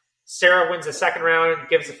Sarah. Sarah wins the second round,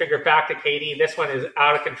 gives the finger back to Katie. This one is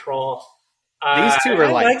out of control. These two are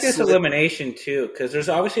I like this elimination too, because there's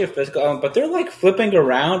obviously a physical element, but they're flipping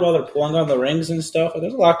around while they're pulling on the rings and stuff.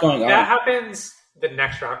 There's a lot going on. That happens the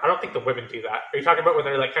next round. I don't think the women do that. Are you talking about when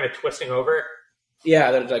they're kind of twisting over?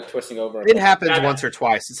 Yeah, they're twisting over. It happens once or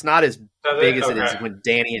twice. It's not as big as it is when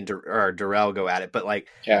Danny and Darrell go at it. But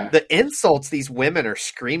the insults these women are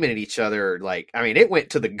screaming at each other, it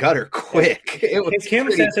went to the gutter quick. It was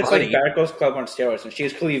Kim says it's like Bad Girls Club on steroids, and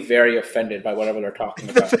she's clearly very offended by whatever they're talking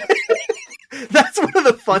about. That's one of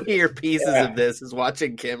the funnier pieces of this is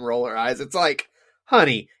watching Kim roll her eyes. It's like,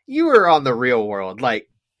 honey, you were on the Real World.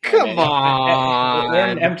 Come on. We're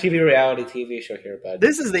an MTV reality TV show here, bud.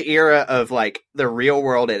 This is the era of the Real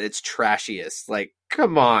World at its trashiest.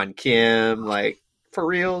 Come on, Kim. For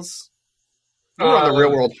reals? We're on the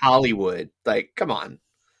Real World Hollywood. Come on.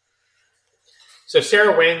 So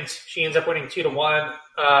Sarah wins. She ends up winning 2-1.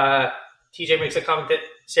 TJ makes a comment that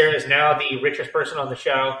Sarah is now the richest person on the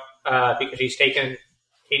show because she's taken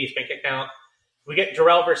Katie's bank account. We get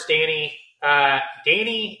Darrell versus Danny.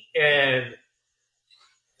 Danny and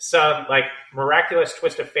some miraculous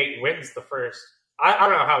twist of fate wins the first I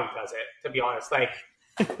don't know how he does it, to be honest. Like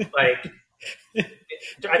I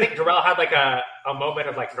think Darrell had like a moment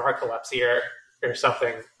of like narcolepsy or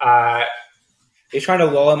something. He's trying to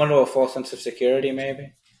lull him into a false sense of security,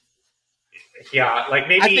 maybe. Yeah, like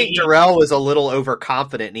maybe I think Darrell was a little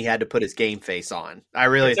overconfident and he had to put his game face on. I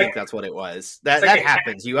really think that's what it was. That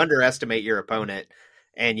happens. You underestimate your opponent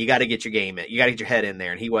and you got to get your game in. You got to get your head in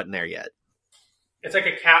there, and he wasn't there yet. It's like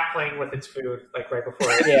a cat playing with its food, like right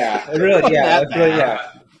before it. Yeah, it really, yeah, that's really,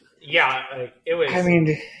 yeah, like it was. I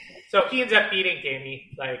mean, so he ends up beating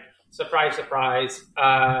Danny, like surprise, surprise,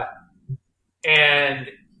 and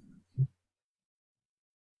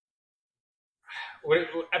we're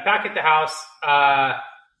back at the house.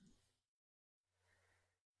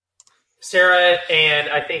 Sarah and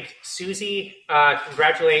I think Susie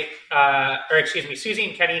Susie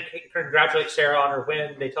and Kenny congratulate Sarah on her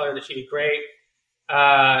win. They tell her that she did great.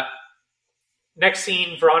 Next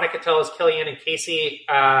scene, Veronica tells Killian and Casey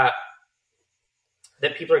that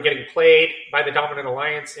people are getting played by the Dominant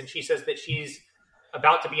Alliance, and she says that she's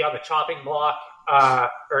about to be on the chopping block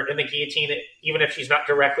or in the guillotine, even if she's not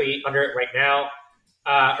directly under it right now,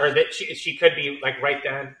 or that she could be like right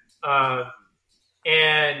then.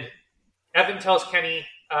 And Evan tells Kenny,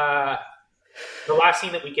 the last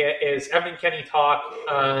scene that we get is Evan and Kenny talk,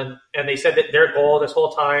 and they said that their goal this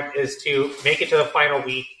whole time is to make it to the final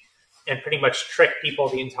week and pretty much trick people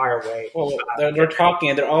the entire way. Well, they're talking,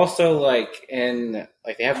 and they're also like they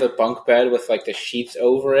have the bunk bed with like the sheets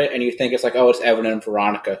over it, and you think it's like, oh, it's Evan and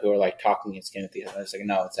Veronica who are like talking and skin at the end. It's like,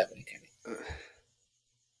 no, it's Evan and Kenny.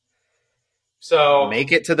 So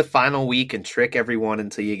make it to the final week and trick everyone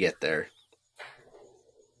until you get there.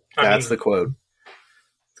 That's the quote.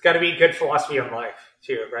 It's got to be good philosophy of life,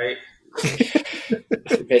 too, right?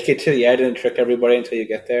 Make it to the end and trick everybody until you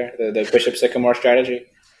get there. The Bishop Sycamore strategy.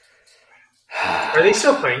 Are they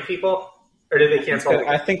still playing people? Or did they cancel?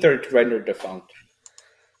 I think they're rendered defunct.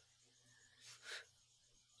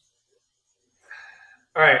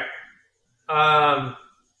 All right.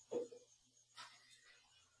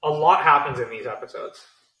 A lot happens in these episodes.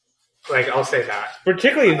 Like, I'll say that.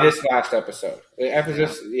 Particularly this last episode.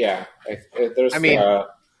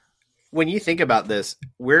 When you think about this,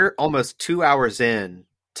 we're almost 2 hours in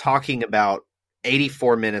talking about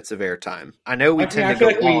 84 minutes of airtime. I know we tend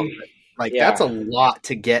to go long. That's a lot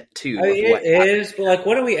to get to. It is, but like,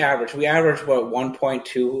 what do we average? We average,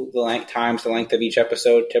 1.2 times the length of each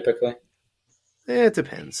episode, typically? It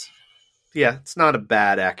depends. Yeah, it's not a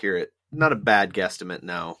bad guesstimate,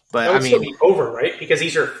 no. But that would still be over, right? Because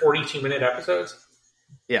these are 42-minute episodes.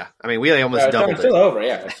 Yeah, I mean, we almost doubled it. It's still over,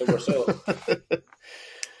 yeah. So we're still.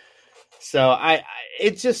 So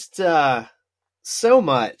it just so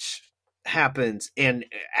much happens, and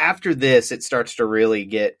after this, it starts to really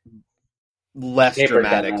get less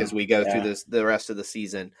dramatic as we go through the rest of the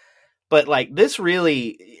season. But like this,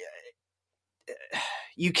 really,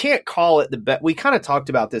 you can't call it the best. We kind of talked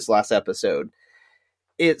about this last episode.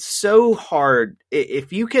 It's so hard.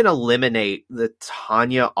 If you can eliminate the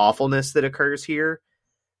Tanya awfulness that occurs here,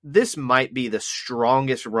 this might be the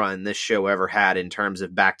strongest run this show ever had in terms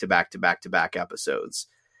of back-to-back episodes.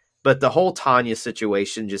 But the whole Tanya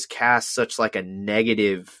situation just casts such like a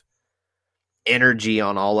negative energy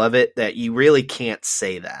on all of it that you really can't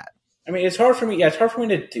say that. I mean, it's hard for me. Yeah, it's hard for me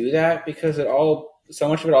to do that because so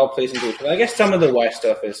much of it all plays into each other. I guess some of the West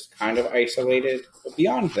stuff is kind of isolated, but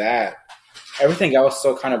beyond that, everything else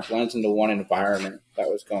still kind of blends into one environment that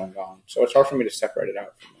was going on. So it's hard for me to separate it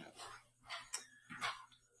out from that.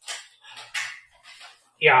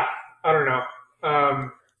 Yeah, I don't know.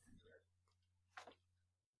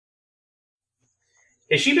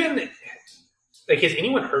 Has she been has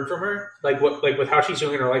anyone heard from her? With how she's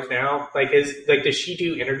doing in her life now? Does she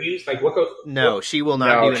do interviews? No, she will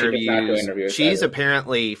not do interviews. Not do interviews. She's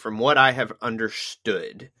apparently, from what I have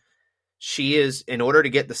understood, she is, in order to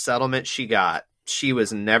get the settlement she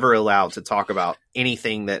was never allowed to talk about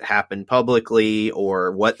anything that happened publicly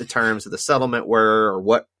or what the terms of the settlement were or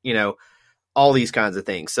what, all these kinds of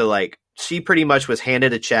things. So she pretty much was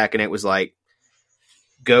handed a check and it was like,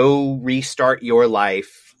 go restart your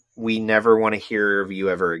life. We never want to hear of you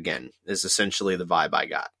ever again is essentially the vibe I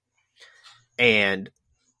got. And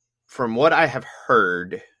from what I have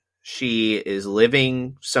heard, she is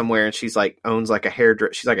living somewhere and she's owns a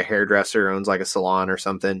hairdresser, owns a salon or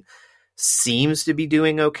something. Seems to be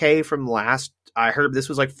doing okay from last I heard. This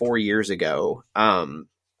was 4 years ago.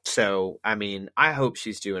 So I mean, I hope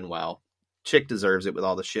she's doing well. Chick deserves it with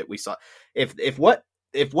all the shit we saw. If what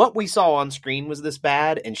we saw on screen was this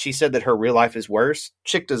bad and she said that her real life is worse,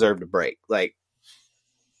 Chick deserved a break.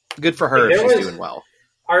 Good for her if she's doing well.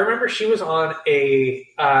 I remember she was on a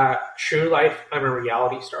True Life. I'm a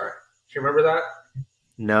Reality Star. Do you remember that?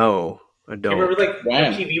 No, I don't. You remember like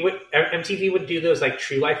When? MTV would do those like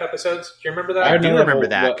True Life episodes? Do you remember that? I do know remember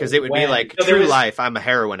that because it would be when. like So there True was- Life, I'm a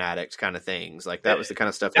heroin addict kind of things. Like that was the kind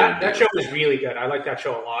of stuff that show was really good. I like that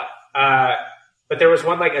show a lot. But there was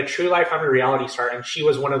one like a True Life, I'm a Reality Star, and she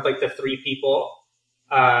was one of like the 3 people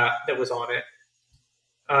that was on it.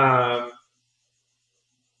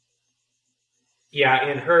 Yeah,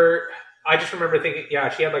 and I just remember thinking, yeah,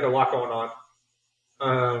 she had like a lot going on.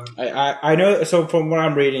 I know. So from what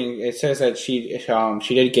I'm reading, it says that she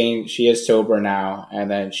did gain. She is sober now,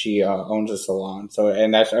 and then she owns a salon. So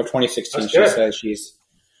and that's of 2016. That's She good. says she's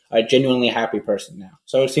a genuinely happy person now.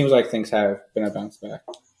 So it seems like things have been a bounce back.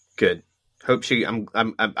 Good. Hope she. I'm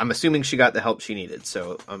assuming she got the help she needed.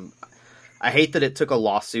 So I hate that it took a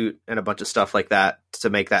lawsuit and a bunch of stuff like that to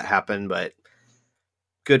make that happen, but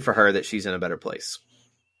good for her that she's in a better place.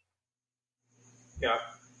 Yeah.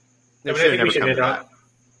 It I should have think never we should come to end on. that.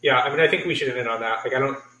 Yeah, I think we should end on that. Like, I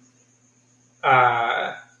don't.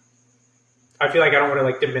 I feel like I don't want to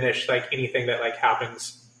like diminish like anything that like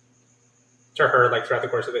happens to her like throughout the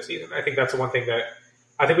course of the season. I think that's the one thing that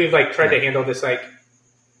I think we've like tried to handle this like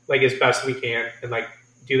as best we can and like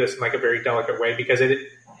do this in like a very delicate way because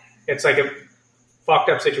it's like a fucked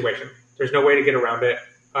up situation. There's no way to get around it.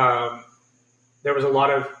 There was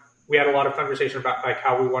we had a lot of conversation about like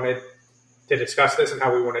how we wanted to discuss this and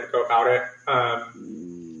how we wanted to go about it.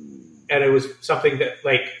 And it was something that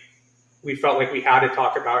like we felt like we had to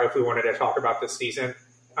talk about if we wanted to talk about this season.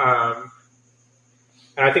 And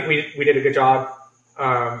I think we did a good job.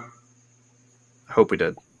 I hope we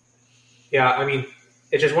did. Yeah, I mean,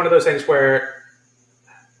 it's just one of those things where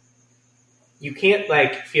you can't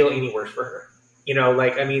like feel any worse for her. You know,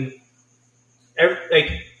 like I mean,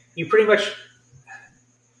 you pretty much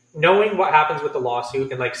knowing what happens with the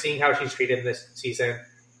lawsuit and like seeing how she's treated in this season,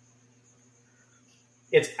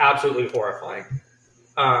 it's absolutely horrifying.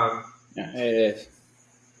 Yeah, it is.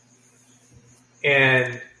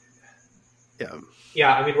 And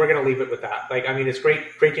yeah, I mean, we're gonna leave it with that. Like, I mean, it's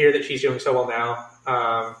great to hear that she's doing so well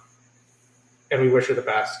now, and we wish her the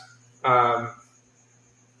best.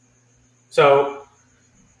 So,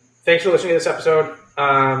 thanks for listening to this episode,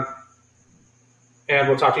 and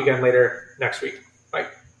we'll talk to you again later next week.